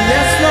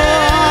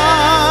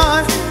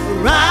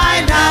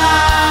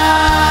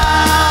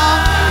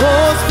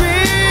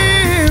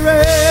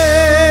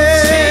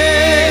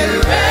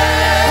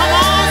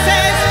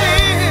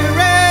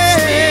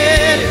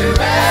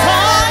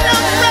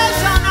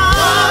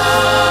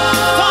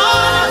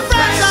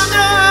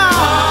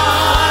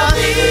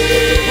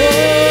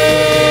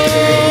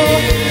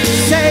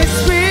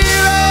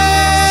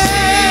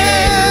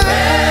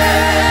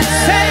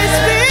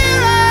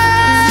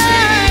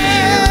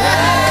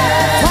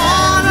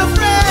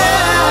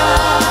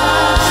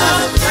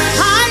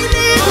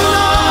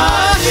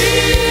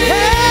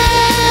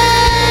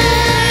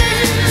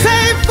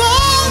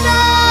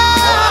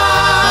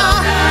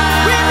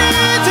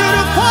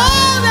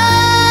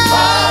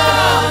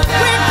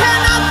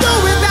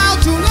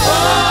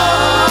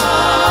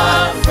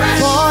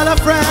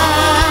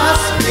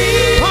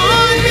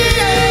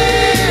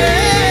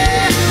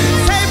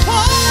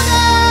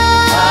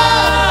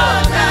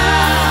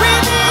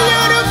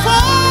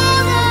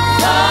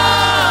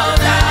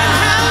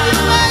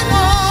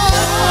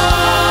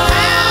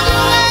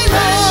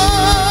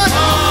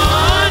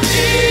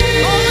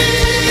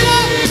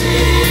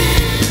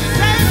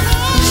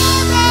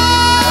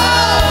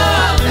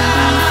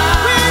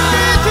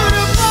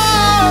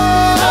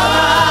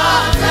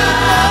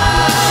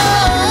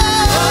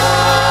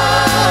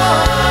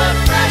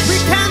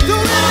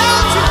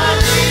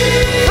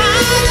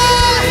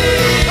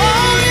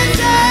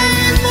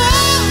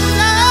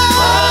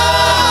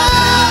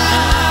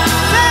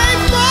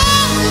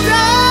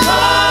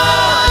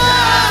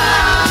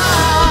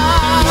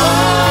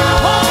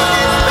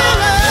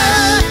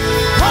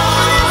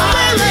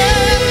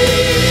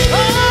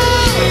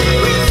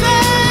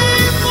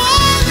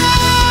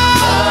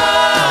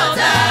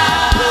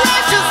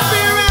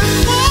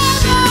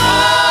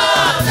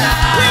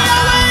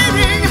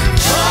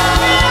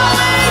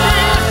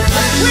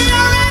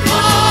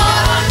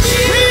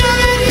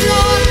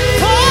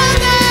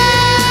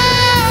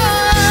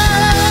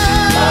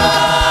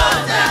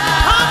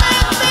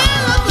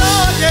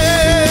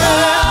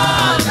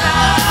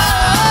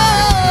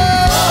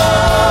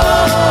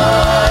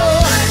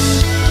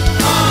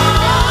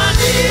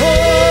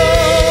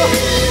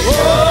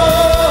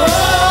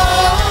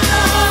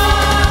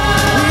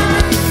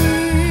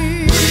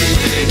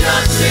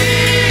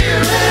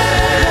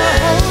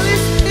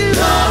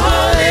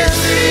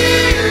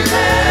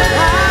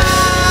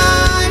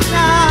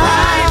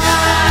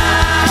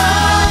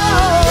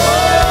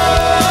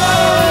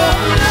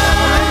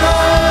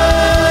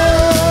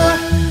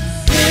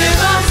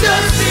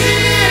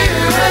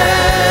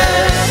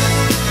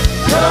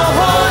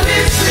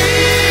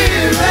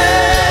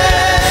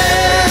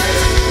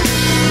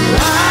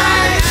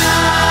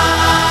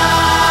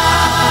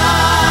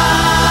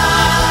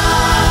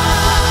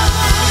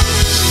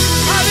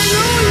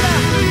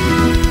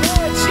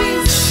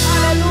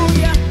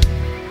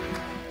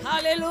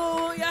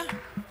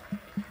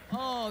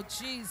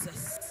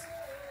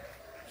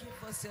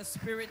 your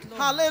spirit,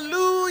 Lord.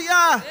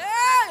 Hallelujah.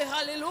 Hey,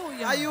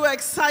 hallelujah. Are you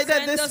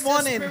excited this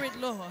morning? Send us your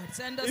spirit, Lord.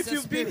 Send us if your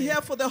you've spirit. been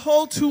here for the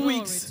whole 2 Glory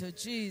weeks, to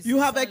Jesus. you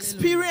have Hallelujah.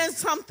 experienced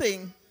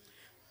something.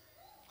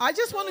 I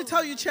just want to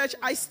tell you, church,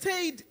 I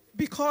stayed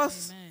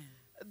because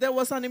there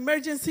was an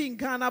emergency in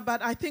Ghana,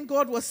 but I think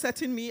God was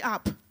setting me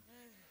up.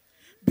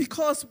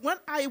 Because when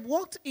I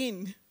walked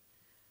in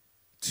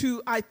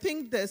to, I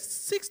think the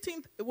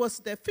 16th, it was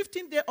the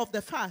 15th day of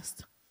the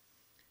fast,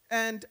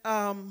 and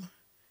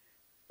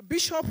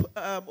Bishop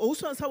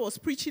Osuansa was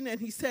preaching, and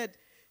he said,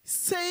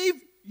 save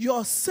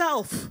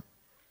yourself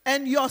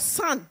and your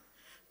son.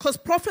 Because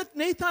Prophet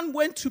Nathan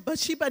went to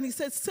Bathsheba and he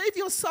said, save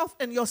yourself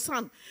and your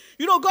son.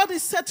 You know, God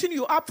is setting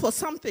you up for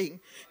something.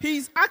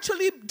 He's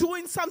actually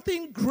doing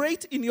something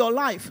great in your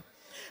life.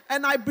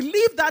 And I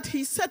believe that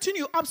he's setting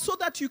you up so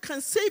that you can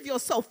save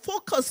yourself.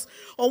 Focus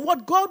on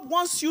what God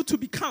wants you to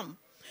become.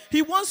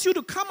 He wants you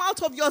to come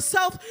out of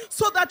yourself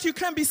so that you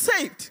can be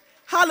saved.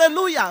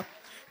 Hallelujah.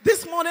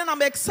 This morning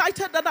I'm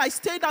excited that I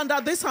stayed under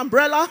this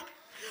umbrella.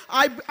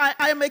 I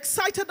am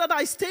excited that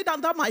I stayed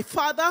under my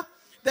father.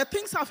 The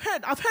things I've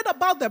heard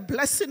about the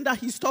blessing that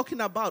he's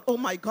talking about. Oh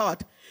my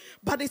God.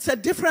 But it's a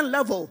different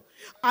level.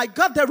 I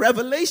got the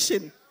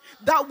revelation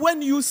that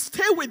when you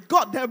stay with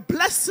God, the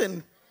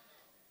blessing,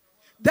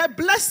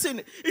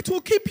 it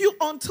will keep you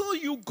until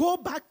you go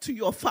back to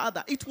your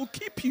father. It will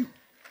keep you.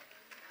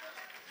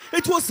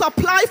 It will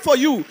supply for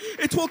you.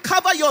 It will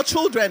cover your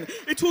children.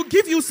 It will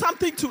give you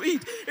something to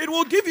eat. It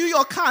will give you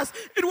your cars.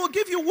 It will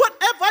give you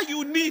whatever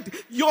you need.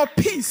 Your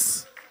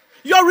peace.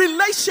 Your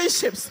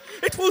relationships.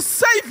 It will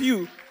save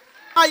you.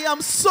 I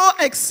am so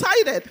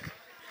excited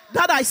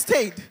that I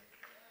stayed.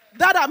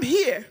 That I'm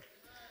here.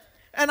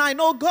 And I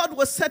know God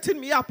was setting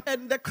me up.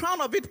 And the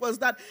crown of it was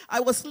that I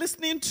was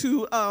listening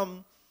to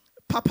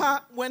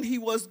Papa when he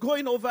was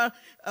going over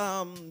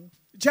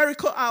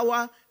Jericho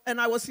Hour. And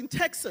I was in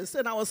Texas,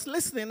 and I was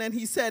listening, and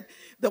he said,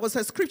 there was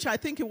a scripture, I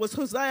think it was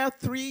Hosea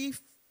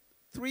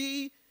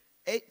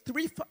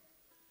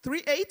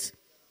 3:8,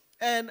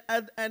 and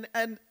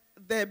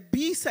the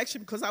B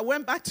section, because I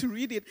went back to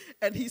read it,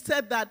 and he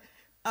said that,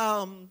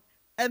 and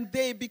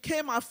they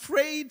became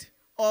afraid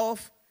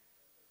of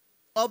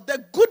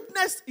the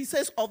goodness, he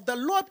says, of the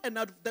Lord and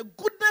of the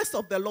goodness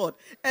of the Lord.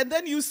 And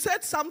then you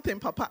said something,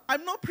 Papa.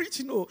 I'm not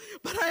preaching, no,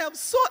 but I am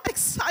so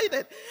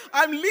excited.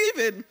 I'm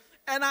leaving.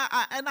 And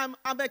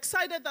I'm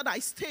excited that I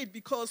stayed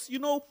because, you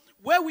know,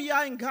 where we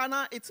are in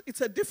Ghana, it's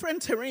a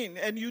different terrain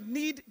and you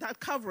need that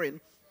covering.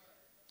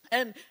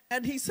 And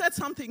he said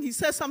something. He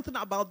said something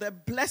about the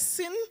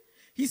blessing.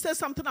 He said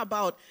something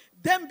about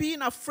them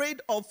being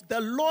afraid of the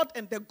Lord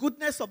and the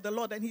goodness of the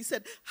Lord. And he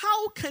said,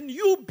 how can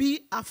you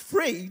be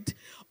afraid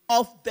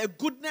of the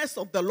goodness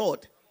of the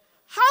Lord?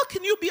 How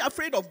can you be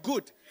afraid of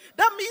good?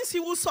 That means he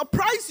will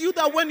surprise you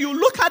that when you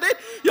look at it,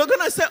 you're going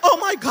to say, oh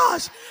my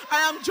gosh, I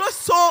am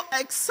just so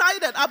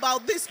excited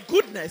about this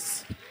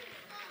goodness.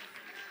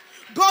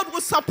 God will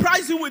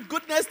surprise you with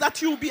goodness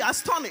that you will be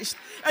astonished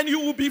and you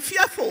will be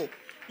fearful.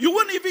 You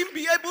won't even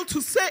be able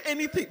to say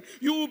anything.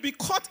 You will be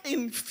caught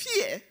in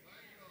fear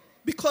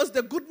because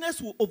the goodness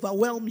will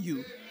overwhelm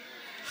you.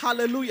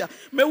 Hallelujah.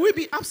 May we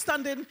be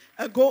upstanding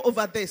and go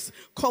over this.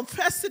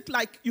 Confess it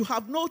like you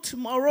have no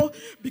tomorrow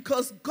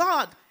because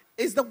God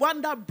is the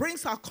one that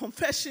brings our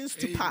confessions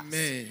to pass.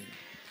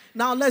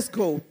 Now let's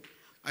go.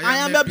 I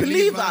am a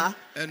believer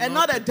and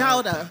not a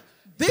doubter.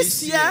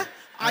 This year,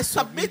 I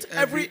submit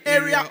every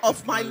area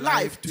of my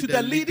life to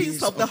the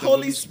leadings of the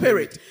Holy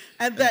Spirit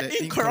and the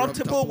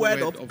incorruptible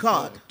word of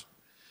God.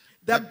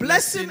 The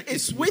blessing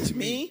is with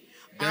me,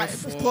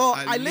 for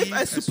I live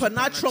a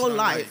supernatural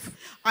life.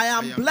 I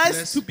am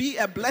blessed to be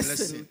a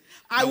blessing.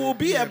 I will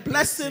be a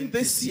blessing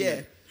this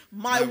year.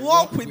 My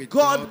walk with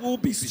God will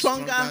be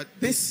stronger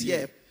this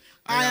year.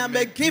 I am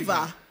a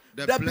giver.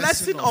 The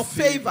blessing of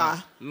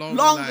favor,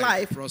 long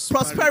life,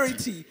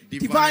 prosperity,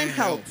 divine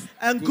health,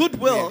 and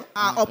goodwill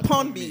are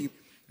upon me.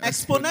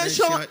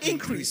 Exponential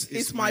increase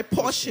is my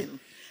portion.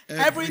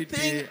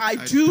 Everything I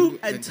do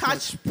and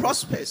touch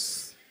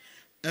prospers.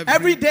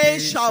 Every day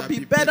shall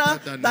be better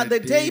than the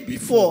day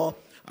before.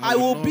 I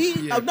will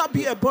not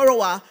be a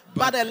borrower,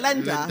 but a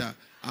lender.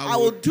 I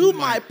will do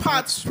my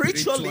part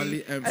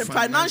spiritually and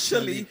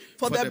financially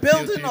for the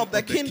building of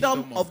the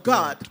kingdom of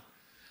God.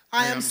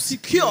 I am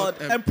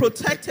secured and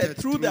protected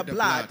through the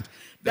blood.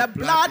 The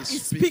blood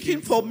is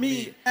speaking for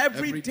me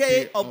every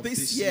day of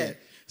this year.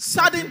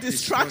 Sudden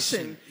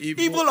destruction,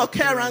 evil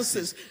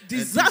occurrences,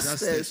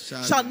 disasters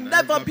shall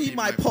never be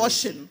my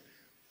portion.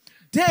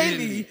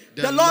 Daily,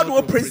 the Lord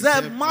will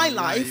preserve my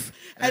life,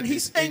 and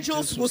his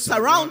angels will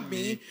surround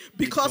me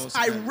because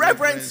I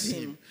reverence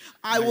him.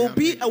 I will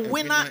be a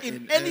winner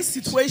in any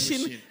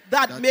situation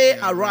that may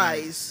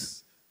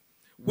arise.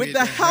 With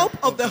the help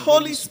of the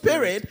Holy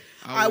Spirit,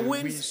 I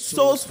win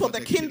souls for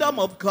the kingdom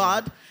of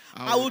God.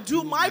 I will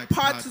do my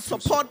part to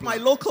support my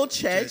local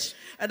church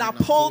and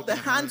uphold the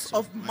hands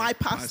of my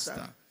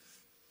pastor.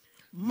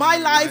 My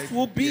life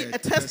will be a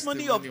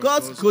testimony of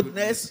God's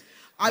goodness.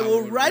 I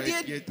will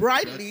radiate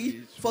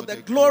brightly for the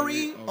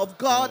glory of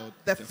God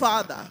the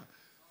Father.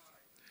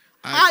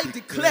 I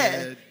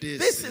declare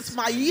this is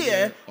my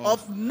year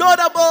of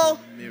notable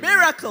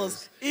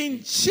miracles.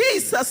 In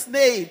Jesus'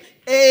 name,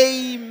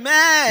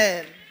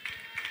 amen.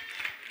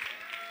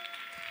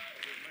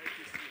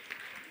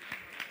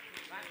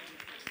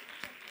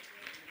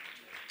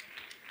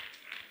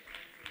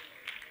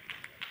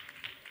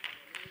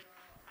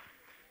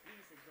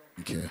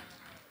 Okay.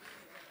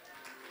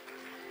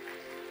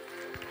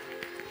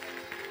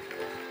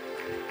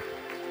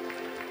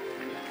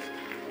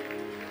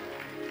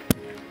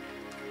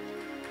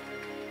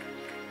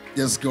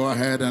 Just go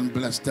ahead and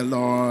bless the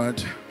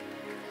Lord.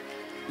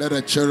 Let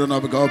the children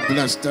of God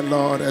bless the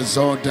Lord,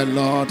 exalt the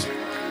Lord.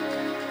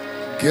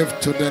 Give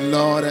to the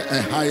Lord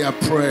a higher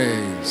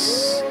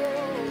praise.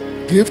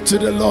 Give to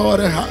the Lord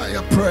a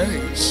higher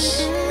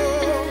praise.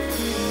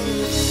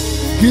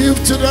 Give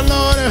to the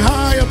Lord a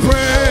higher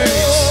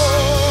praise.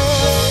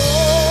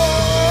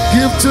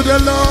 Give to the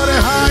Lord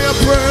a higher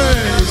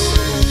praise.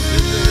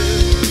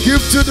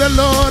 Give to the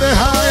Lord a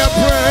higher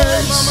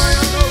praise.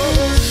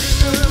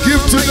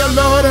 Give to the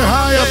Lord a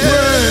higher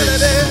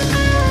praise.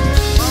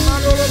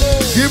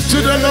 Give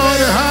to the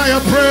Lord a higher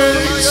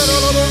praise.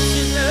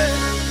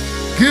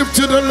 Give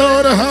to the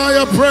Lord a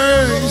higher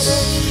praise.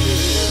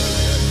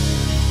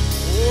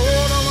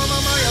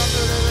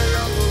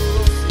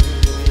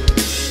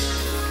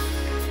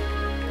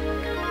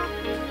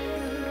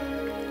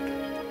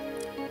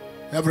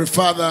 Heavenly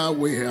Father,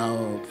 we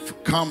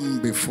have come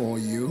before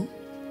you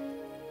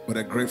with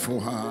a grateful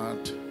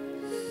heart.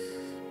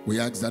 We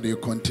ask that you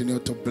continue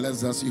to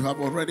bless us. You have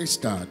already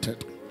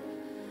started.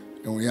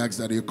 And we ask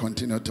that you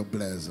continue to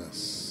bless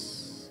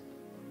us.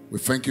 We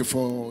thank you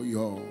for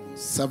your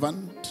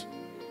servant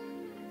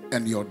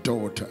and your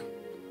daughter.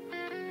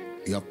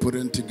 You have put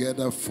in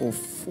together for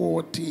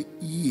 40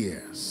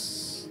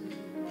 years.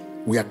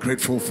 We are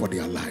grateful for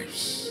their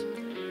lives.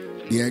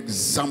 The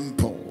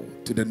example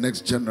to the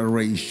next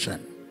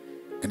generation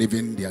and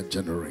even their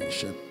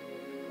generation.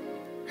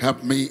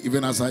 Help me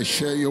even as I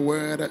share your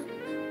word.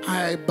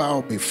 I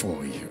bow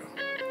before you.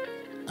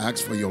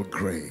 Ask for your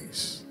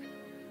grace.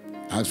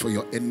 Ask for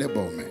your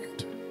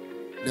enablement.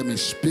 Let me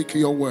speak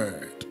your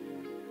word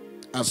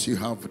as you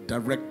have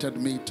directed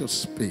me to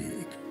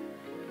speak.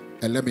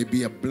 And let me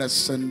be a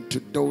blessing to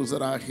those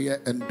that are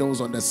here and those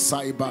on the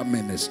cyber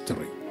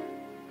ministry.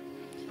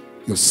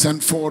 You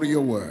sent for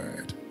your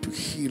word to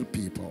heal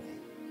people.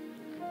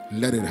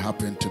 Let it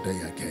happen today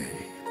again.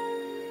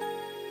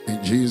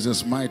 In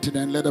Jesus' mighty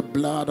name, let the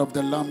blood of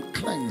the Lamb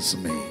cleanse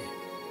me.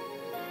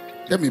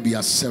 Let me be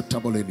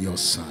acceptable in your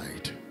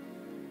sight.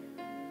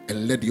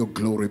 And let your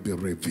glory be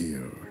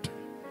revealed.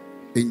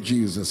 In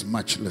Jesus'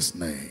 matchless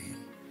name,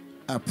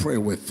 I pray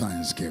with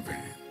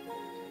thanksgiving.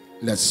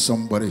 Let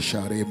somebody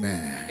shout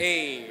amen.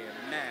 Amen.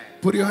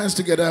 Put your hands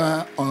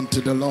together unto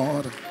the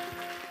Lord.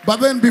 But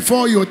then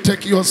before you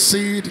take your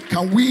seat,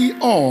 can we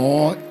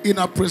all, in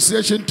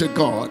appreciation to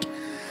God,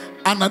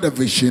 honor the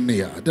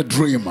visioneer, the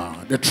dreamer,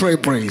 the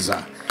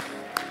trailblazer,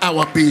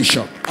 our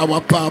bishop, our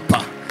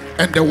papa,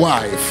 and the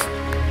wife.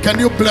 Can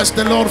you bless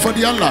the Lord for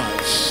their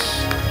lives?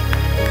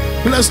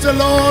 Bless the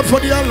Lord for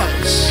their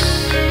lives.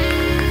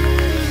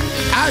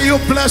 Are you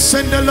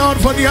blessing the Lord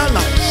for their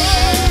lives?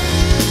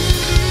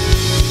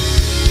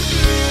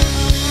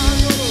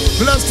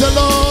 Bless the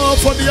Lord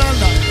for their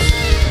lives.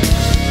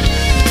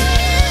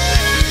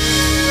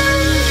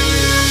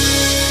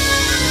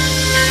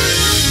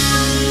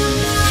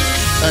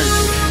 Thank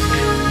you.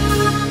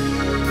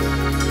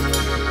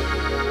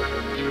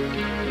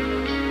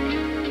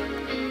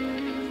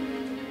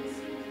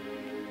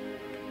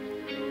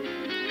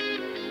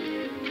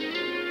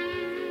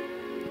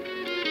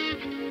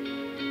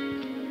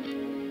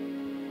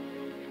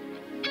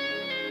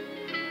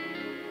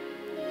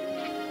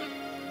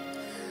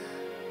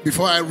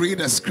 Before I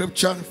read a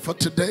scripture for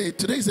today,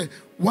 today is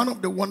one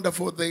of the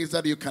wonderful days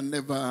that you can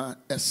never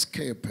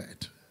escape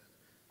it.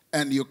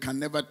 And you can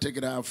never take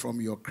it out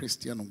from your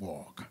Christian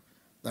walk.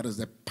 That is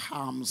the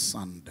Palm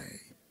Sunday.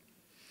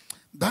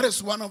 That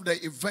is one of the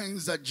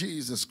events that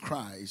Jesus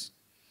Christ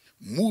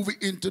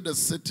moved into the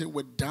city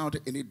without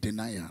any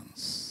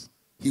denials.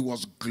 He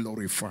was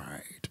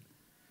glorified.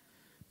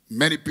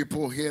 Many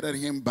people hated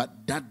him,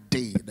 but that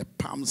day, the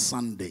Palm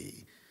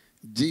Sunday,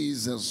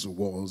 Jesus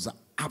was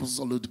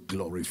absolutely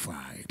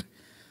glorified.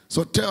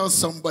 So tell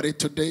somebody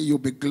today you'll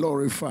be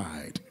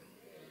glorified.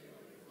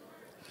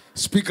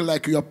 Speak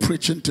like you are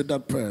preaching to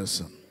that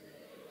person.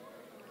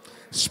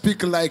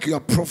 Speak like you are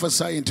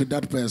prophesying to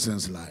that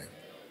person's life.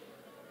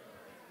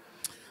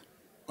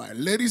 Right,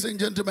 ladies and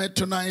gentlemen,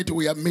 tonight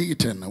we are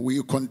meeting.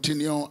 We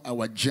continue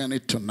our journey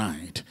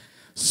tonight.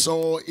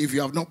 So if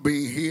you have not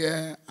been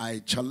here, I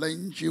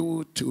challenge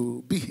you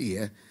to be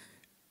here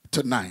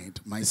tonight.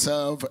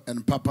 Myself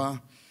and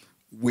Papa,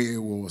 we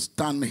will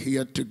stand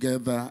here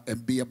together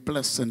and be a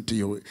blessing to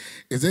you.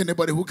 Is there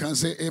anybody who can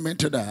say amen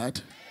to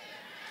that?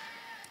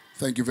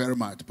 Thank you very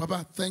much.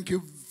 Papa, thank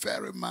you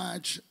very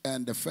much.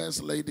 And the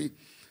First Lady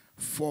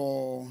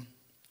for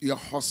your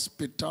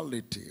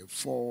hospitality,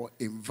 for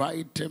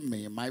inviting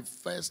me. My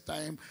first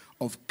time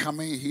of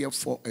coming here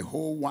for a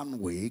whole 1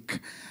 week.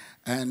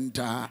 And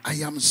I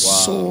am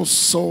so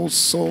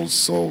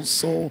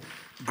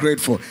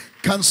grateful.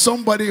 Can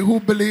somebody who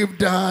believe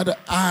that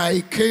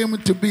I came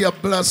to be a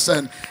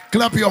blessing,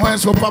 clap your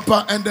hands for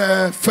Papa and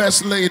the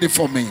First Lady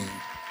for me.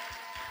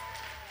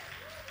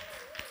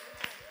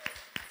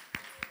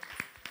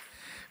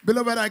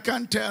 Beloved, I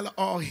can't tell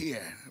all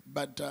here,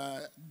 but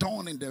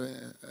dawn in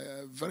the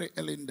very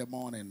early in the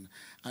morning,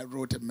 I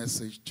wrote a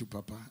message to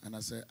Papa and I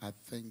said, I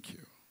thank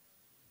you.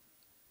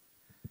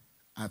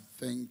 I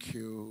thank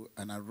you.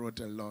 And I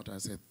wrote a lot. I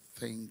said,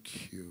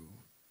 thank you.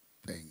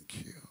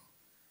 Thank you.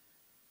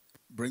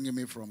 Bringing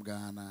me from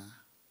Ghana,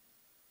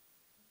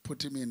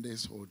 putting me in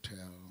this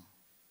hotel.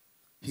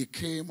 He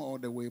came all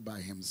the way by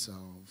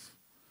himself,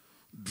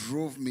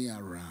 drove me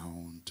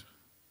around.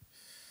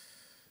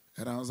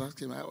 And I was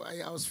asking him,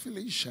 I was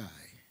feeling shy.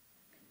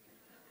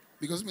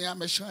 Because me,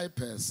 I'm a shy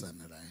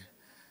person, right?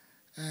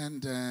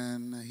 And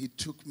then he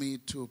took me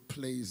to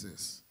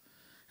places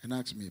and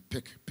asked me,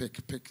 pick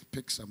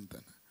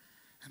something.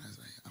 And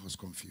I was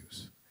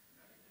confused.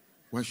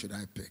 What should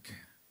I pick?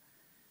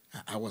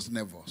 I was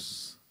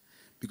nervous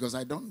because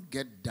I don't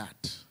get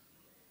that.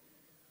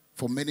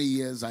 For many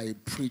years, I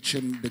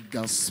preaching the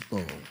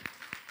gospel.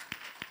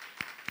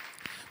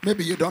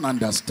 Maybe you don't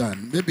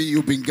understand. Maybe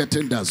you've been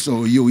getting that,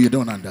 so you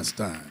don't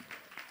understand.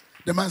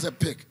 The man said,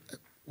 pick.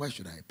 What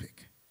should I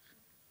pick?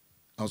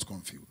 I was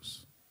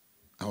confused.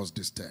 I was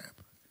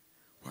disturbed.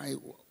 Why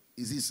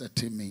is he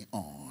setting me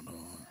on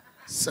or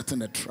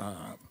setting a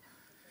trap?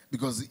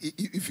 Because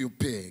if you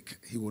pick,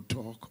 he will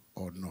talk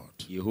or not.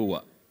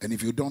 Yehovah. And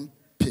if you don't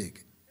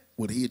pick,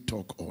 will he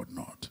talk or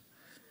not?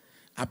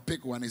 I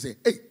pick one and say,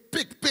 hey,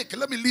 pick.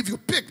 Let me leave you.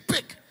 Pick.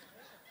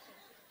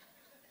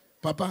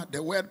 Papa,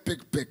 the word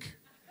pick.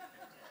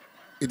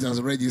 It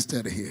has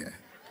registered here.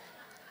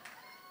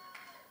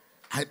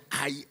 I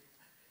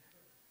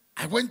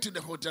went to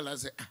the hotel. I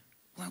said,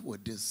 why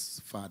would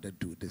this father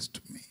do this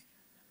to me?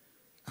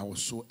 I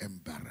was so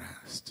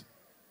embarrassed.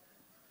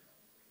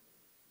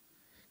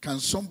 Can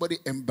somebody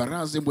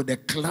embarrass him with a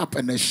clap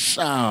and a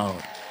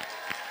shout?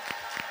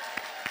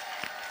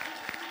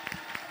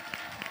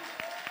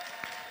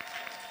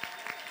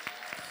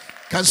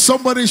 Can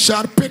somebody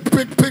shout, pick?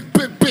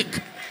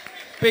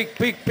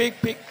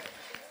 Pick.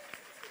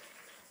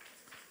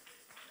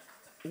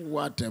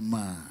 What a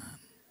man.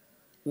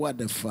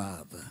 What a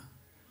father.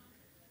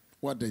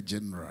 What a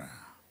general.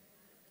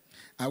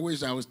 I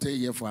wish I would stay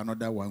here for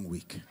another 1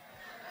 week.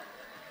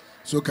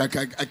 So I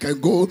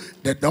can go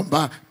the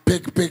number,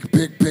 pick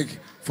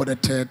for the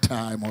third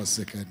time or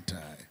second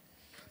time.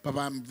 Papa,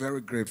 I'm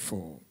very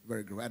grateful.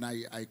 Very grateful.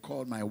 And I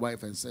called my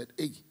wife and said,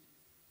 hey,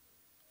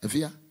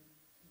 Evia,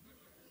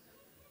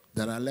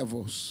 there are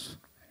levels.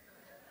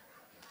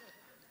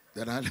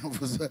 There are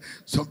levels.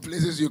 Some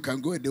places you can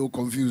go and they will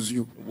confuse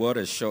you. What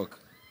a shock.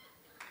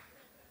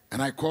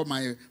 And I called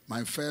my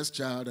first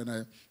child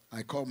and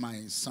I called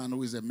my son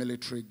who is a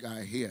military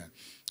guy here.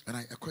 And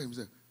I called him and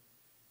said,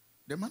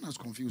 the man has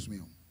confused me.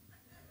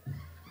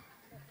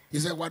 He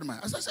said, what man?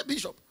 I said,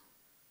 Bishop,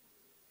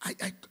 I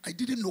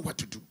didn't know what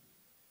to do.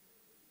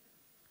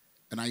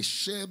 And I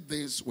shared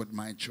this with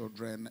my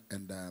children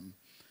and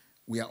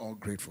we are all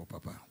grateful,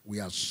 Papa. We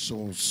are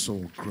so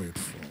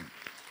grateful.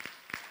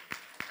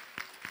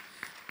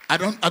 I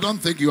don't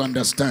think you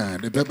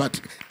understand,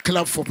 but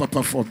clap for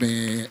Papa for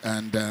me.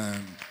 And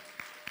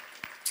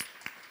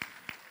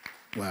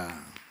wow,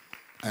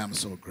 I am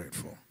so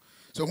grateful.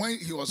 So when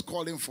he was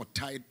calling for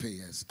tithe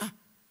payers,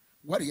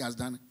 what he has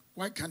done,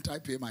 why can't I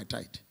pay my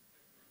tithe?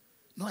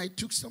 No, I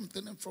took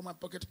something from my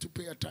pocket to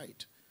pay a tithe.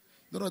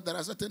 No, there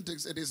are certain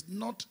things. It is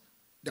not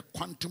the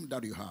quantum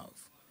that you have.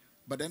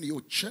 But then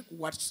you check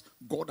what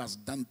God has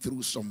done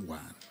through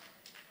someone.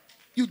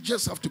 You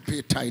just have to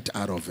pay tithe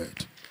out of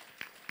it.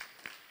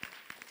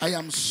 I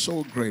am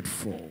so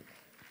grateful.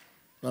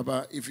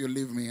 Baba, if you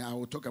leave me, I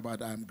will talk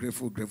about I'm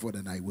grateful,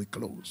 then I will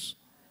close.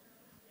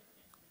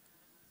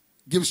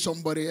 Give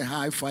somebody a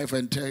high five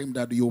and tell him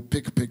that you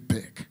pick.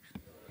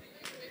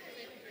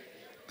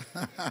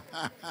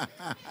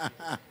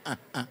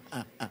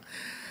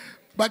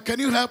 But can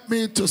you help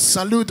me to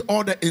salute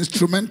all the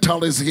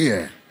instrumentalists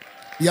here?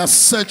 You are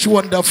such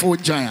wonderful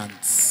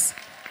giants.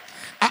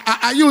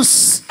 Are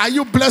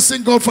you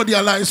blessing God for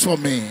their lives for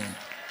me?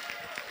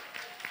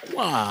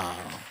 Wow.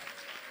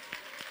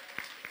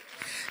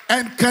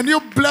 And can you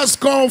bless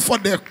God for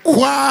the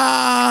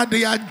choir?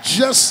 They are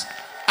just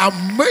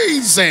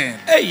amazing.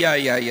 Hey, yeah.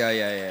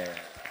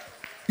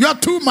 You are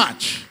too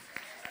much.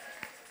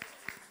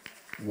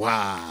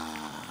 Wow.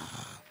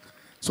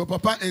 So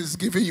Papa is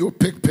giving you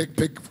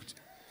pick.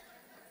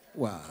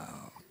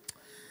 Wow.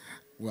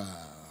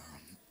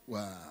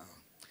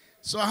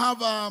 So I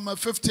have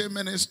 15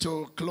 minutes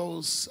to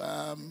close.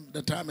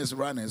 The time is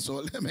running,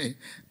 so let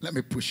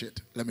me push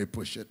it.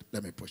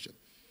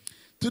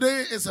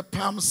 Today is a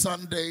Palm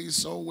Sunday,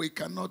 so we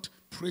cannot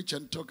preach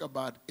and talk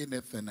about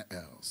anything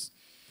else.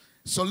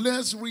 So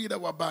let's read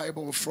our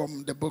Bible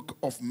from the book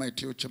of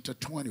Matthew, chapter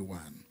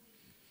 21.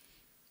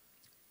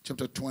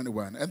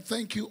 And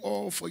thank you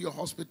all for your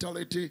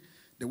hospitality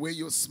The way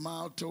you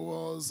smile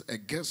towards a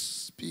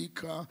guest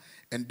speaker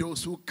and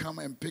those who come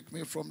and pick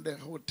me from the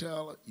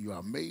hotel, you are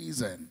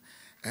amazing.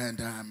 And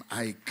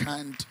I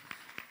can't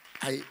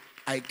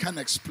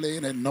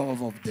explain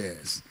enough of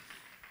this.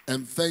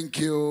 And thank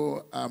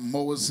you,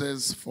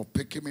 Moses, for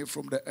picking me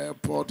from the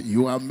airport.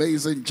 You are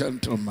amazing,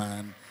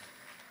 gentleman.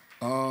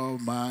 Oh,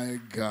 my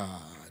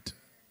God.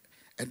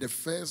 And the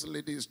first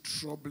lady is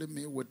troubling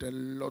me with a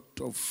lot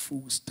of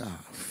food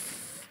stuff.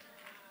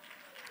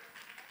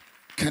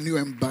 Can you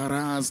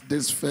embarrass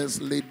this first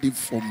lady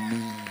for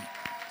me?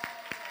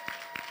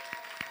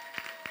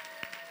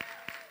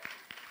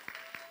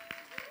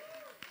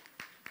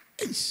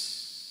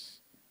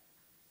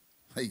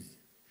 Hey,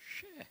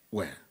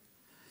 where?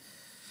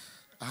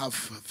 I have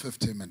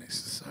 15 minutes,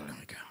 so let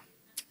me go.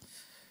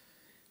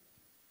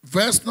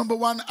 Verse number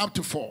 1 up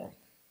to 4.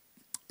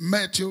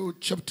 Matthew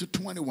chapter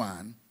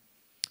 21,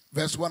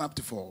 verse 1 up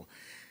to 4.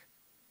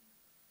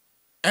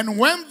 And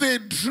when they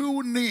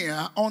drew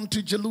near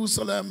unto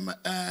Jerusalem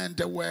and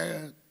they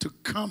were to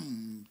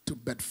come to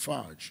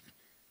Bethphage,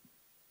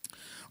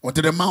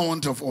 unto the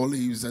Mount of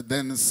Olives,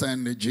 then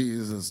sent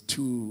Jesus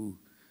to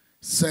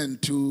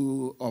send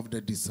 2 of the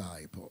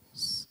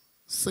disciples,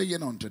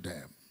 saying unto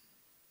them,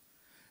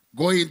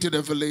 Go into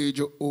the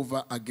village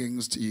over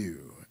against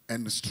you,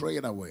 and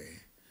straightway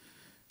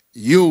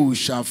you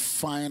shall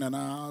find an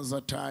ass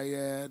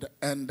attired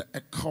and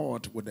a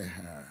cord with a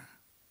hair.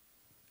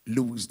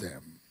 Loose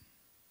them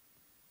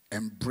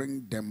and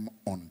bring them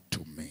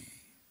unto me.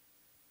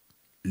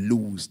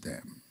 Loose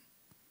them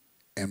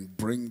and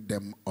bring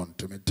them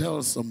unto me.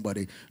 Tell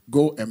somebody,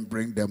 go and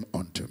bring them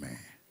unto me.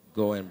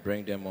 Go and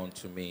bring them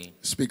unto me.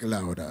 Speak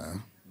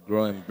louder.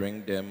 Go and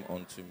bring them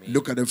unto me.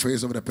 Look at the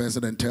face of the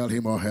person and tell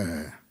him or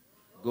her.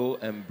 Go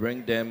and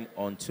bring them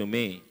unto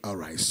me. All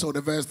right. So the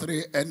verse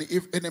 3, and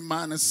if any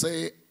man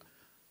say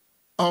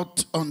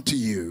aught unto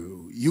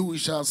you, you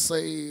shall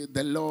say,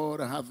 the Lord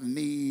hath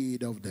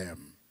need of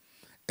them.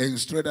 And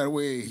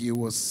straightway he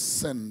will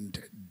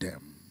send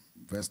them.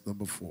 Verse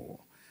number 4.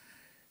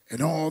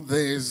 And all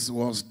this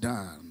was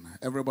done.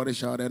 Everybody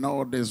shout, and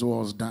all this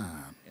was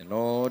done. And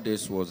all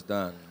this was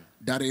done.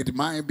 That it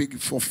might be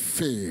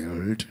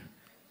fulfilled,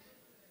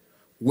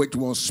 which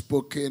was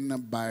spoken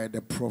by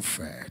the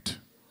prophet.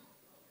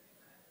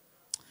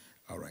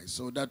 All right,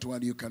 so that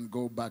one you can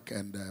go back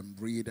and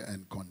read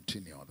and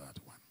continue that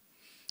one.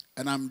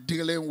 And I'm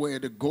dealing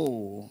with the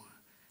go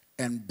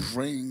and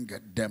bring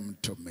them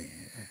to me.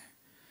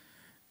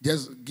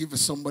 Just give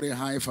somebody a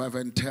high five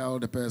and tell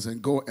the person,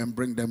 go and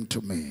bring them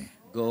to me.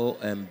 Go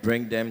and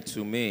bring them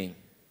to me.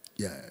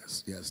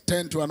 Yes, yes.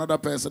 Turn to another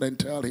person and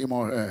tell him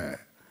or her.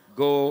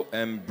 Go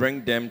and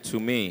bring them to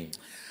me.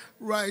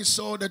 Right,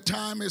 so the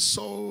time is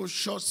so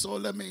short, so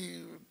let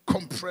me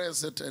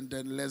compress it and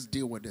then let's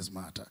deal with this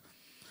matter.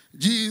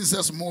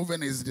 Jesus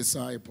moving his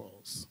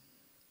disciples.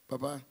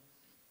 Papa,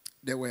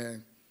 they were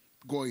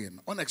going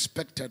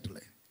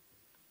unexpectedly.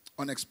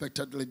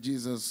 Unexpectedly,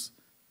 Jesus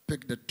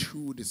picked the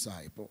 2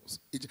 disciples.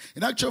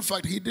 In actual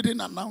fact, he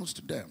didn't announce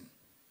to them,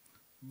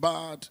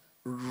 but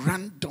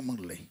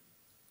randomly.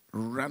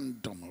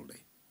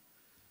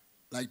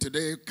 Like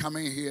today,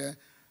 coming here,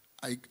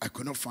 I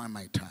could not find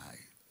my tie.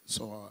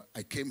 So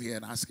I came here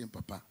and asked him,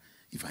 Papa,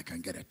 if I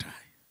can get a tie.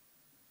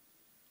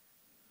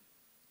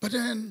 But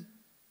then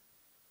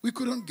we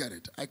couldn't get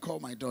it. I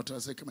called my daughter. I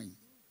said, come in,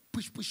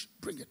 push,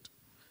 bring it.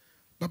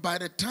 But by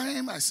the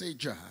time I say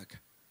Jack,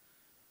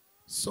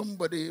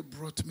 somebody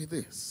brought me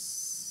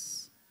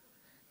this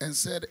and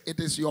said, it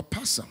is your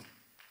parcel.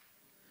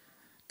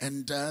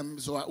 And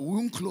so I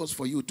won't close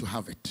for you to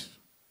have it.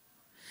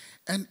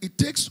 And it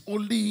takes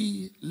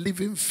only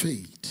living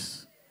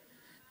faith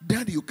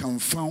that you can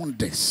find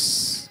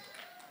this.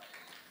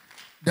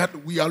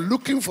 That we are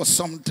looking for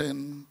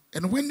something,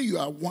 and when you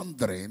are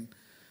wondering,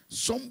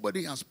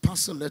 somebody has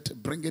parceled it,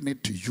 bringing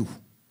it to you.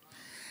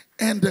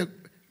 And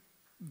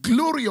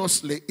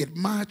gloriously, it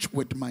matched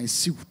with my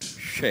suit.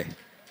 Sure.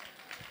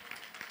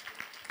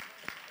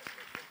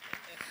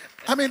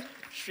 I mean,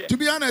 to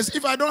be honest,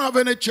 if I don't have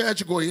any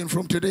church going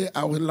from today,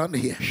 I will land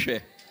here. Sure.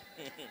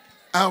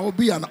 I will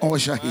be an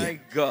usher here. My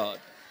God.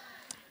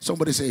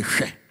 Somebody say,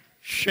 share.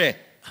 Share.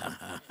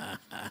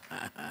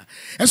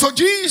 And so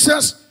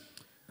Jesus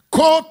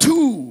called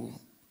 2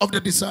 of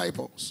the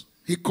disciples.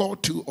 He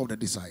called 2 of the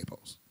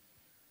disciples.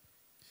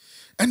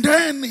 And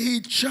then he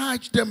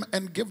charged them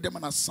and gave them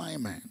an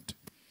assignment.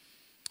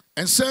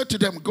 And said to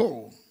them,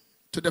 go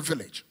to the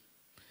village.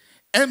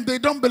 And they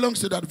don't belong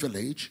to that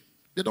village.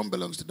 They don't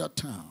belong to that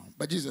town.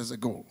 But Jesus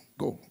said, go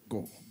to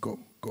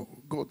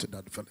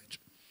that village.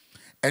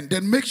 And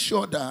then make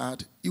sure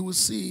that you will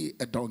see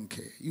a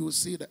donkey. You will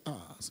see the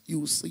ass.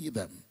 You will see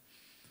them.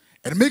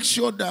 And make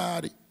sure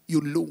that you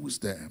lose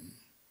them.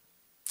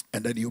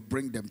 And then you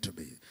bring them to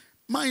me.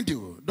 Mind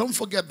you, don't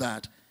forget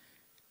that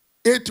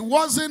it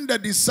wasn't the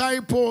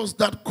disciples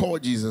that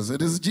called Jesus.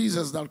 It is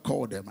Jesus that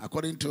called them.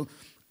 According to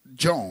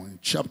John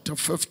chapter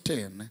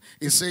 15,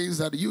 it says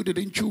that you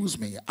didn't choose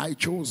me. I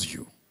chose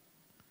you.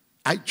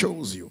 I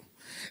chose you.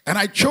 And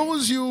I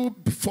chose you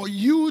for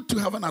you to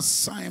have an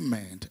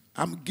assignment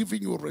I'm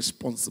giving you a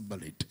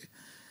responsibility.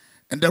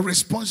 And the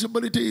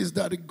responsibility is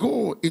that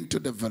go into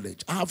the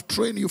village. I have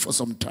trained you for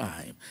some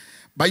time.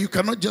 But you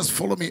cannot just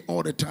follow me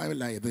all the time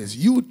like this.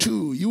 You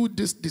too, you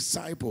these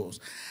disciples.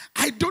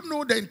 I don't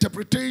know the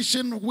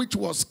interpretation which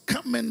was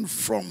coming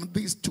from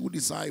these two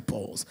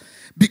disciples,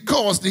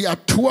 because they are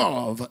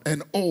 12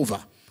 and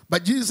over.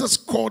 But Jesus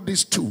called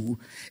these two,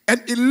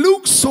 and it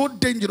looks so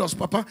dangerous,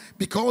 Papa,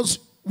 because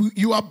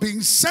you are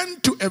being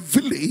sent to a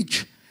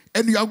village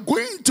and you are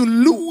going to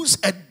lose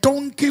a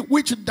donkey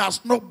which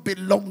does not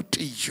belong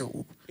to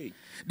you.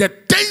 The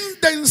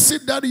tendency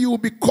that you will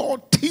be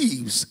called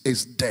thieves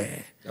is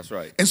there. That's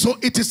right. And so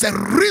it is a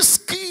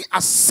risky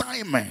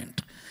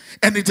assignment.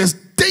 And it is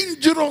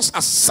dangerous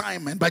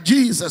assignment. But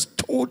Jesus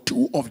told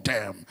two of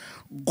them,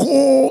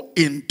 go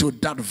into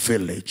that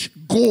village.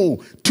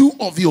 Go. Two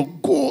of you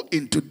go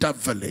into that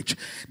village.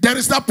 There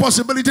is that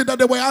possibility that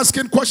they were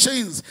asking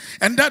questions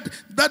and that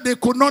they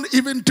could not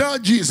even tell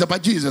Jesus.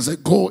 But Jesus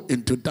said, go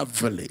into that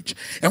village.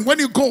 And when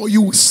you go,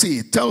 you will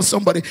see. Tell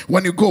somebody,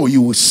 when you go,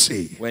 you will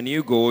see. When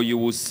you go, you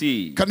will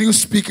see. Can you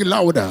speak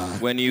louder?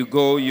 When you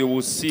go, you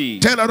will see.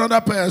 Tell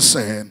another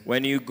person.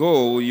 When you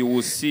go, you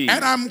will see.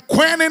 And I'm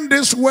coining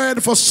this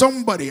word for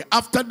somebody.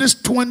 After this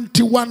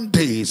 21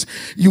 days,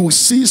 you will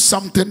see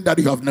something that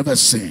you have never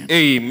seen.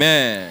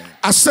 Amen.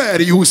 I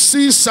said you will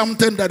see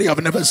something that you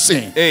have never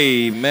seen.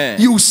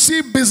 Amen. You will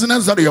see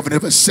business that you have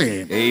never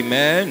seen.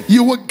 Amen.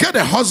 You will get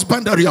a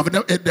husband that you have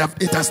never,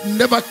 it has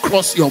never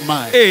crossed your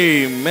mind.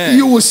 Amen.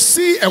 You will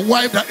see a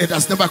wife that it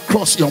has never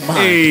crossed your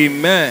mind.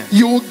 Amen.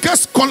 You will get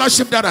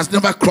scholarship that has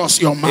never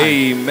crossed your mind.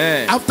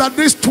 Amen. After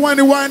these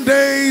 21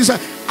 days,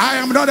 I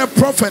am not a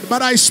prophet,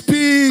 but I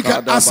speak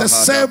as a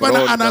servant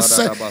and as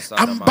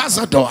an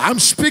ambassador. I'm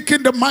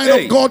speaking the mind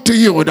of God to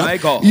you.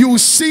 You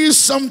see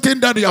something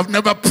that you have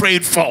never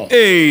prayed for.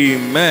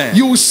 Amen.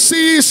 You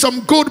see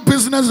some good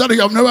business that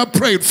you have never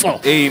prayed for.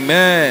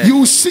 Amen.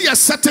 You see a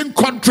certain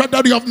contract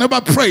that you have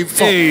never prayed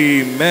for.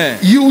 Amen.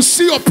 You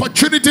see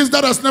opportunities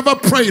that has never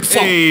prayed for.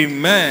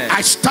 Amen.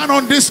 I stand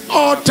on this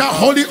altar,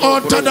 holy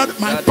altar that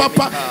my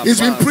Papa has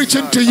been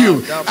preaching to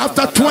you.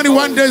 After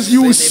 21 days,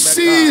 you will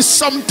see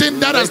something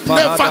that has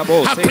never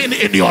happened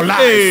in your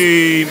life.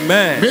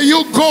 Amen. May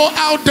you go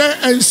out there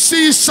and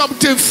see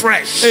something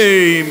fresh.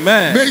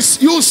 Amen. May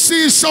you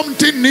see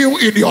something new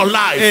in your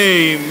life.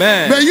 Amen.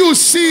 May you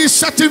see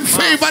certain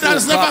favor that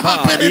has never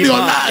happened in your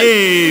life.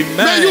 Amen.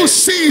 May you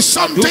see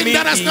something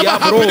that has never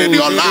happened in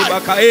your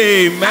life.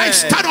 Amen. I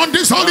stand on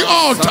this holy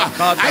altar.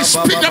 I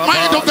speak the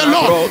mind of the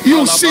Lord.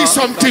 You see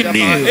something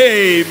new.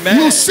 Amen.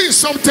 You see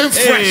something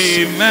fresh.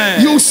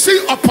 Amen. You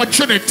see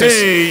opportunities.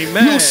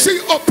 Amen. You see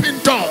open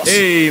doors.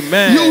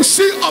 Amen. You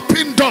see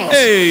open doors.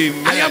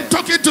 Amen. I am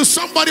talking to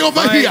somebody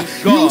over My here.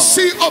 God. You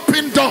see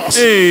open doors.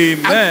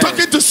 Amen. I'm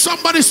talking to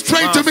somebody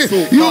straight to me.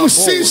 You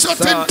see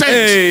certain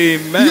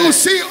things. Amen. You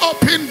see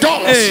open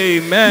doors.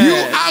 Amen. You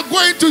are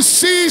going to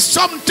see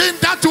something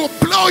that will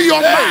blow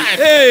your mind.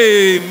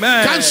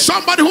 Amen. Can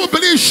somebody who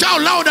believes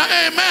shout louder?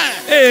 Amen.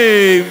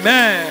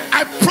 Amen.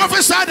 I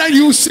prophesy that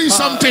you see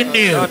something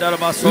new.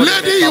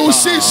 Lady, you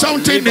see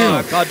something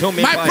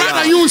new. My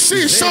brother, you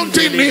see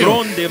something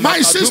new.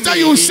 My sister,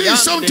 you see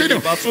something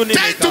new. 10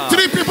 to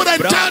 3 people that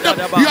tell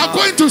them you are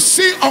going to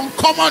see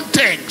uncommon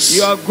things.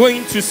 You are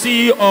going to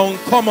see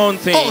uncommon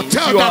things. Oh,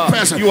 tell that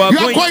person. You are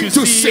going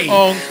to see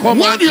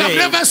what you have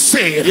never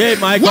seen. Yeah,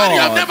 my God. What you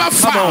have never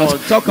found.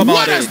 Talk about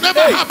what has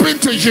never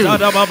happened to you. I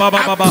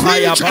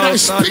preach and I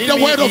speak the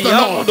word of the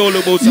Lord.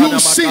 You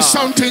see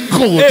something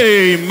good.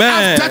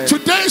 Amen. After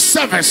today's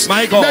service,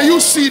 my God, may you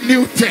see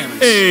new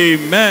things.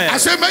 Amen. I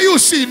say, may you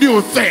see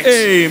new things.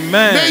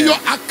 Amen. May your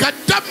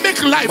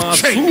academic life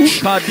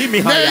change.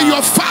 May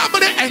your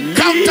family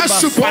encounter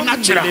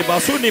supernatural.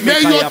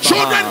 May your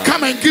children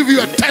come and give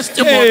you a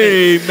testimony.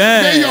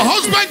 Amen. May your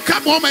husband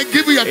come home and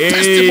give you a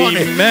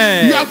testimony.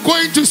 Amen. You are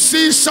going to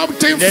see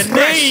something the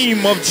fresh.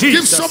 Name of Jesus.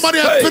 Give somebody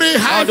a 3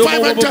 high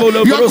five and tell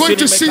you are going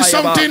to see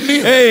something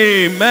new.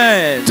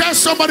 Amen. Tell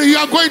somebody you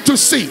are going to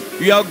see.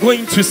 You are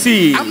going to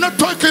see. I'm not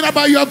talking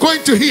about you are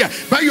going to hear,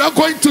 but you are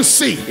going to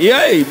see.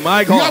 Yay,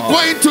 my God. You are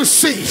going to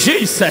see.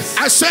 Jesus.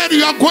 I said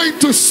you are going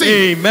to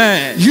see.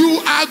 Amen.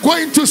 You are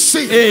going to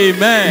see.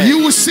 Amen. You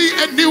will see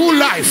a new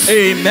life.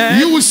 Amen.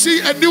 You will see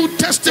a new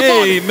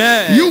testimony.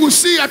 Amen. You will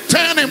see a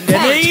turning point.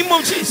 In the name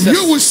of Jesus.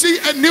 You will see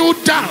a new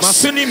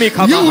dance.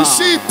 You will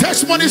see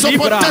testimonies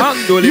upon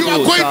testimonies. You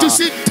are going to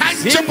see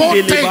tangible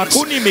things.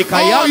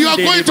 Oh, you are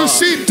going to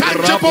see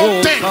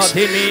tangible things.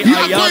 You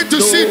are going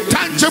to see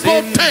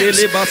tangible things.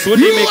 You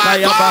are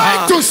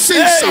going to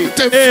see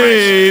something fresh.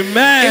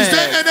 Amen. Is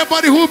there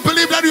anybody who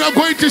believes that you are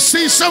going to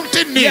see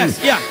something new? Yes,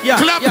 yeah.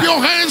 Clap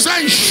your hands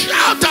and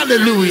shout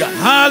hallelujah.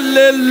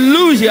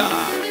 Hallelujah.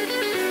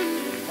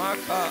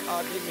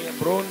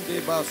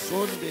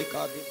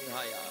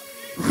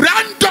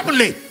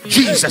 Randomly,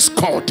 Jesus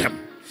called them.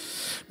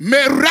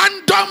 May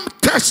random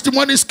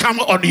testimonies come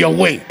on your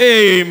way.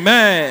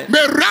 Amen.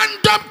 May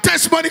random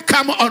testimony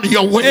come on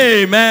your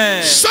way.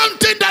 Amen.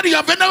 Something that you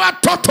have never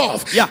thought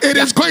of. It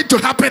is going to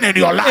happen in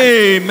your life.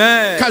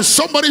 Amen. Can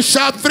somebody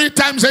shout 3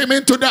 times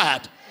amen to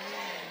that?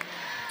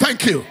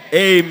 Thank you.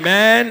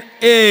 Amen.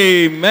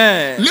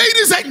 Amen.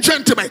 Ladies and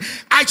gentlemen,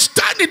 I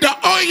stand in the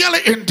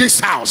oil in this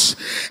house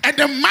and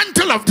the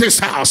mantle of this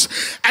house,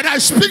 and I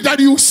speak that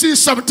you see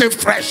something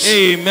fresh.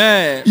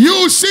 Amen.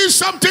 You see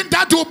something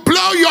that will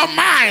blow your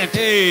mind.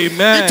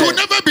 Amen. It will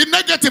never be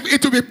negative.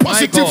 It will be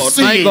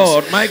positive. My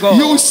God, my God.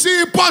 You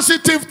see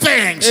positive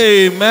things.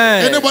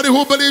 Amen. Anybody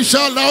who believes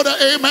shout louder,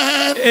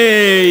 amen.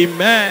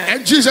 Amen.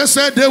 And Jesus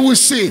said they will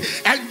see.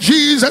 And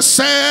Jesus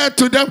said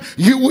to them,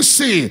 you will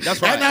see.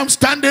 That's right. And I'm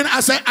standing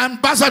as an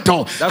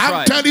ambassador. I'm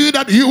right. telling you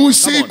that you will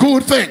see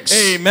good things.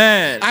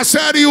 Amen. I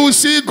said you will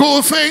see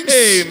good things.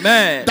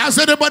 Amen. Does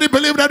anybody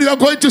believe that you are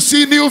going to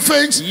see new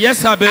things?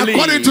 Yes, I believe.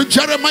 According to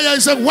Jeremiah, he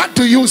said, what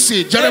do you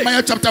see?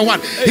 Jeremiah chapter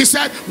 1. He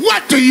said,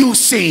 what do you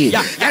see?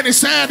 Yeah. And he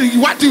said,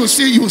 what do you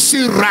see? You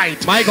see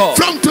right. My God.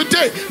 From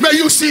today, may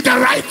you see the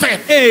right thing.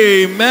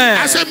 Amen.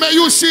 I said, may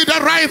you see the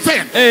right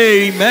thing.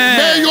 Amen.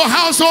 May your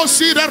household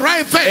see the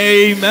right thing.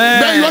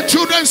 Amen. May your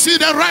children see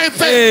the right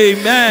thing.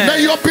 Amen.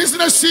 May your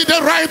business see the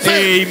right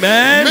thing.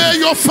 Amen. May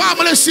your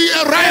family see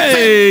a right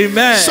thing.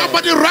 Amen.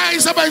 Somebody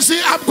rise up and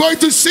say, I'm going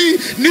to see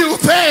new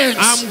things.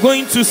 I'm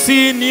going to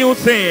see new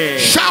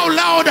things. Shout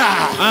louder.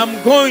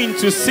 I'm going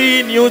to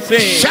see new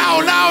things.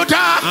 Shout louder.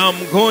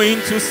 I'm going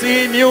to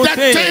see new The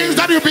things. things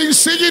that you've been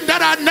seeing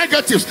that are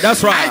negative,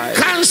 That's right. I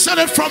cancel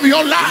it from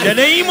your life. In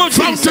the name of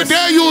From Jesus.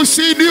 today you will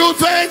see new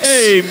things.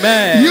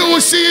 Amen. You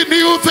will see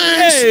new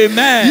things.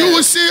 Amen. You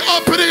will see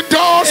opening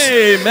doors.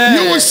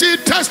 Amen. You will see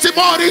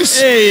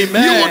testimonies.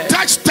 Amen. You will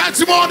touch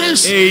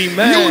testimonies.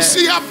 Amen. You will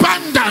see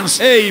abundance.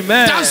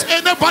 Amen. Does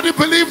anybody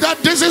believe that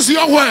this is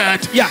your word?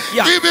 Yeah.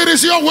 If it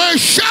is your word,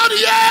 shout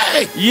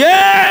yay.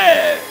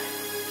 Yeah.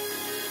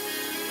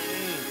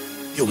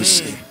 You will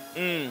see.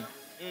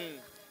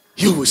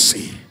 You will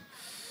see.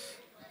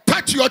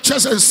 Pat your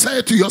chest and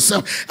say to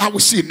yourself, I will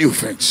see new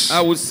things.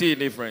 I will see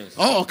difference.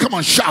 Oh, come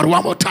on, shout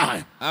one more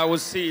time. I will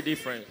see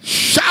difference.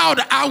 Shout,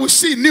 I will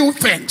see new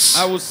things.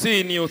 I will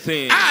see new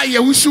things. I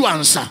will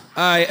answer.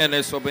 I and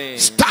obeying.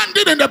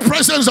 Standing in the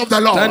presence of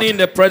the Lord. Standing in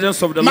the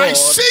presence of the My Lord.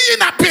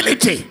 Seeing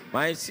ability.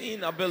 My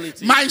seeing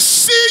ability. My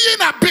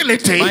seeing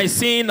ability. My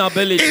seeing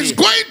ability is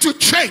going to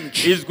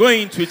change. Is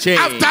going to change.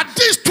 After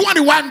these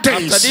 21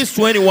 days. After these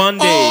 21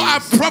 days. Oh, I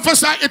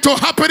prophesy it will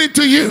happen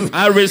to you.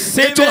 I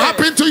receive it. It will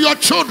happen to your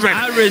children.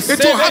 I receive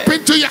it will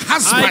happen to your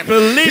husband. I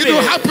believe it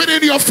will happen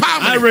in your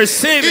family. I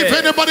receive if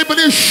it. anybody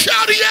believes,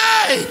 shout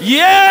yay!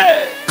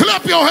 Yeah!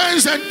 Clap your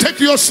hands and take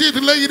your seat,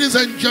 ladies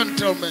and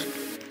gentlemen.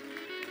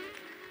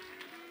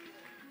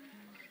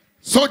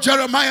 So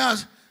Jeremiah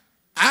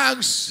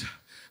asks,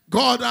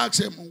 God asks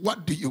him,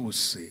 what do you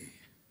see?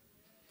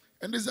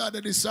 And these are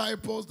the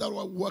disciples that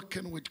were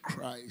working with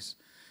Christ.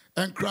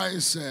 And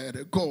Christ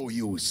said, go,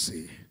 you will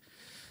see.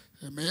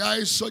 And may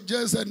I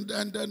suggest and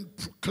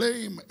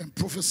proclaim and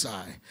prophesy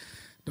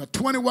that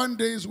 21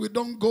 days we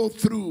don't go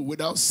through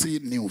without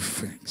seeing new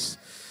things.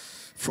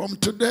 From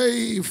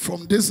today,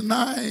 from this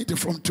night,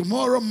 from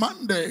tomorrow,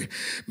 Monday,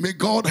 may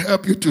God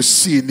help you to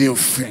see new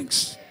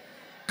things.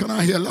 Can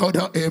I hear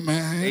louder?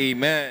 Amen.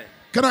 Amen.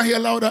 Can I hear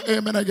louder?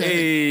 Amen again.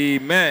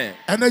 Amen.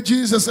 And then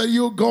Jesus said,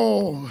 you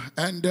go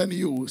and then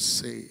you will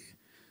see.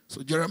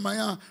 So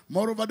Jeremiah,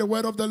 moreover, the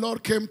word of the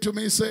Lord came to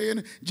me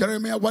saying,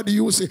 Jeremiah, what do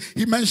you see?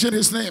 He mentioned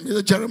his name. He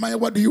said, Jeremiah,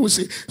 what do you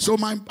see? So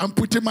I'm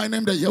putting my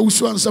name there.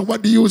 Yahushua said,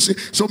 what do you see?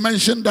 So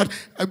mention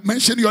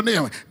your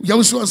name.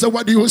 Yahushua said,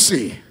 what do you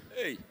see?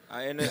 Hey,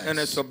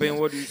 yes. What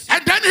do you see?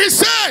 And then he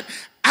said,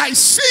 I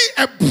see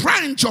a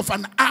branch of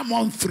an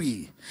almond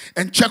tree.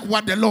 And check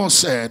what the Lord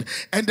said.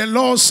 And the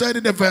Lord said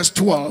in the verse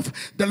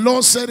 12. The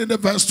Lord said in the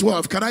verse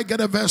 12. Can I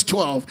get a verse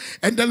 12?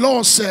 And the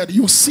Lord said,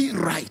 you see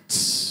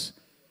right.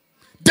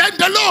 Then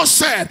the Lord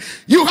said,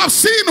 you have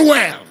seen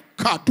well.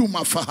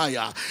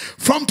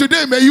 From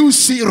today, may you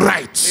see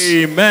right.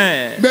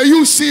 Amen. May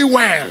you see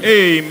well.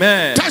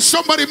 Amen. Tell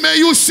somebody, may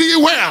you see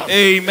well.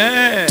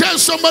 Amen. Tell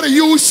somebody,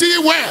 you will see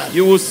well.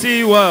 You will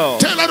see well.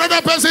 Tell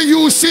another person, you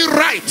will see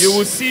right. You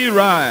will see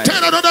right.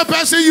 Tell another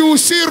person, you will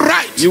see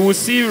right. You will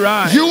see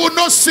right. You will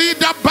not see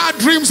the bad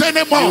dreams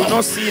anymore. You will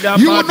not see that.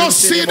 You will not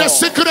see the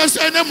sickness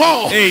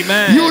anymore.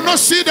 Amen. You will not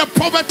see the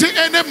poverty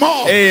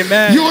anymore.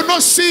 Amen. You will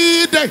not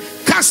see the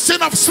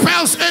casting of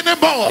spells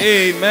anymore.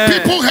 Amen.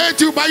 People hate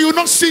you, but you will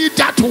not see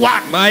that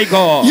one. My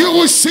God. You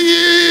will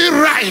see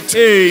right.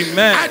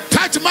 Amen. I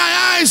touch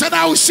my eyes and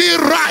I will see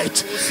right.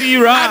 See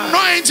right.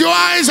 Anoint your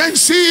eyes and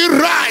see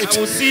right. I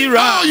will see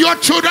right. Oh, your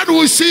children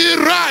will see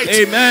right.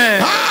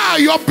 Amen. Ah,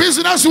 your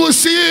business will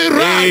see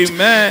right.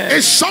 Amen.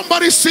 Is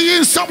somebody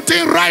seeing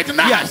something right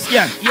now? Yes.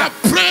 I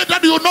pray that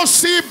you will not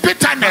see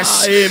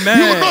bitterness. Amen.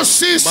 You will not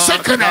see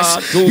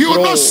sickness. You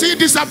will not see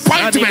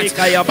disappointment.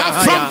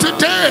 But from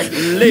today,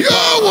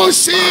 you will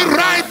see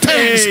right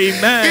things.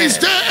 Amen. Is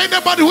there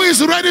anybody who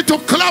is ready to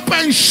clap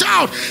and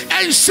shout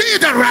and see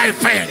the right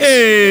things?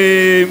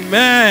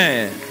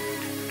 Amen.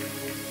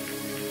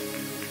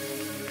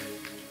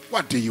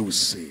 What do you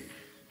see?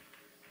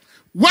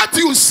 What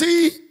you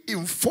see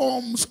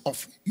informs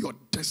of your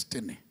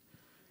destiny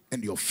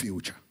and your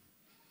future.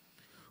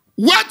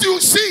 What you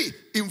see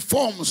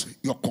informs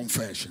your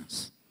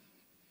confessions.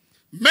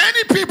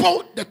 Many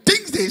people, the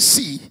things they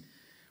see,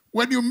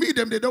 when you meet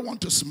them, they don't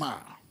want to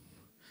smile.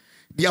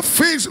 Their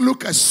face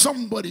look as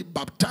somebody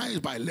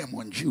baptized by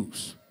lemon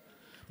juice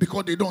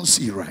because they don't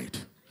see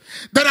right.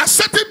 There are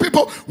certain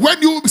people,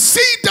 when you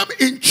see them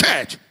in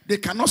church, they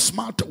cannot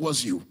smile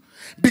towards you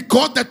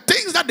because the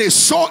things that they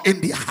saw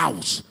in the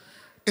house,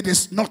 it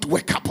is not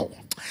workable.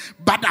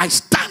 But I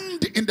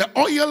stand in the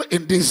oil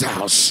in this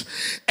house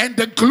and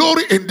the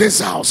glory in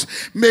this house.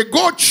 May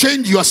God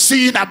change your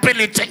seeing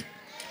ability.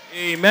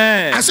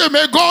 Amen. I say,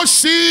 may God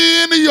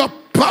see your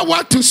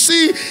power to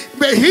see.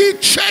 May He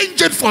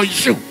change it for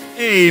you.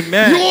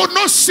 Amen. You will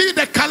not see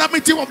the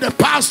calamity of the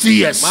past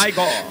years. My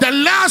God. The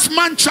last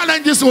month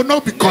challenges will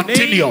not be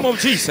continued. In the name of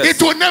Jesus. It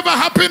will never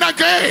happen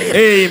again.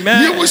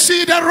 Amen. You will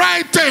see the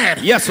right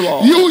thing. Yes,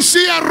 Lord. You will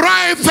see a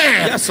right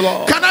thing. Yes,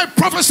 Lord. Can I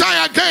prophesy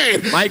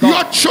again? My God.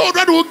 Your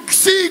children will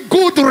see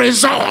good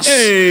results.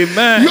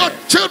 Amen. Your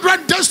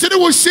children's destiny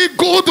will see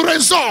good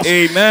results.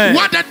 Amen.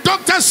 What the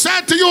doctor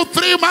said to you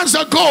 3 months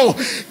ago,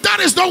 that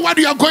is not what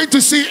you are going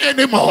to see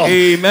anymore.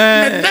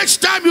 Amen. The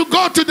next time you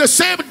go to the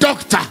same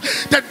doctor,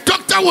 the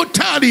doctor will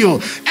tell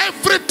you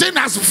everything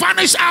has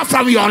vanished out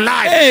from your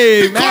life.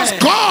 Amen. Because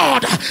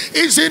God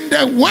is in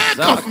the work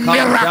of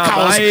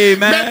miracles.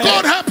 Amen. May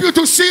God help you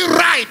to see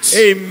right.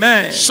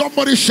 Amen.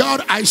 Somebody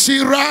shout, I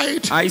see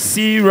right. I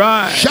see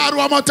right. Shout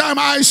one more time,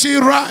 I see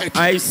right.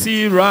 I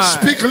see right.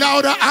 Speak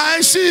louder,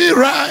 I see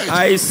right.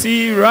 I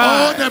see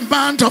right. Oh, the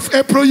month of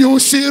April, you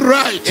see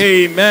right.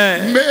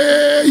 Amen.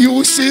 May,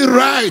 you see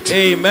right.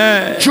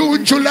 Amen.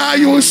 June, July,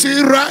 you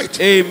see right.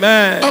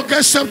 Amen.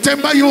 August,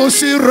 September, you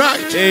see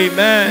right.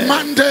 Amen.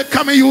 Monday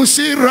coming, you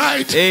see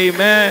right.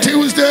 Amen.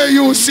 Tuesday,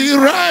 you see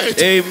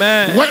right.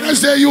 Amen.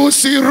 Wednesday, you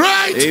see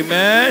right.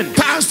 Amen.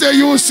 Thursday,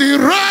 you see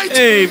right.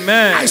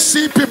 Amen. I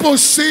see people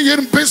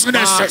seeing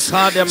businesses,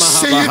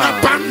 seeing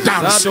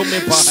abundance,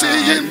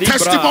 seeing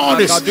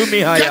testimonies,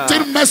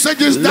 getting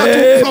messages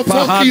that will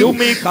provoke you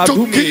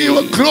to give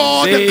you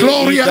the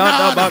glory and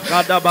honor.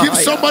 Give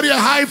somebody a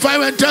high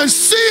five and tell,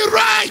 see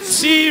right.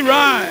 See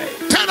right.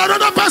 Tell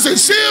another person,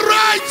 see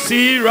right.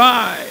 See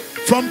right.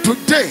 From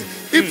today,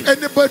 if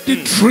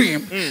anybody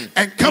dream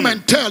and come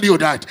and tell you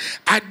that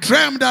I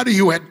dreamed that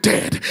you were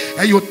dead,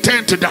 and you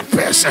turn to that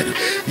person,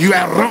 you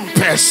are wrong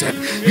person,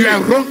 you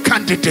are wrong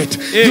candidate,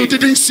 you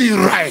didn't see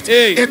right,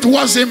 it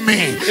wasn't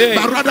me,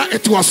 but rather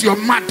it was your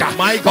mother,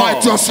 my God, or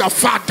it was your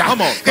father.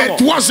 Come on.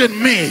 It wasn't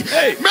me.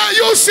 May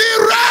you see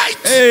right.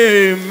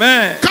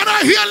 Amen. Can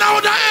I hear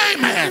louder?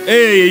 Amen.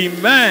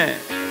 Amen.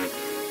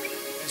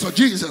 So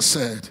Jesus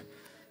said,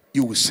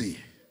 you will see.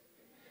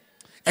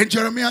 And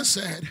Jeremiah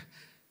said,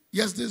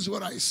 yes, this is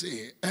what I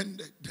see.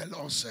 And the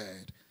Lord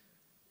said,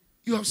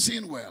 you have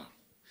seen well.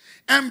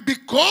 And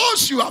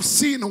because you have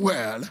seen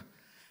well,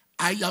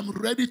 I am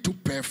ready to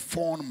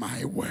perform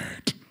my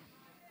word.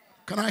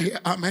 Can I hear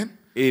amen?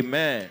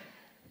 Amen.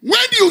 When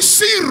you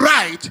see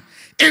right,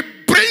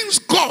 it brings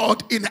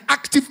God in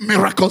active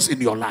miracles in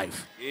your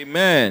life.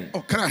 Amen.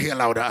 Oh, can I hear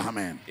louder?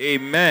 Amen.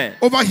 Amen.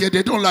 Over here,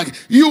 they don't like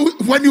it. You.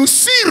 When you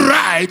see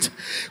right,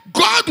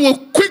 God will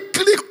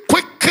quickly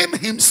quicken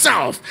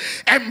himself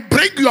and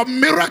bring your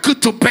miracle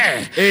to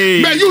bear.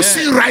 Amen. May you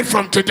see right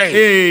from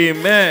today.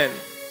 Amen.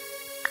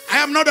 I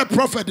am not a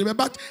prophet,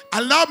 but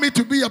allow me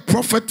to be a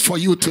prophet for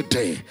you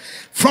today.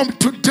 From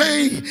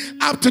today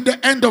up to the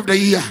end of the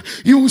year,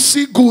 you will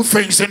see good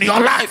things in your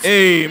life.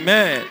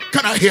 Amen.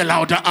 Can I hear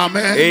louder?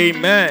 Amen.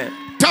 Amen.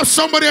 Tell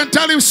somebody and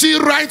tell him, see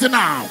right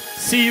now.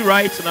 See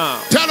right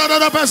now. Tell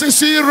another person,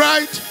 see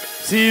right.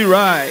 See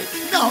right.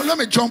 Now, let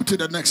me jump to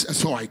the next,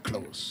 so I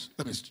close.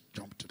 Let me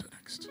jump to the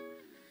next.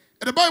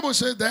 And the Bible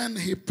says, then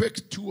he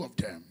picked two of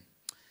them.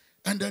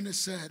 And then he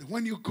said,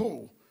 when you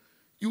go,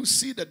 you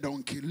see the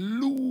donkey,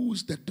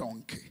 lose the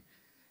donkey.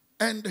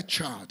 And the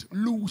child,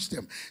 lose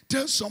them.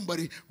 Tell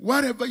somebody,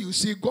 whatever you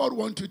see, God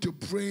wants you to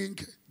bring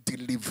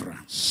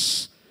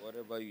deliverance.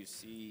 Whatever you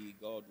see,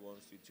 God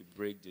wants you to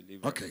break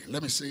deliverance. Okay,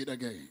 let me say it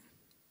again.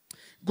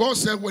 God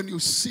said, when you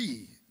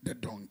see the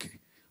donkey,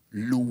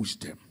 lose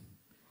them.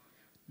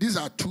 These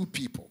are two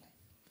people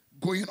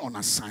going on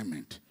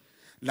assignment.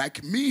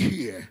 Like me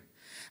here,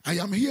 I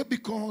am here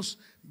because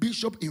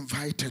Bishop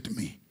invited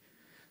me.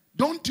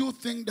 Don't you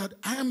think that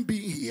I am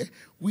being here,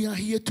 we are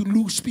here to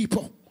lose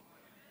people.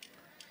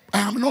 I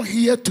am not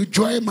here to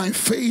join my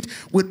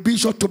faith with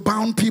Bishop to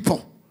bound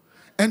people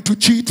and to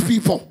cheat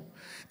people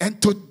and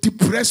to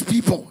depress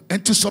people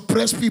and to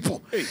suppress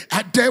people.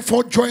 I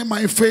therefore join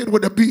my faith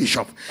with the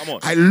bishop.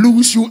 I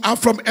lose you out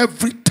from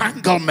every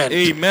entanglement.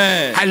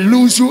 Amen. I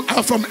lose you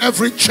out from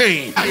every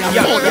chain.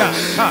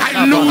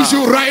 I lose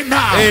you right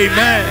now.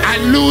 Amen. I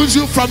lose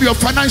you from your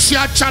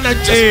financial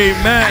challenges.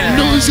 Amen.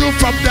 I lose you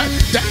from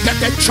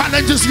the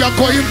challenges you are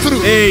going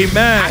through.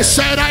 Amen. I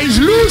said I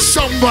lose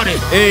somebody.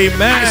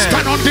 Amen. I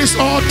stand on this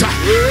altar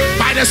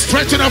by the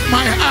stretching of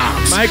my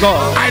arms. My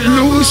God. I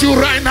lose you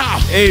right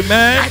now.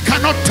 Amen. I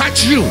cannot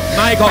touch you.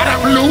 My God. But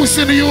I'm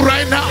losing you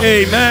right now.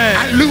 Amen.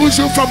 I lose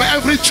you from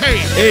every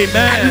chain. Amen.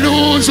 I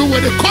lose you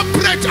with the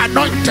corporate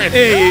anointing.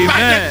 Amen.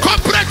 By the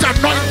corporate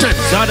anointing.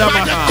 By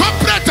the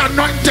corporate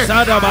anointing.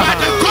 By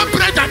the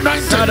corporate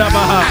anointing. anointing.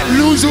 I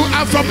lose you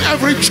out from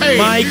every chain.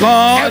 My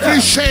God.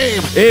 Every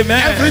shame.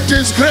 Amen. Every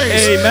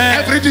disgrace. Amen.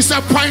 Every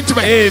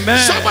disappointment. Amen.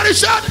 Somebody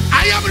shout,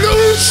 I am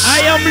loose.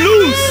 I am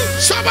loose.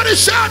 Somebody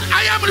shout,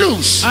 I am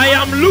loose. I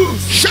am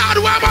loose. Shout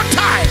one more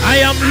time. I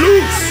am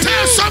loose.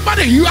 Tell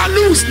somebody you are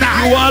loose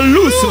now. You are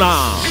loose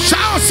now.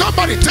 Shout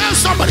somebody. Tell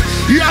somebody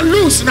you are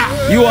loose now.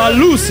 You are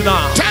loose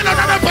now. Tell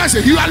another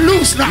person you are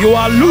loose now. You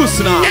are loose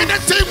now.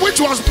 Anything which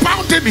was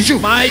bound in you,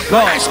 my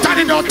God, I stand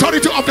in the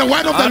authority of the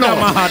word of the Lord.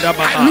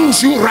 I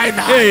lose you right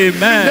now.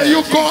 Amen. May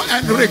you go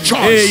and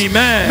rejoice.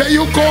 Amen. May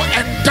you go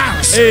and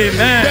dance.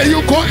 Amen. May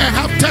you go and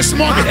have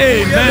testimony.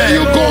 Amen. May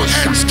you go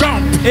and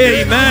jump.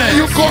 Amen. May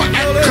you go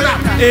and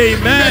clap.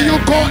 Amen. May you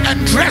go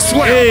and dress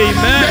well.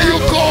 Amen. May you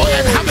go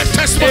and have a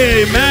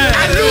testimony. Amen.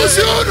 I lose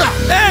you now.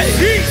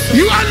 Hey.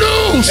 You are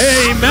loose.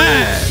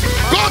 Amen.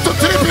 Go to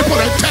 3 people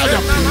and tell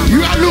them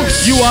you are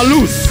loose. You are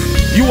loose.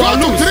 You are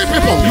loose. Go to 3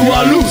 people. You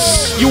are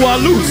loose. You are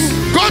loose.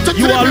 Go to 3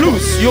 people. You are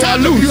loose. You are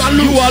loose.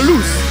 You are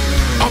loose.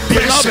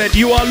 Beloved,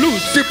 you are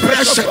loose.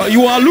 Depression.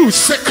 You are loose.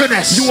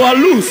 Sickness. You are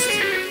loose.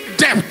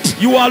 Debt.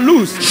 You are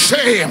loose.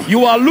 Shame.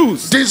 You are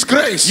loose.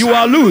 Disgrace. You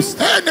are loose.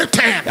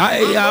 Anything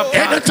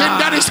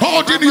that is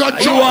holding your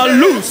joy. You are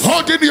loose.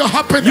 Holding your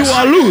happiness. You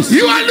are loose.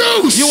 You are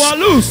loose. You are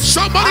loose.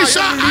 Somebody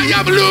shout, I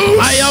am loose.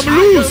 I am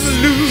loose.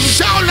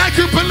 Shout like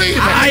you believe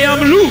it. I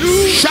am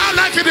loose. Shout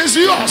like it is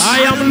yours.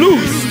 I am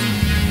loose.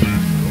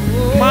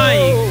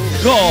 My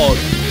God.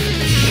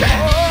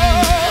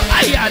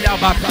 I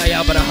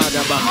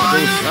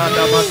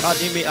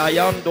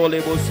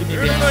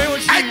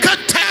can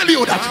tell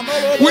you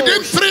that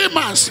within 3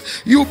 months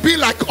you'll be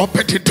like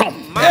Obededom.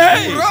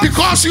 Hey.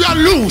 Because you are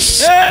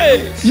loose.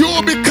 Hey. You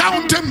will be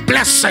counting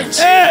blessings.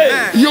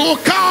 Hey. You will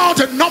count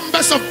the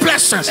numbers of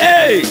blessings.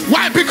 Hey.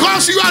 Why?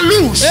 Because you are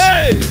loose.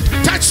 Hey.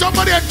 Touch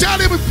somebody and tell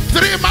him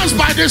 3 months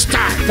by this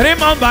time. 3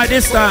 months by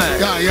this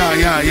time. Yeah.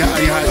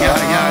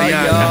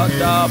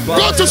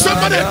 Go to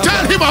somebody and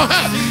tell him or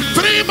her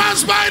 3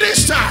 months by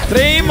this time.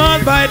 3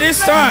 months by this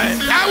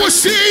time. I will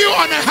see you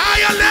on a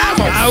higher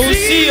level. I will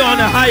see you on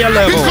a higher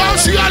level.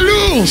 Because you are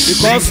loose.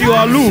 Because you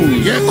are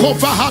loose.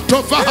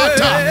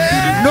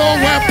 No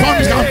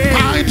weapons can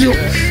bind you.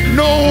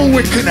 No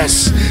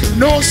weakness.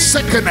 No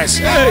sickness.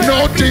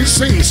 No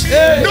disease.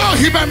 No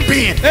human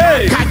being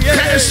can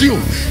curse you.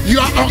 You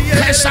are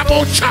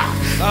uncursable child.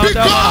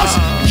 Because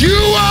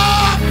you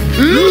are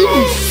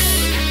loose.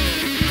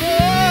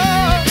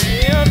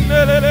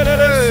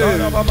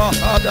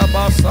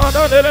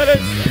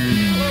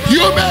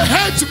 You may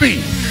hate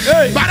me,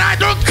 but I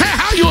don't care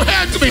how you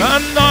hate me.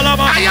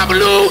 I am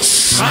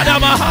loose. I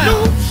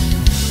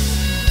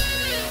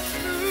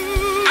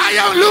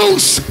am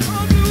loose.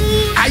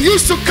 I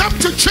used to come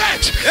to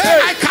church.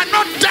 I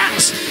cannot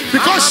dance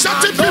because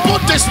certain people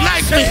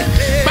dislike me.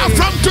 But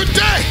from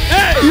today,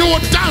 you will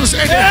dance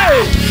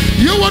anyhow.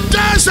 You will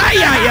dance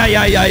anyhow.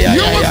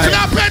 You will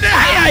clap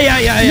anyhow.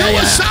 You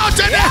will shout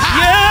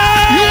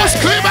anyhow. You will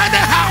scream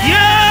anyhow.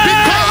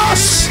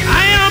 Because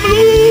I am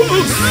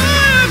loose.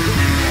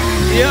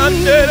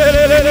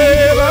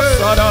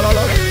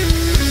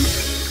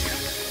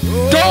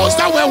 Those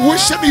that were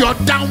wishing your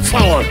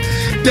downfall,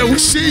 they will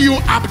see you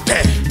up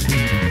there.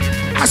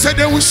 I said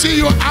they will see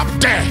you up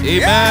there.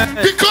 Amen.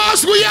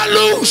 Because we are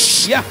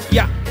loose. Yeah.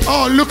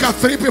 Oh, look at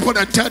 3 people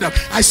and tell them,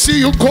 I see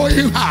you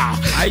going high.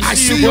 I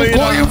see you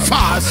going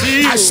far.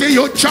 I see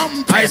you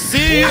jumping. I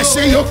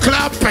see you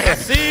clapping.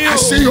 I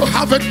see you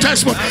having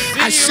testimony.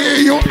 I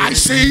see you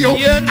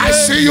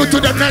to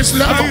the next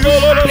level.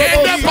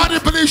 Everybody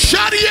please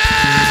shout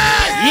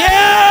yeah.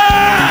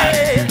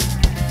 Yeah.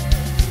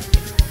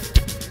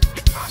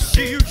 I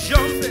see you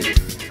jumping.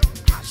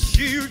 I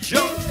see you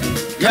jumping.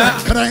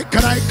 Can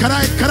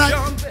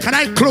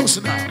I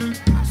close now?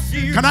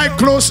 Can I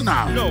close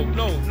now?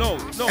 No.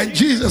 And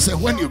Jesus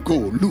said, when you go,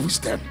 lose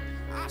them.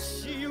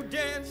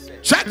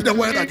 Check the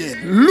word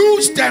again.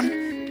 Lose them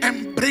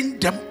and bring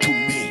them to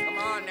me. Come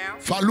on now.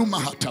 Come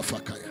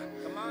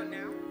on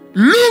now.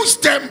 Lose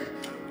them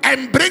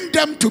and bring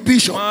them to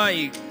Bishop.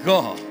 My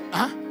God.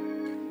 Huh?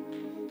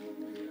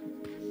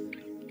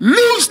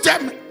 Lose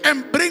them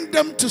and bring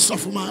them to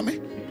Sofumami.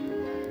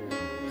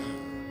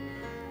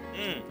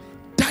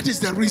 That is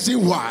the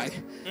reason why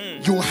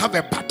you have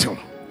a battle.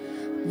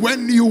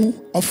 When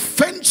you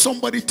offend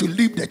somebody to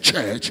leave the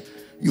church,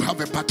 you have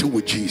a battle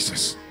with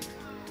Jesus.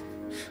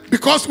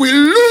 Because we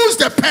lose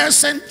the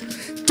person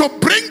to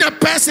bring the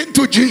person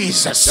to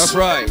Jesus. That's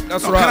right.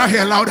 Can I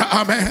hear louder?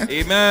 Amen.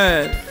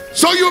 Amen.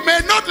 So you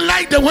may not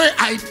like the way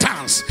I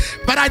dance,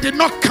 but I did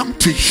not come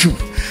to you.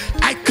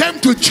 I came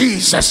to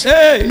Jesus.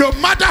 Hey. No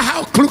matter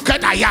how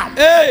crooked I am,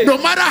 no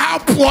matter how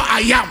poor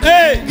I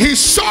am, he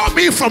saw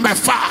me from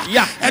afar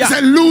and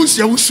said, lose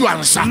Yehusu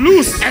answer.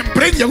 Lose and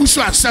bring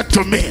Yehusu answer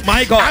to me.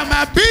 My God.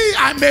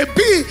 I may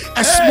be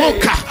a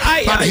smoker,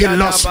 but he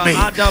lost me.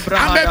 I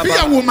may be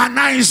a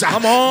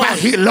womanizer, but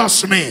he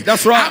lost me.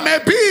 That's right. I may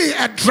be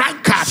a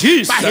drunkard,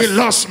 but he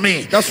lost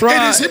me. That's right.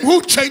 It is him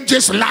who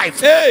changes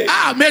life.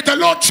 May the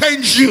Lord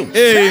change you.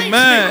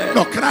 Amen.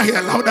 No, can I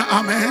hear louder?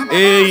 Amen.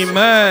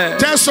 Amen.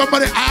 Tell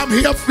somebody, I'm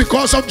here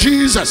because of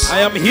Jesus. I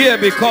am here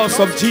because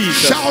of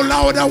Jesus. Shout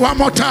louder one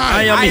more time.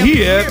 I am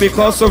here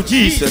because of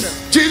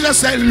Jesus. Jesus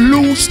said,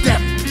 lose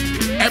them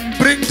and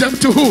bring them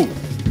to who?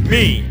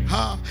 Me.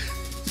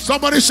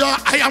 Somebody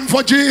shout, I am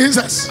for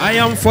Jesus. I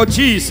am for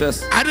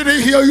Jesus. I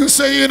didn't hear you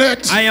saying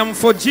it. I am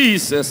for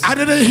Jesus. I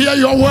didn't hear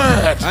your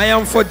word. I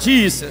am for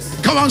Jesus.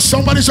 Come on,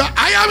 somebody shout,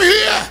 I am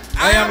here.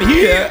 I am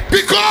here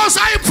because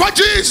I am for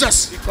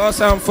Jesus. Because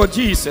I am for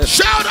Jesus.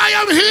 Shout, I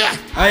am here.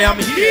 I am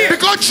here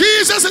because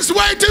Jesus is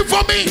waiting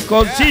for me.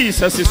 Because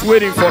Jesus is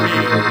waiting for me.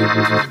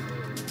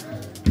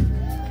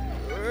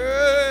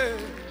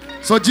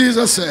 So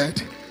Jesus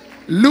said,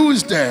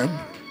 lose them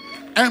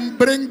and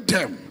bring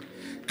them.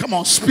 Come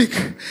on, speak.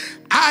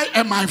 I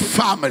am my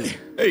family.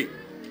 Hey.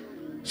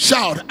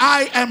 Shout,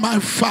 I am my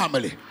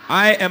family.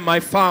 I am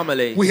my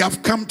family. We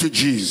have come to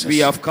Jesus. We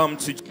have come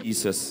to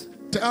Jesus.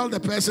 Tell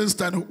the person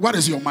standing, what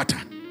is your matter?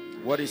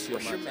 What is your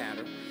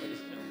matter?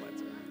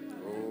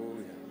 Oh,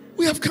 yeah.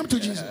 We have come to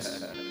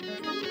Jesus.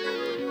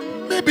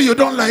 Maybe you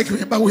don't like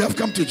me, but we have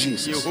come to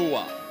Jesus.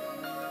 Yehovah.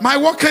 My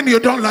walking,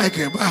 you don't like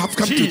it, but I have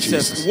come to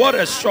Jesus. What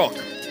a shock.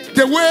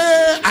 The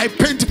way I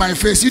paint my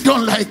face, you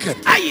don't like it.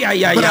 But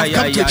I've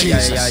come to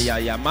Jesus.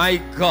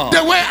 My God.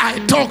 The way I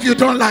talk, you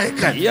don't like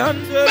it.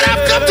 But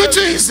I've come to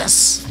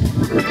Jesus.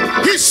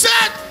 He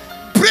said,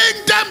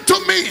 bring them to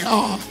me.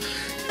 Oh,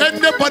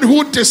 anybody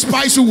who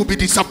despises you will be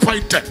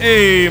disappointed.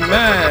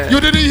 Amen.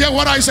 You didn't hear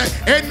what I said.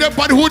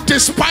 Anybody who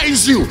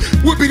despises you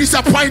will be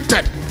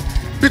disappointed.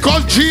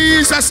 Because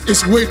Jesus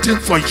is waiting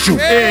for you.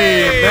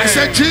 Amen. I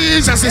said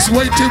Jesus is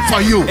waiting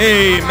for you.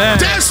 Amen.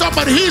 Tell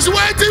somebody he's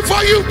waiting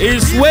for you.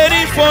 He's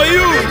waiting for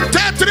you.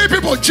 Tell 3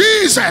 people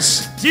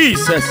Jesus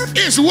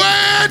is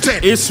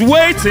waiting. Is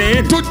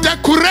waiting to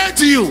decorate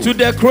you. To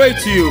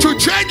decorate you. To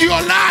change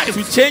your life.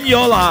 To change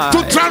your life.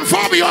 To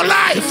transform your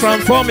life. To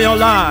transform your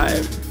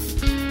life.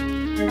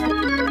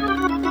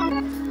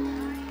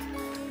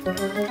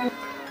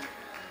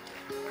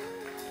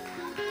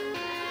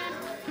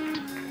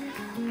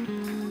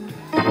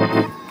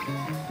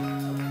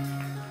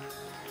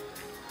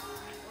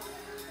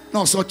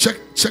 No, so check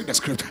the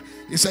scripture.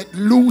 He said,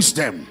 lose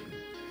them,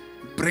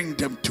 bring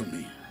them to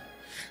me.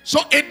 So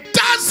it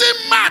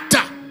doesn't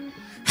matter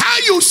how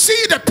you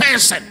see the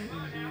person.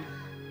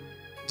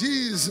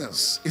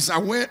 Jesus is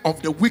aware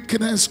of the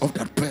weakness of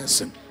that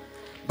person.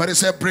 But he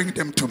said, bring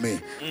them to me.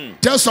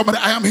 Tell somebody,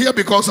 I am here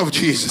because of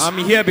Jesus. I'm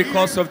here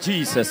because of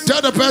Jesus.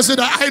 Tell the person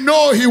that I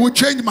know he will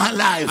change my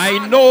life.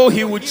 I know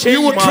he will change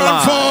my life. He will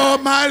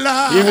transform my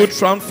life. He will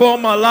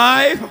transform my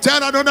life.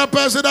 Tell another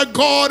person that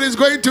God is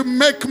going to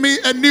make me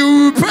a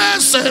new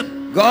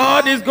person.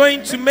 God is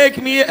going to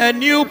make me a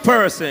new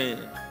person.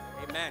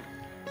 Amen.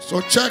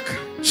 So check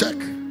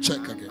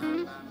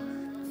again.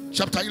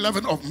 Chapter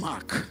 11 of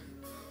Mark.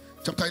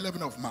 Chapter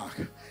 11 of Mark.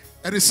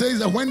 And it says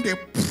that when they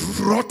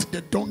brought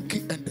the donkey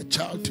and the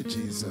child to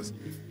Jesus,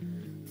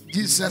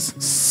 Jesus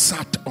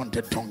sat on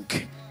the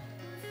donkey.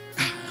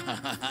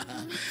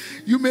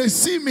 You may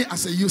see me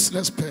as a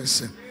useless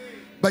person,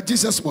 but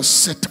Jesus was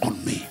set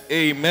on me.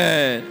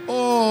 Amen.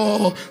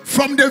 Oh,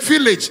 from the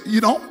village,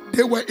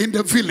 they were in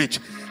the village.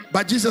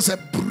 But Jesus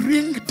said,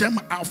 bring them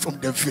out from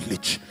the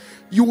village.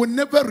 You will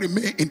never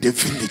remain in the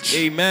village.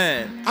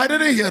 Amen. I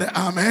didn't hear it.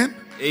 Amen.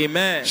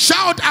 Amen.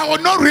 Shout, I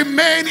will not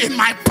remain in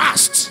my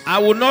past. I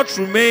will not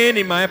remain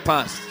in my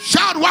past.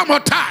 Shout one more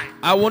time.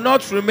 I will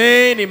not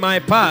remain in my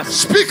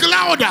past. Speak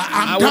louder.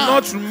 I will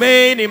not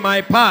remain in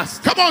my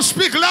past. Come on,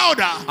 speak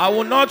louder. I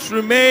will not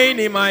remain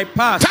in my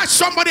past. Touch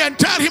somebody and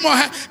tell him or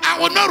her, I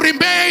will not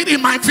remain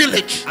in my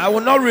village. I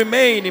will not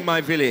remain in my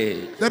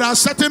village. There are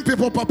certain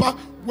people, Papa,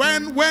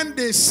 when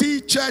they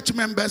see church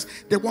members,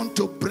 they want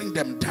to bring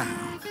them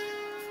down.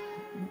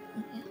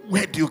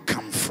 Where do you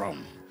come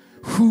from?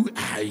 Who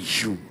are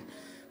you?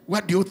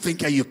 What do you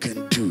think you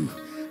can do?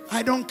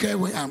 I don't care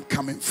where I'm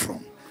coming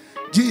from.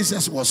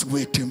 Jesus was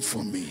waiting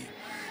for me.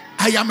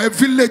 I am a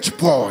village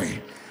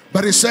boy,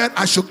 but he said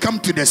I should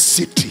come to the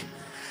city.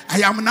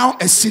 I am now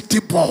a city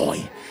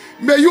boy.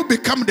 May you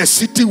become the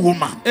city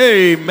woman.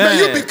 Amen. May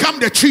you become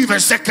the chief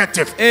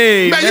executive.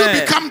 Amen. May you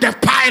become the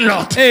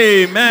pilot.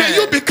 Amen. May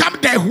you become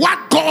the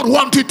what God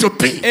wants you to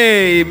be.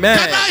 Amen.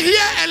 Can I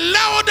hear a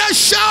louder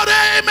shout?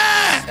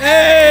 Amen.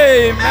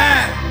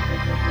 Amen.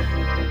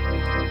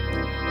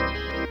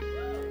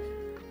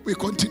 We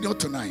continue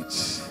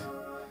tonight.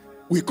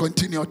 We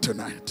continue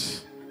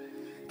tonight.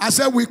 I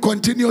said we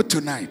continue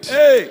tonight.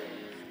 Hey.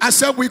 I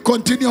said we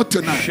continue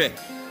tonight.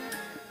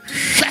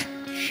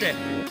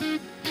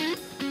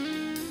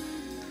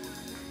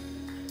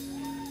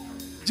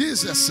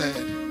 Jesus said,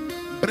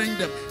 bring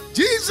them.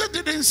 Jesus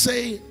didn't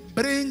say,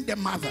 bring the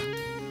mother.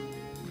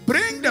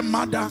 Bring the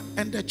mother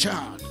and the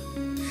child.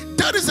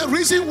 That is the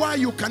reason why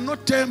you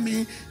cannot tell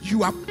me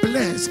you are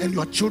blessed and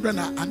your children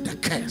are under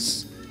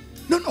curse.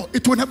 No,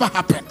 it will never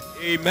happen.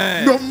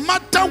 Amen. No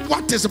matter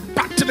what is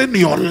battling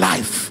in your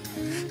life,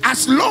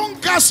 as long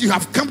as you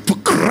have come to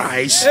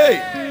Christ,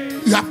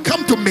 you have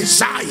come to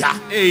Messiah.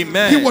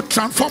 Amen. He will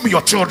transform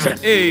your children.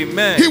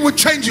 Amen. He will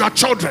change your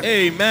children.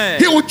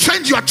 Amen. He will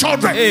change your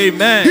children.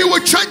 Amen. He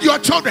will change your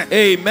children.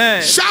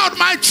 Amen. Shout,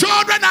 my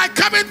children are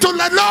coming to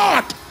the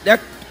Lord. The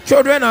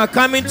children are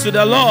coming to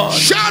the Lord.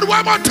 Shout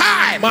one more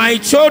time. My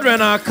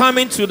children are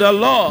coming to the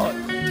Lord.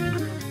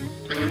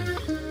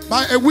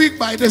 By a week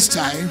by this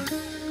time,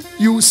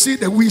 you will see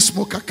the weed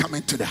smoker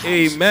coming to the house.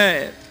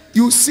 Amen.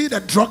 You will see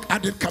the drug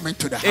addict coming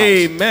to the house.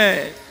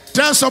 Amen.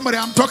 Tell somebody,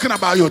 I'm talking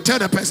about you. Tell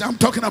the person, I'm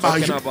talking about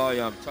you.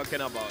 I'm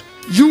talking about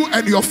you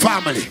and your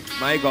family.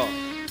 My God.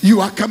 You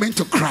are coming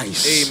to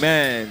Christ.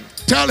 Amen.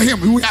 Tell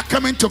him we are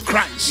coming to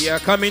Christ. We are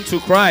coming to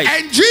Christ.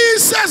 And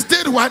Jesus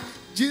did what?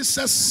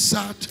 Jesus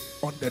sat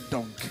on the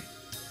donkey.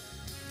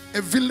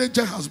 A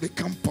villager has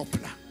become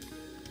popular.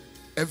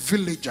 A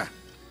villager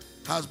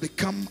has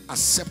become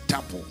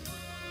acceptable.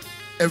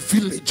 A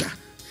villager.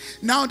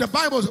 Now the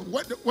Bible,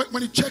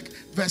 when you check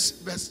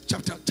verse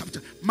chapter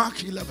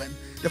Mark 11,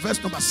 the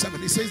verse number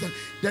 7, it says that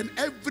then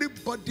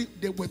everybody,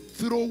 they were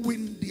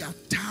throwing their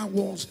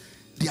towels,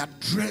 their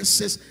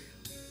dresses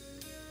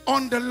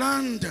on the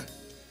land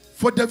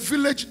for the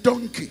village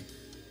donkey.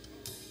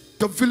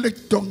 The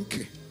village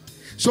donkey.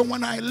 So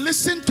when I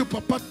listen to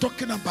Papa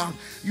talking about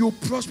you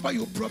prosper,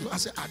 I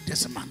say,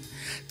 this man.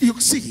 You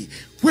see,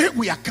 where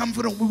we are coming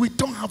from, we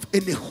don't have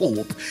any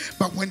hope.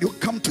 But when you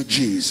come to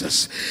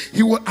Jesus,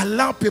 he will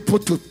allow people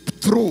to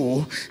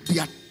throw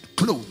their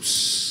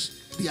clothes,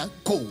 their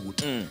gold,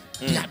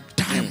 their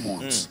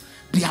diamonds,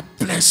 their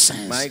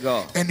blessings. My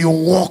God. And you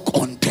walk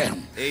on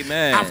them.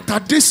 Amen. After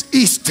this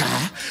Easter,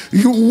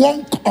 you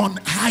walk on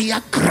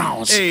higher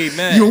grounds.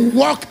 Amen. You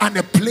walk on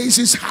a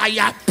place's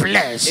higher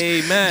place.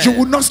 Amen. You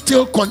will not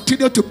still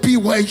continue to be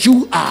where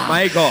you are.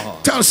 My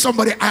God. Tell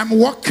somebody, I'm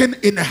walking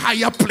in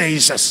higher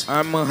places.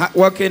 I'm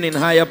walking in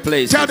higher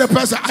places. Tell the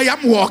person, I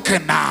am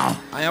walking now.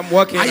 I am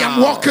walking. I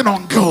am walking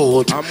on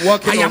gold. I'm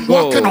walking I am on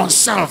gold. walking on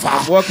silver.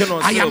 I'm walking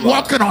on I am silver.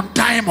 walking on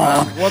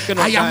diamond. I'm walking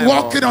on I am diamond.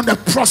 walking on the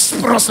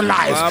prosperous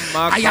life.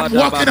 I am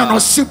walking on a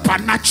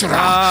supernatural.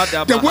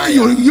 The way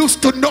you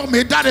used to know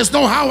me, that is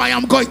not how I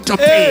am going to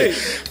be.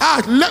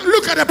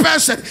 Look at the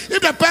person.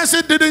 If the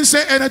person didn't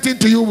say anything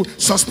to you,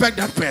 suspect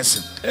that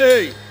person.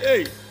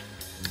 Hey.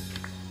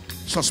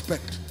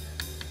 Suspect.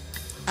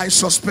 I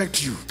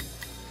suspect you.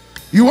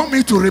 You want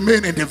me to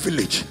remain in the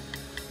village,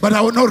 but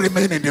I will not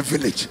remain in the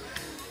village.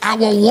 I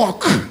will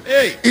walk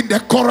in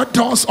the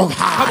corridors of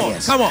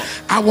highest. Come on.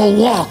 I will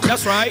walk.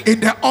 That's right. In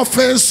the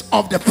office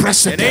of the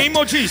president. In the name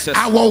of Jesus.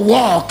 I will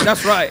walk.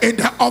 That's right. In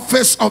the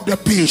office of the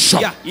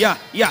bishop. Yeah.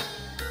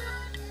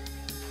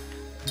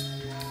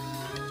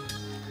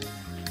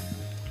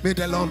 May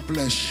the Lord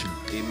bless you.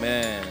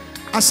 Amen.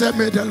 I said,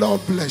 may the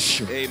Lord bless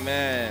you.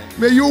 Amen.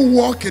 May you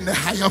walk in the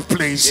higher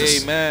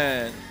places.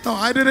 Amen. No,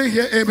 I didn't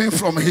hear amen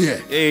from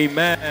here.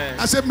 Amen.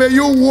 I said, may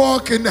you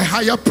walk in the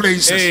higher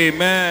places.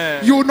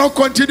 Amen. You will not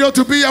continue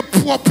to be a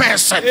poor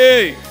person.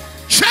 Hey.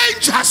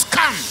 Change has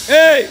come.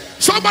 Hey.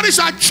 Somebody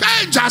said,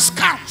 change has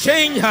come.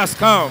 Change has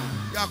come.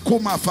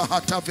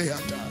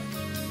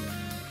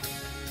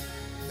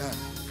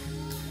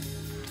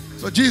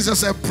 So Jesus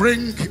said,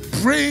 bring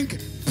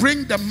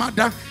the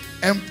mother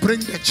and bring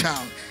the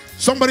child.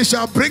 Somebody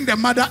shall bring the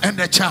mother and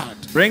the child.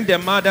 Bring the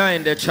mother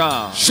and the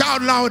child.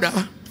 Shout louder.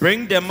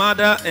 Bring the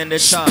mother and the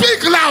child.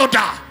 Speak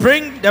louder.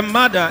 Bring the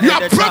mother and the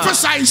child. You are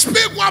prophesying.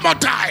 Speak one more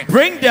time.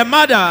 Bring the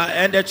mother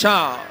and the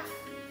child.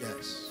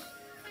 Yes.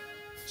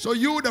 So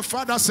you, the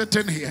father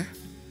sitting here,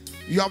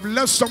 you have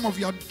left some of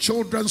your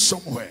children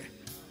somewhere.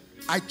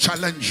 I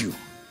challenge you.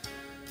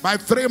 By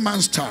 3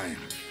 months' time,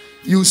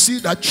 you see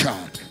that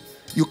child.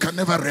 You can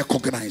never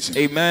recognize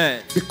him.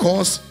 Amen.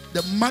 Because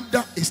the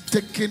mother is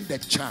taking the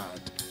child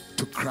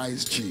to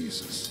Christ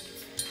Jesus.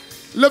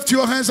 Lift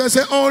your hands and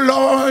say, oh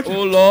Lord.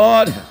 Oh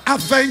Lord. I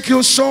thank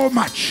you so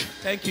much.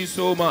 Thank you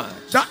so much.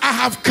 That I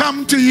have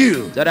come to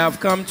you. That I have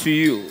come to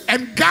you.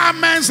 And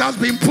garments have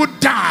been put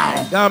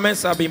down.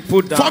 Garments have been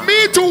put down. For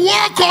me to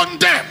walk on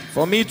them.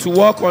 For me to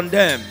walk on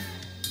them.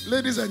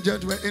 Ladies and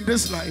gentlemen, in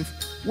this life,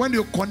 when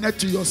you connect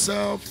to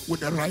yourself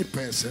with the right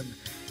person,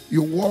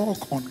 you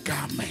walk on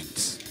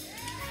garments.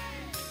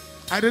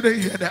 I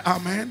didn't hear the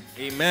amen.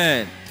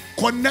 Amen.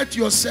 Connect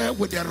yourself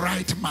with the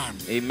right man.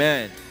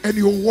 Amen. And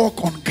you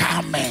walk on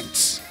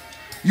garments.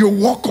 You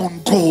walk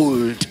on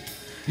gold.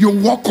 You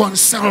walk on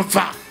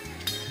silver.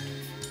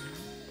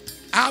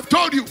 I have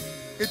told you,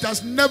 it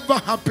has never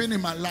happened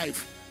in my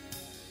life.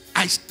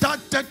 I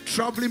started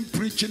traveling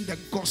preaching the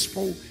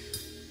gospel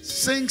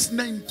since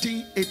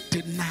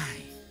 1989.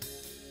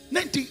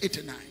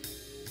 1989.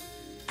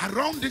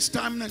 Around this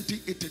time,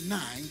 1989,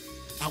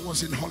 I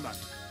was in Holland,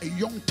 a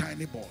young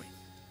tiny boy.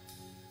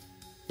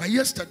 But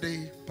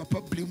yesterday,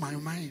 Papa blew my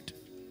mind.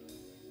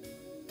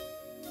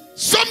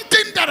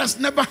 Something that has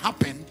never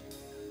happened,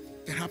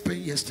 it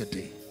happened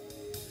yesterday.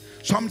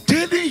 So I'm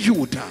telling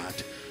you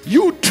that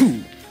you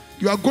too,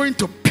 you are going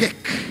to pick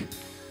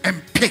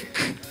and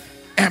pick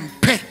and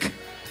pick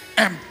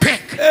and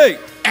pick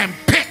and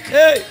pick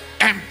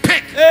and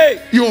pick.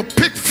 You'll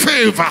pick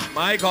favor.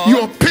 My God.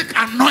 You'll pick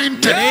anointing.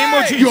 In the name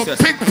of You'll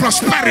Jesus. pick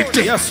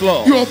prosperity. Yes,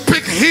 Lord. You'll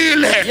pick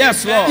healing.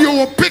 Yes, Lord. You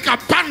will pick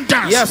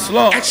abundance. Yes,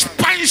 Lord.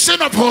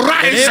 Expansion of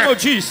horizon. In the name of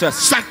Jesus.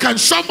 So can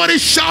somebody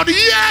shout,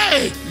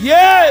 yay?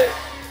 Yay!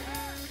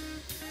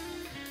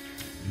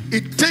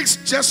 It takes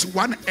just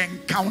one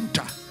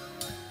encounter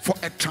for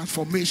a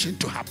transformation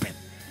to happen.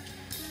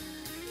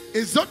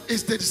 It's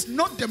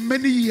not the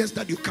many years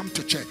that you come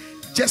to church.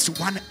 Just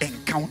one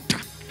encounter.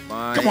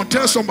 Come on,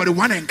 tell somebody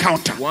one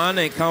encounter. One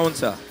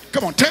encounter.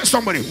 Come on, tell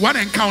somebody one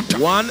encounter.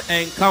 One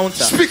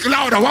encounter. Speak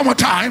louder one more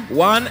time.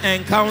 One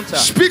encounter.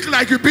 Speak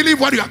like you believe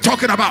what you are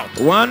talking about.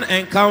 One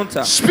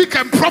encounter. Speak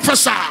and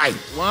prophesy.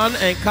 One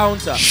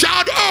encounter.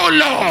 Shout, oh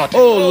Lord.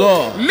 Oh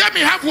Lord. Let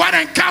me have one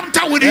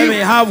encounter with you. Let me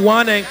have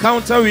one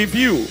encounter with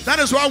you. That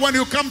is why when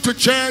you come to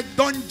church,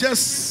 don't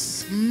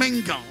just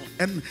mingle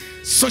and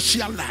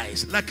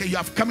socialize like you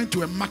have come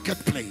into a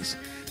marketplace,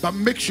 but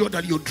make sure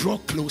that you draw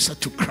closer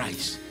to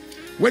Christ.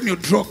 When you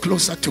draw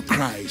closer to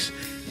Christ,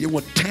 He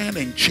will turn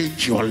and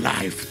change your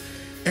life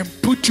and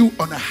put you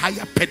on a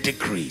higher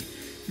pedigree.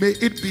 May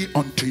it be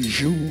unto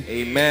you.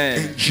 Amen.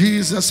 In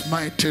Jesus'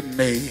 mighty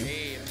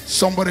name.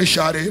 Somebody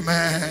shout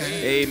amen.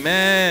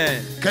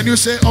 Amen. Can you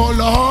say, oh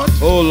Lord?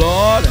 Oh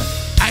Lord.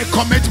 I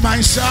commit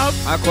myself.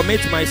 I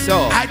commit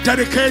myself. I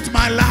dedicate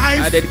my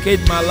life. I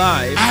dedicate my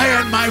life. I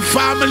and my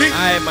family.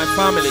 I and my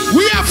family.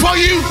 We are for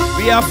you.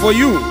 We are for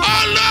you.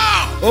 Oh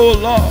Lord. Oh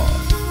Lord.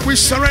 We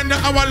surrender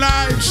our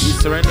lives. We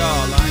surrender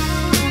our lives.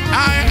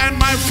 I and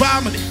my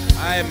family.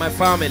 I and my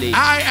family.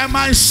 I and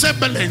my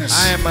siblings.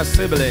 I am my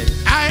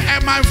siblings. I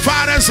am my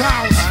father's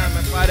house. I am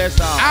my father's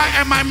house. I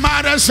am my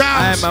mother's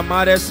house. I am my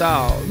mother's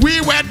house. We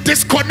were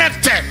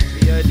disconnected.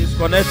 We are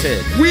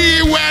disconnected.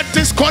 We were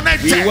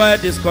disconnected. We were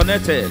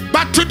disconnected.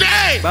 But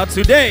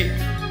today,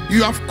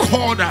 you have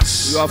called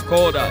us. You have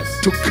called us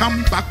to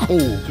come back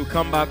home. To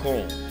come back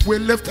home. We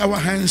lift our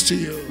hands to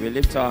you. We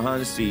lift our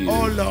hands to you.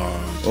 Oh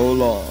Lord. Oh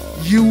Lord.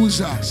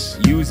 Use us.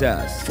 Use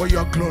us. For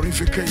your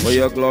glorification. For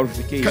your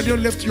glorification. Can you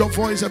lift your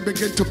voice and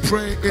begin to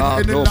pray in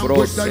any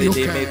language that you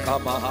can?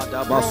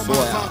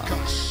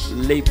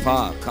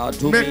 Lepa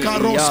kadumi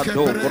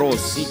yado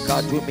brosi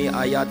kadumi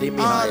ayadimi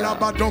haya.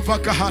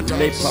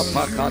 Lepa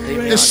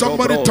pakadimi. Is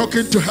somebody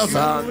talking to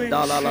heaven?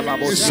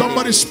 Is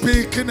somebody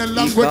speaking a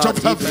language of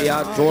heaven?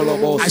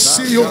 I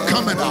see you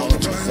coming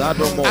out.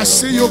 I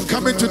see you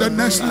coming to the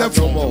next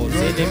level.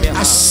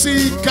 I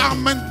see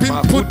garment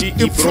being put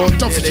in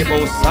front of you.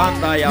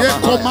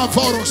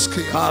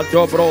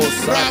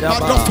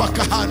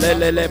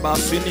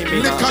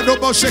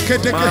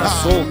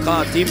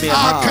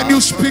 Can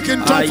you speak in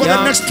tongues for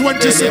the next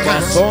 20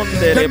 seconds?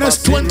 The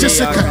next 20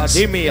 seconds.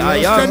 The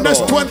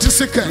next 20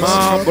 seconds.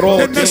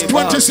 The next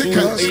 20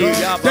 seconds.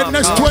 The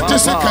next 20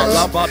 seconds.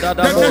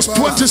 The next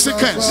 20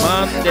 seconds.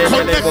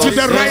 Connect to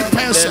the right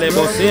person.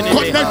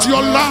 Connect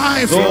your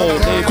life.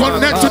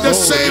 Connect to the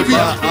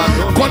Savior.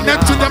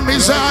 Connect to the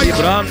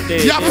Messiah.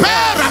 Your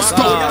parents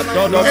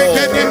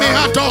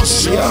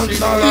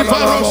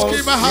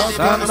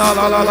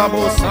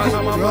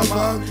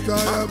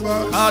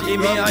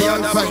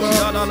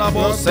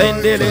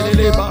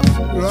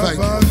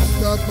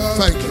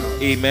Thank you.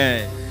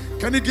 Amen.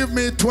 Can you give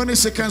me 20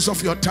 seconds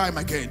of your time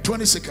again?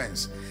 20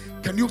 seconds.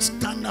 Can you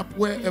stand up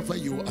wherever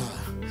you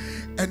are?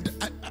 And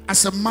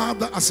as a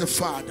mother, as a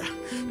father,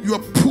 you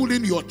are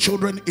pulling your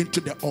children into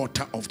the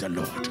altar of the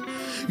Lord.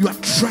 You are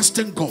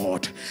trusting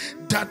God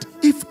that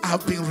if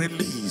I've been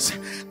released,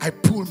 I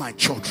pull my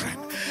children.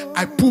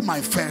 I pull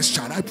my first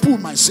child. I pull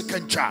my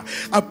second child.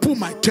 I pull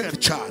my third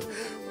child.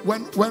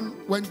 When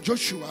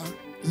Joshua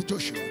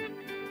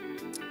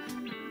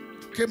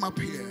came up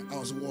here, I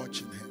was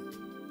watching him.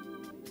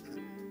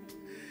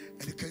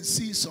 And you can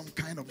see some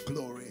kind of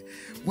glory.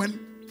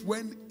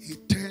 When he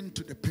turned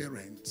to the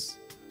parents,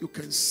 you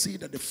can see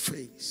that the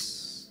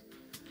face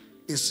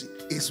is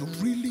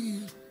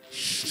really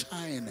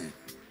shining.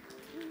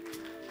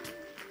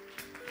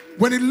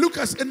 When he looks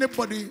at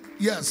anybody,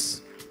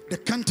 yes, the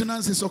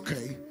countenance is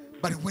okay.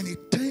 But when he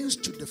turns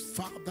to the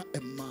father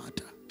and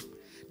mother,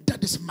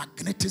 that is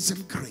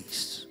magnetism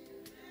grace.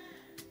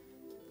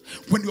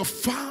 When your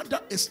father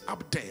is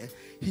up there,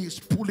 he is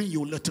pulling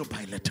you little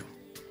by little.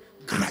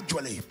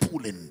 Gradually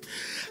pulling.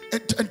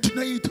 And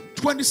tonight,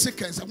 20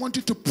 seconds, I want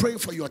you to pray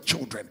for your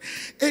children.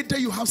 Either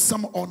you have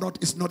some or not,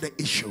 it's not the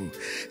issue.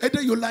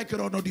 Either you like it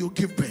or not, you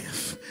give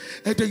birth.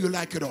 Either you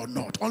like it or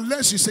not,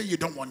 unless you say you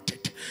don't want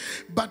it.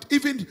 But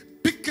even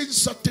picking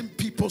certain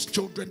people's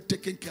children,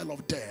 taking care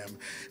of them,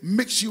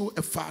 makes you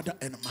a father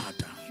and a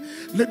mother.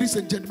 Ladies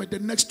and gentlemen, the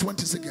next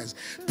 20 seconds,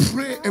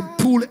 pray and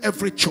pull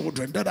every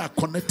children that are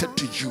connected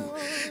to you.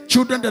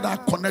 Children that are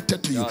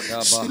connected to you.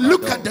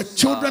 Look at the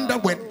children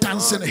that were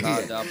dancing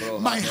here.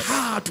 My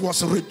heart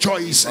was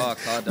rejoicing.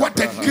 What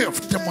a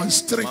gift,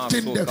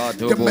 demonstrating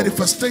the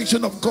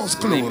manifestation of God's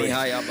glory.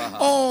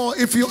 Oh,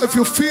 if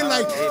you feel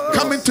like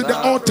coming to the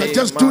altar,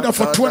 just do that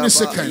for 20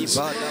 seconds.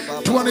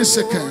 20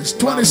 seconds,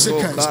 20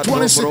 seconds,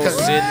 20 seconds.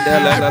 I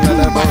pull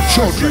my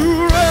children.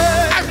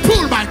 I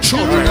pull my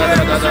children.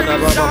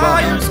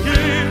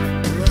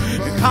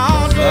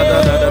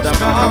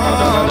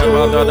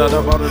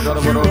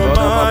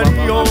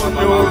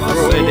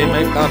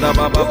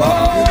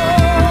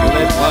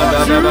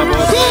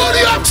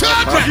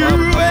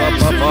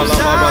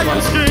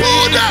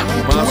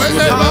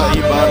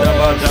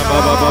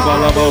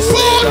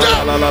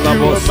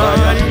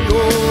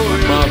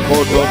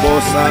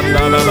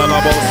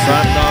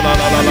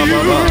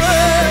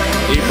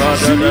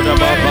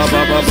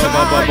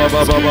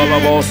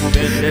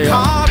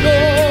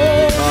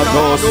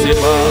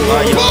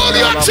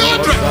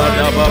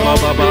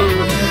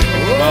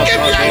 If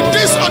you are in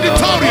this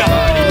auditorium,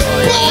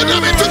 pull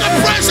them into the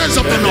presence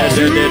of the Lord.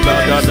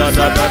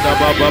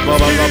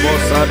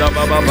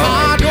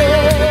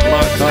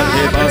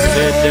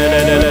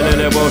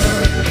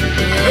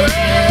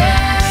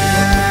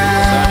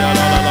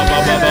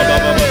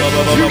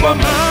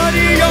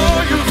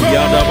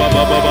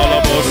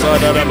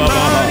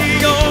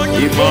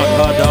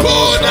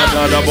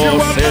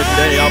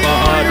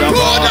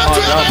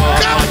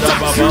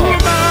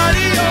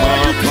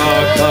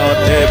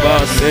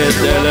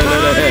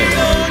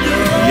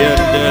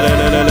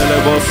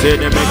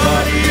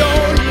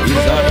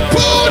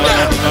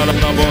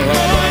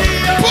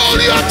 Pull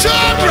your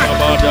children.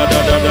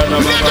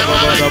 Let them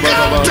have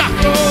encounter.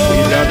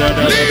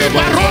 Leave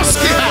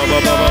Baroski.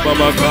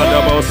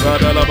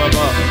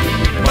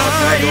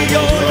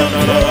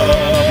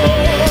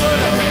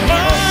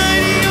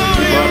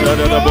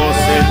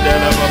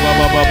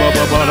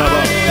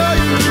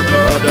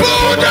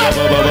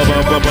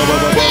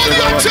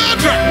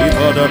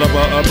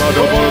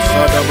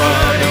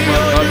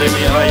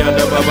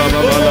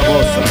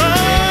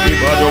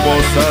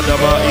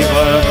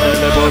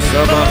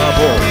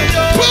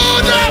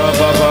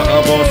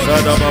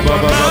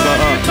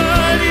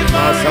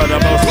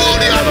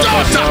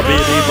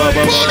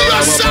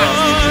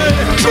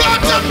 Draw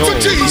them to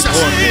Jesus.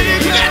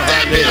 Let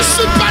them be a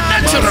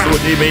supernatural.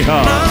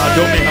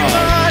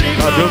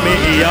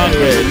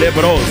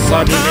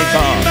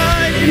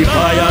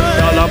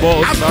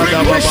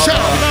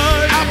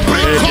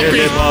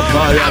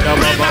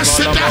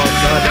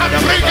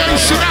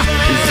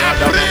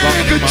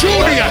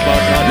 Junior,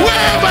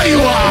 wherever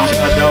you are,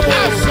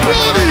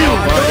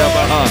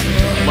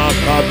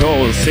 Makado,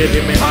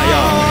 Sidi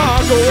Mihaya,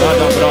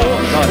 Sadabra,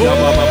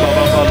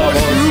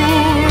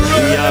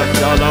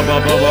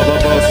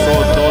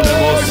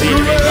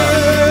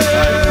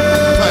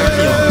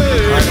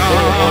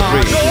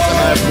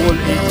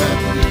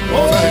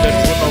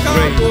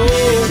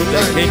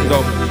 the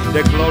kingdom,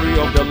 the glory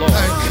of the Lord.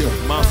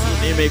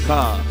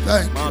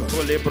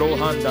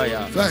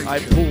 I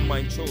pull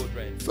my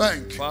children.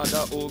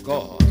 Father, oh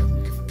God,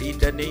 in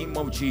the name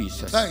of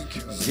Jesus. Thank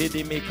you.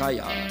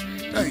 Zidimikaya.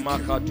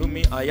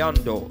 Makadumi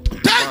Ayando.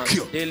 Thank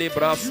you.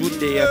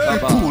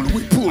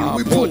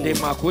 We pull.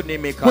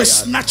 We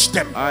snatch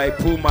them. I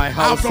pull my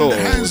household. Out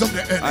from the hands of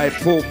the enemy. I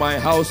pull my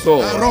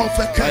household.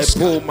 I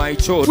pull my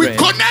children. We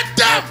connect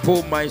them. I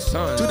pull my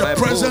sons. To the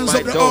presence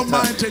of the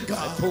Almighty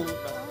God.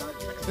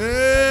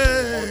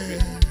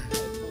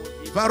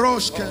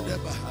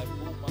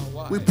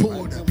 We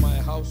pull them. My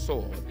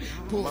household.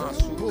 Pull.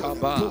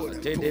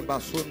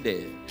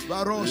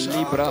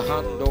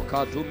 Librahando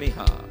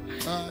Kadumiha.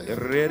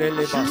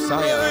 Rerele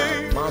Basaya.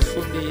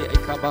 Masundi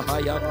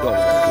Ekabahayando.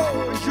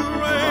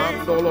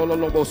 Mandolo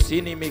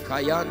Lobosini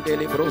Mikayande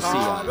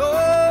Librosia.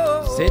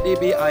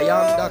 Sedibi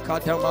Ayanda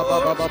Katama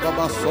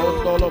Baba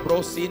Sondolo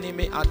Brosini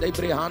Mi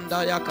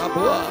Adebrihanda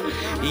Yakabua.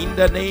 In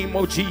the name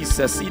of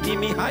Jesus.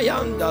 Sidimi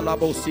Hayanda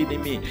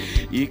Labosinimi.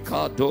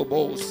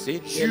 Ikadobo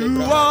Sin.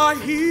 You are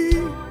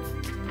here.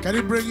 Can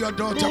you bring your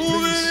daughter,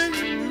 please?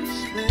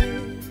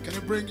 Can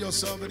you bring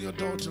yourself and your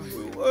daughter?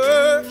 We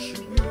worship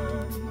you.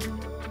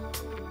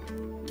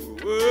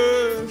 We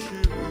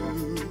worship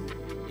you.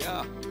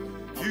 Yeah.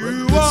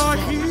 You are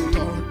here.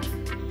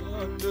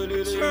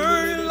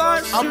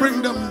 I'll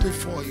bring them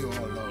before you,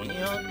 oh Lord.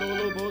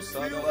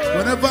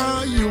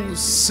 Whenever you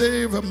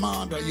save a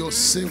mother, you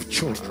save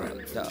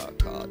children.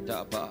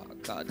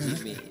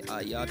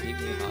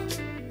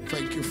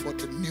 Thank you for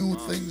the new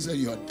things that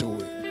you are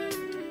doing.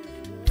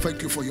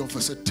 Thank you for your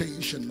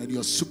visitation and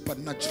your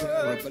supernatural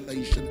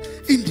revelation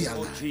in their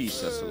life.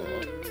 Jesus,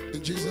 Lord.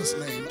 In Jesus'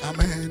 name,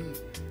 amen.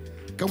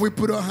 Can we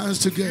put our hands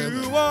together?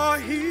 You are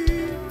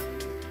here,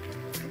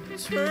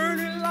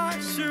 turning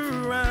lives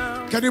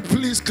around. Can you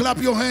please clap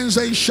your hands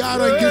and shout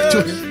and give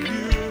to him?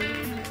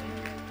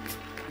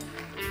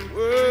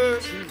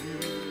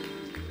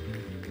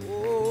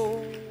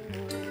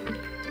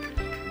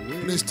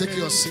 Please take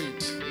your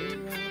seat.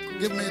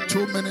 Give me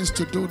 2 minutes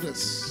to do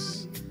this.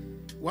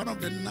 One of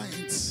the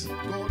nights,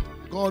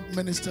 God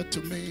ministered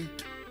to me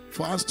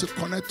for us to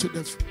connect to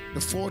the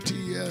 40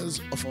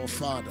 years of our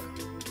father.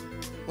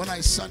 When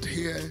I sat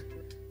here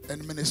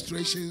and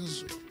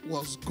ministrations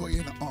was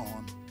going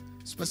on,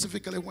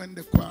 specifically when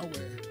the choir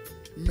were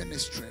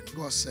ministering,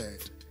 God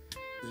said,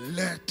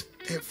 let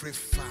every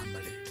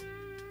family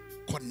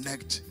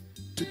connect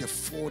to the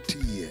 40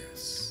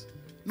 years.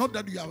 Not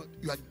that you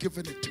are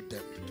giving it to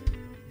them,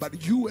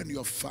 but you and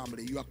your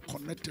family, you are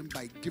connecting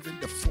by giving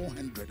the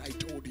 400 I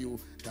told you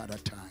the other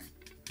time.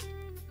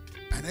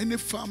 And any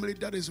family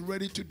that is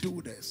ready to do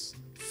this,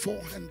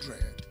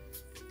 400,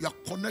 you are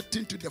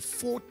connecting to the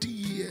 40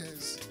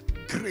 years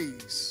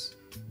grace,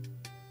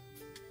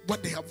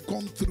 what they have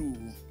gone through.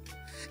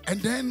 And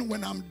then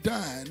when I'm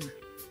done,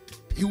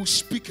 he will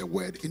speak a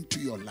word into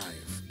your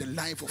life, the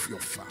life of your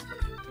family.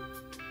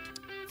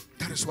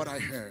 That is what I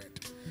heard.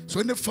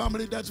 So any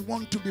family that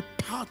want to be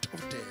part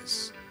of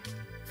this,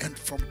 and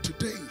from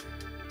today,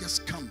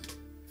 just come,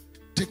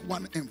 take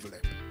one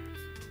envelope.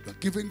 You're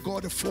giving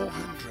God a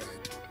 400.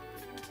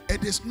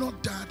 It is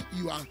not that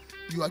you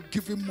are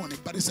giving money,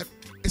 but it's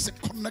a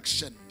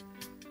connection,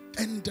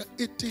 and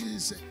it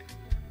is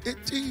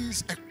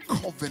a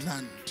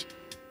covenant.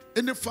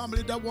 Any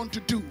family that want to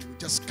do,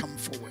 just come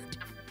forward.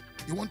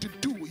 You want to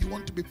do, you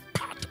want to be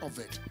part of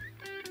it.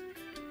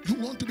 You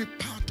want to be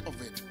part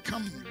of it.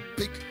 Come,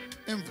 pick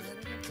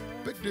envelope.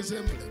 Pick this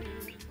envelope.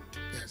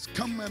 Yes,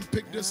 come and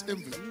pick this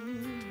envelope.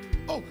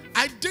 Oh,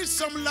 I did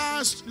some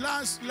last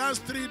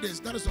 3 days.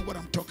 That is not what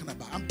I'm talking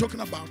about. I'm talking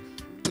about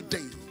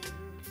today.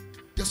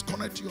 Just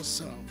connect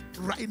yourself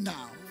right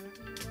now.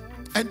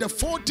 And the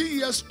 40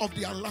 years of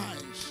their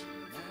lives,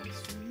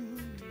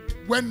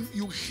 when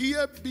you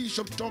hear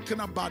Bishop talking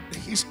about the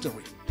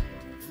history,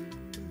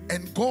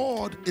 and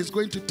God is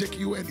going to take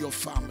you and your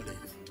family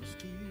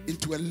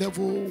into a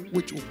level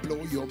which will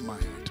blow your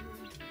mind.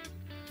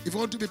 If you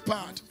want to be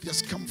part,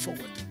 just come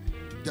forward.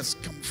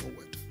 Just come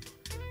forward.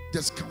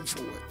 Just come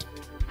forward.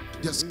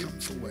 Just come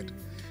forward.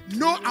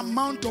 No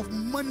amount of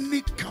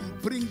money can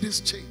bring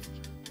this change.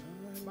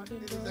 But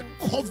it is the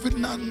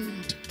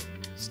covenant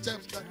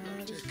steps that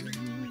you are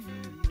taking.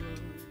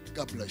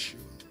 God bless you.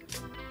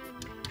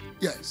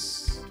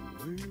 Yes.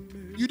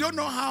 You don't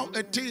know how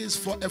it is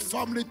for a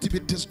family to be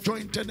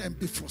disjointed and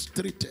be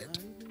frustrated.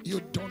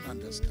 You don't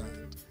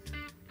understand.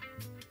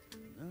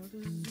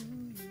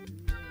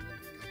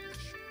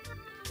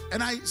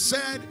 And I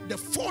said the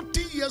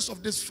 40 years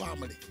of this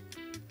family,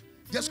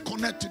 just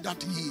connect to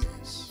that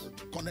years.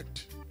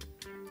 Connect.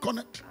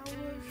 Connect.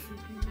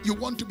 You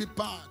want to be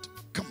part?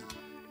 Come.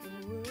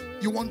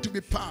 You want to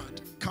be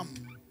part? Come.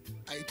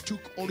 I took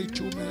only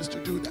 2 minutes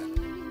to do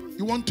that.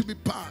 You want to be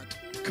part?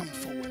 Come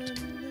forward.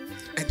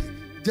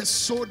 And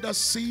just sow the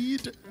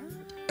seed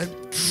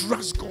and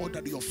trust God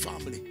that your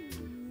family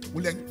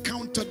will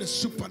encounter the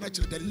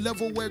supernatural, the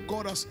level where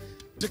God has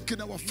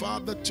taken our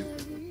Father to.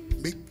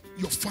 Make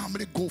your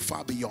family go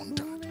far beyond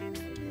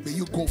that. May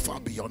you go far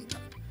beyond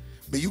that.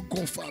 May you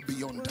go far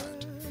beyond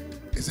that.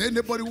 Is there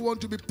anybody who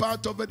want to be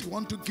part of it? You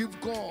want to give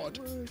God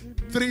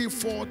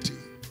 340,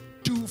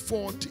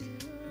 240,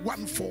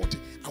 140.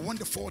 I want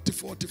the 40,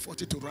 40,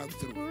 40 to run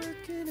through.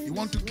 You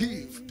want to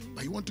give,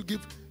 but you want to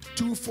give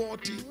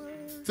 240,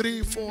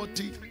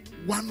 340,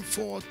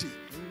 140.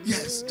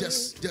 Yes,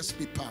 just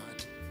be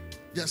part.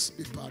 Just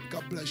be part.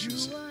 God bless you,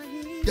 sir.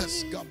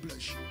 Yes, God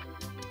bless you.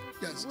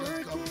 Yes,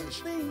 God bless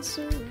you.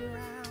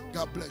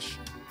 God bless you.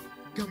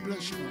 God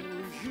bless you.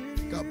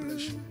 God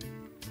bless you.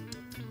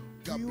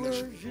 God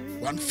bless you.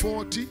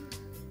 140,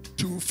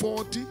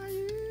 240,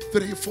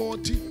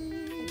 340.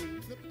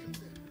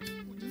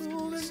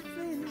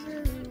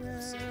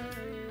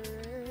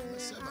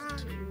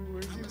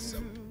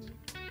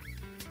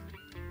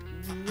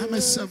 I'm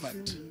a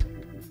servant.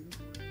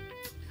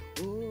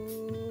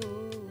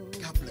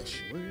 God bless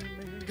you.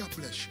 God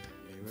bless you.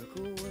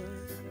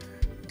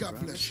 God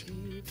bless you.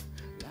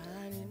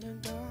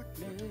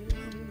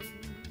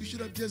 You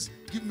should have just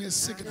given me a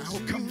second. I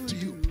will come to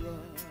you.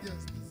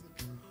 Yes.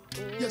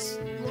 Yes,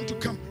 you want to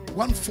come.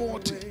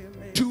 140,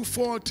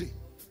 240,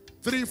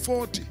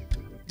 340.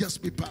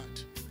 Just be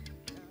part.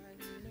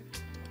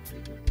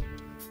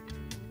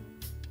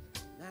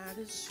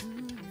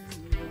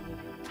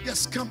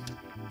 Yes, come.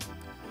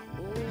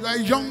 You are a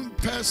young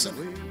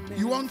person.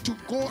 You want to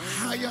go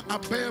higher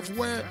above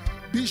where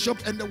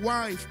Bishop and the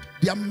wife,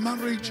 their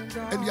marriage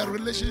and their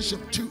relationship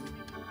too.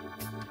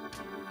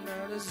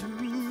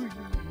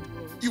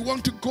 You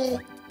want to go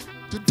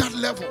to that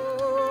level.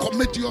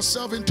 Commit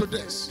yourself into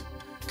this.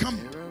 Come,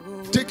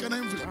 take an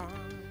envelope.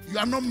 You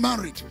are not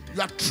married.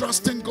 You are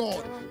trusting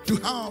God to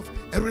have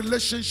a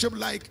relationship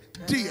like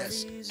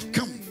this.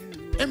 Come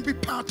and be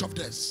part of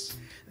this.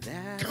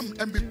 Come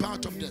and be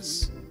part of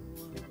this.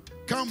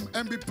 Come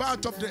and be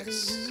part of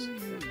this.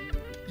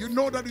 You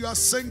know that you are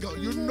single.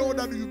 You know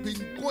that you've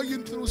been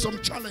going through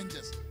some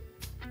challenges.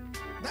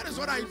 That is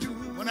what I do.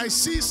 When I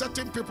see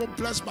certain people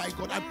blessed by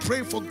God, I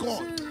pray for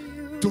God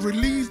to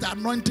release the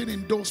anointing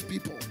in those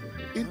people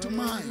into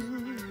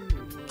mine.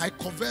 I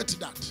convert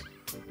that.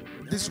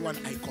 This one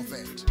I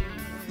convert.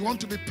 You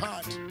want to be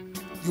part.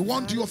 You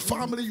want your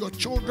family, your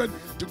children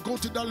to go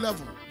to that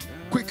level.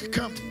 Quick,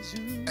 come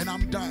and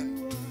I'm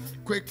done.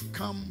 Quick,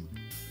 come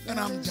and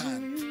I'm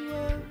done.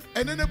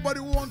 And anybody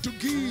who want to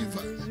give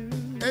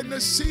any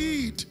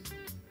seed,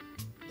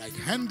 like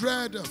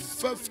 100,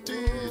 50,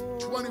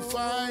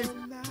 25,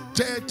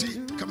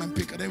 30, come and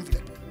pick an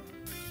envelope.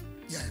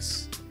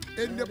 Yes.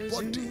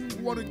 Anybody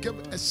who want to give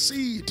a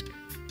seed,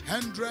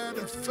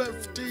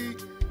 150,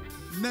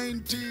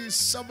 90,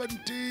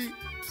 70,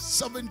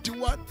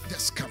 71,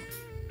 just come.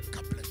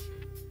 God bless you.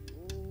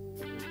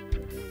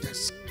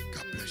 Just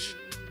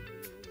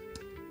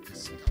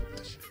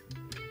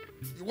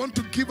want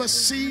to give a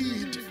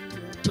seed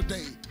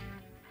today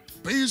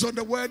based on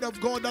the word of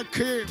God that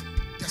came.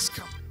 Just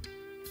come.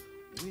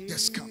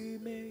 Just come.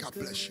 God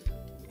bless you.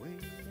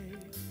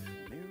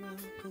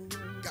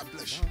 God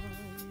bless you.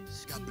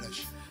 God bless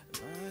you.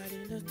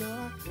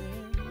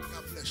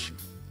 God bless you.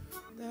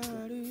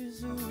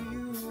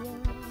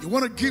 You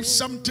want to give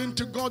something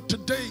to God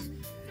today?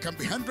 Can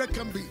be 100,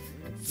 can be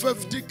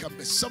 50, can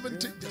be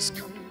 70. Just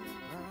come.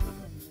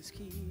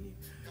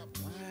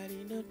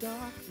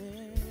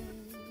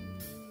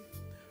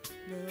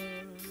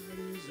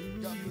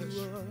 God bless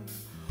you.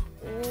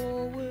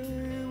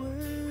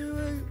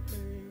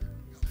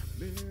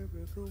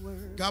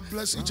 God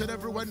bless each and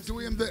everyone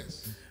doing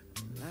this.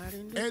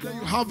 Either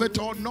you have it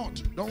or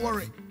not. Don't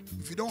worry.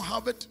 If you don't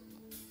have it,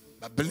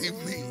 but believe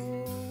me,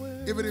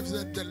 even if it's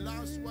the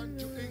last one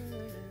to eat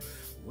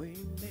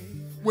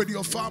with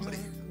your family,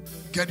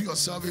 get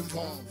yourself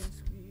involved.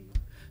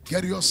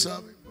 Get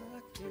yourself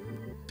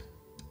involved.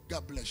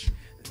 God bless you.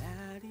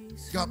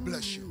 God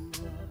bless you.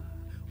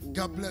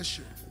 God bless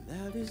you.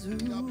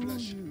 God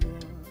bless you.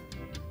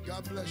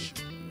 God bless you.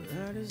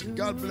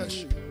 God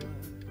bless you.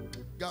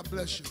 God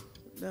bless you.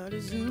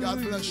 God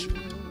bless you.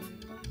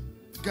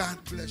 God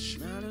bless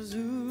you.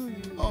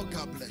 Oh,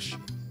 God bless you.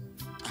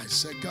 I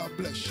said, God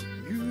bless you.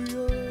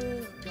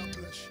 God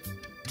bless you.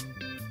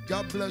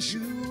 God bless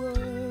you.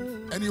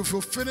 And if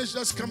you finish,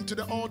 let's come to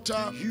the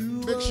altar.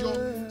 Make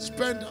sure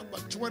spend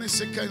about 20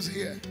 seconds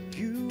here.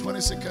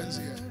 20 seconds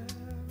here.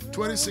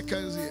 20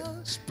 seconds here.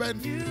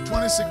 Spend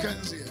 20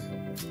 seconds here.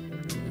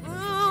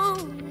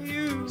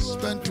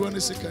 Spend 20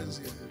 seconds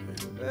here.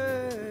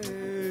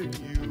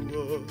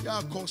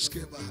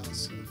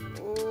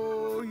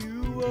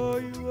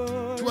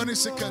 20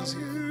 seconds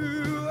here.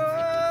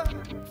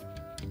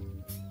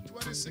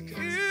 20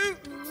 seconds.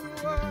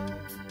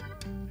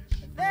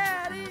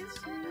 That is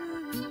who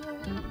you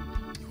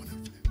are.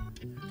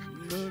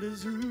 That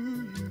is who you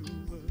are.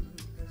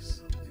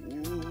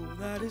 Oh,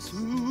 that is who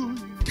you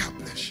are. God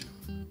bless you.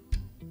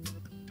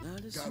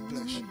 God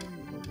bless you.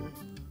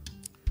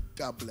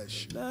 God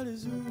bless you. That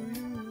is who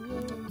you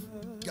are.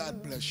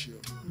 God bless you.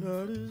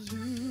 That is who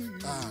you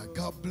are.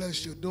 God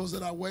bless you. Those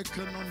that are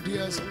working on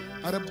this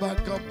at the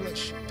back, God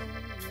bless you.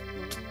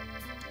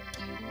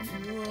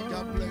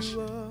 God bless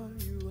you.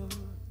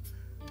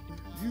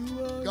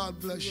 God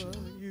bless you.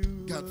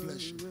 God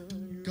bless you.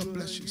 God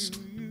bless you, sir.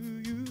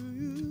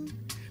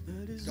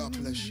 God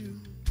bless you.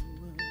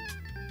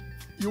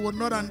 You will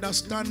not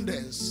understand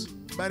this,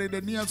 but in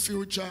the near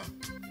future,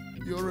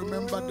 you'll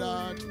remember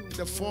that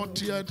the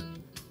 40th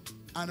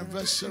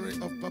anniversary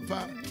of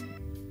Papa,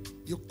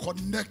 you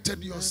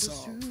connected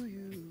yourself,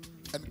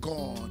 and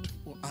God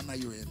will honor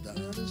you in that.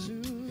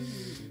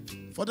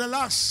 For the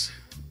last,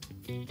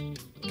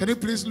 can you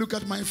please look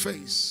at my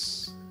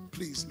face?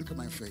 Please look at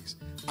my face.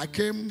 I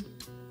came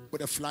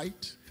with a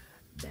flight.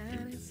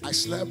 I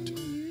slept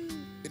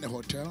in a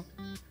hotel.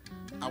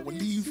 I will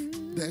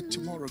leave there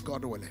tomorrow,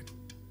 God willing.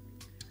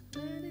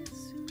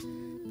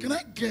 Can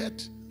I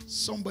get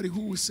somebody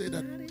who will say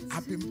that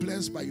I've been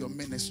blessed by your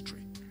ministry?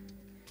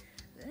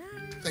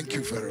 Thank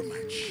you very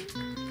much.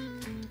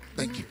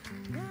 Thank you.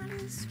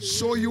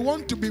 So you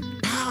want to be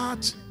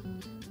part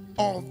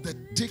of the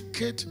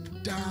ticket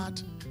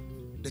that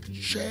the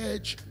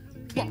church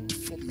bought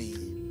for me.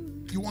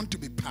 You want to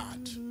be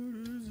part.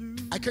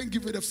 I can't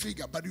give it a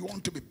figure, but you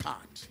want to be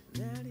part.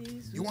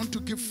 You want to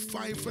give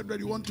 500,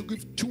 you want to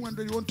give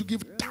 200, you want to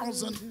give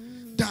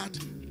 1,000 that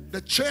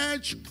the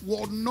church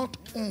will not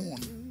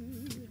own.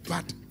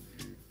 But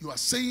you are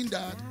saying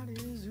that,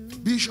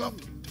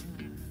 Bishop,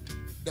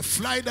 the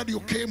flight that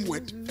you came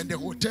with and the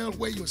hotel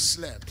where you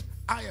slept,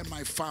 I and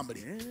my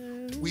family,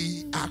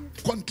 we are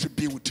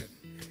contributing.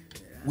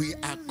 We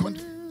are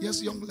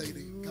yes, young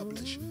lady, God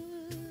bless you.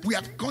 We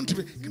are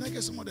contributing. Can I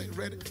get some of the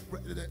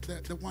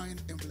the wine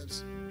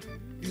envelopes?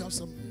 You have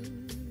some?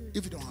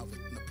 If you don't have it,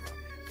 no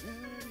problem.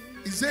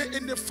 Is there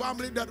in the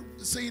family that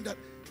saying that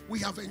we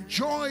have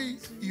enjoyed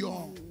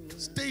your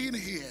staying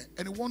here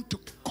and want to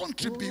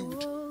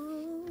contribute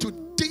to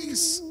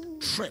this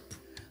trip?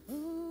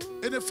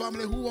 Any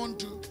family who want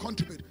to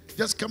contribute,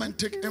 just come and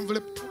take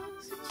envelope.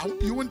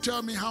 You won't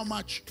tell me how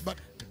much, but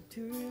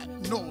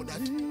know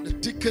that the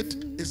ticket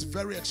is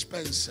very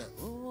expensive.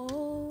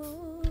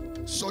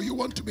 So you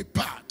want to be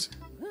part.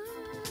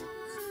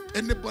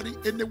 Anybody,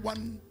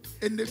 anyone,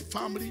 any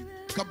family,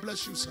 God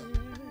bless you, sir.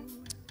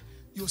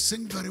 You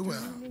sing very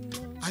well.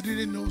 I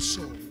didn't know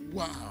so.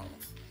 Wow.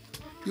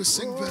 You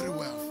sing very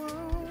well.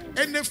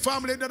 Any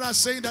family that are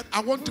saying that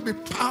I want to be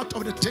part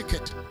of the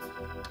ticket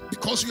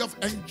because you have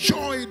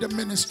enjoyed the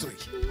ministry.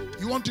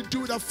 You want to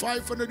do that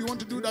 500, you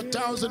want to do that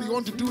 1,000, you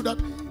want to do that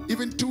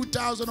even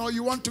 2,000, or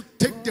you want to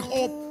take the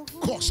whole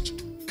cost.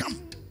 Come.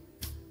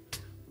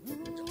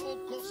 The whole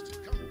cost.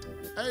 Come.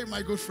 Hey,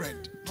 my good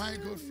friend. My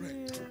good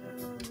friend.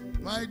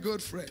 My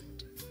good friend.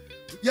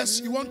 Yes,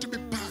 you want to be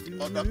part.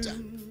 Oh, doctor.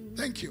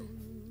 Thank you.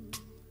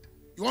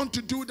 You want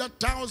to do that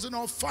 1,000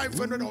 or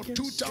 500 or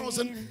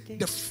 2,000,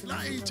 the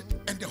flight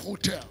and the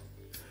hotel.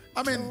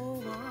 I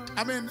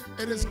mean,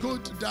 it is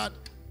good that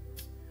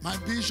My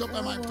bishop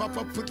and my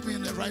papa put me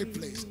in the right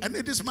place. And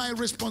it is my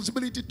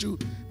responsibility to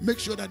make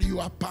sure that you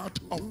are part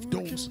of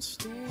those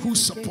who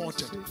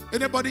supported.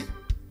 Anybody?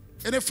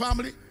 Any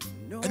family?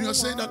 And you're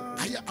saying that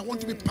I want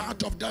to be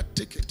part of that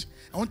ticket.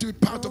 I want to be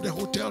part of the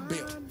hotel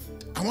bill.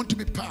 I want to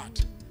be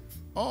part.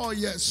 Oh,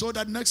 yes, so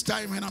that next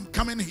time when I'm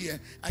coming here,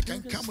 I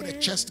can come with a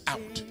chest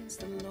out.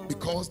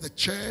 Because the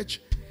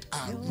church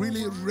are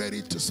really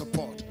ready to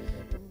support.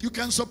 You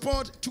can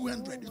support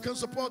 200. You can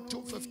support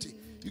 250.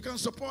 You can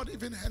support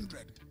even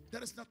 100.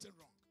 There is nothing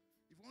wrong.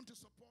 If you want to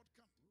support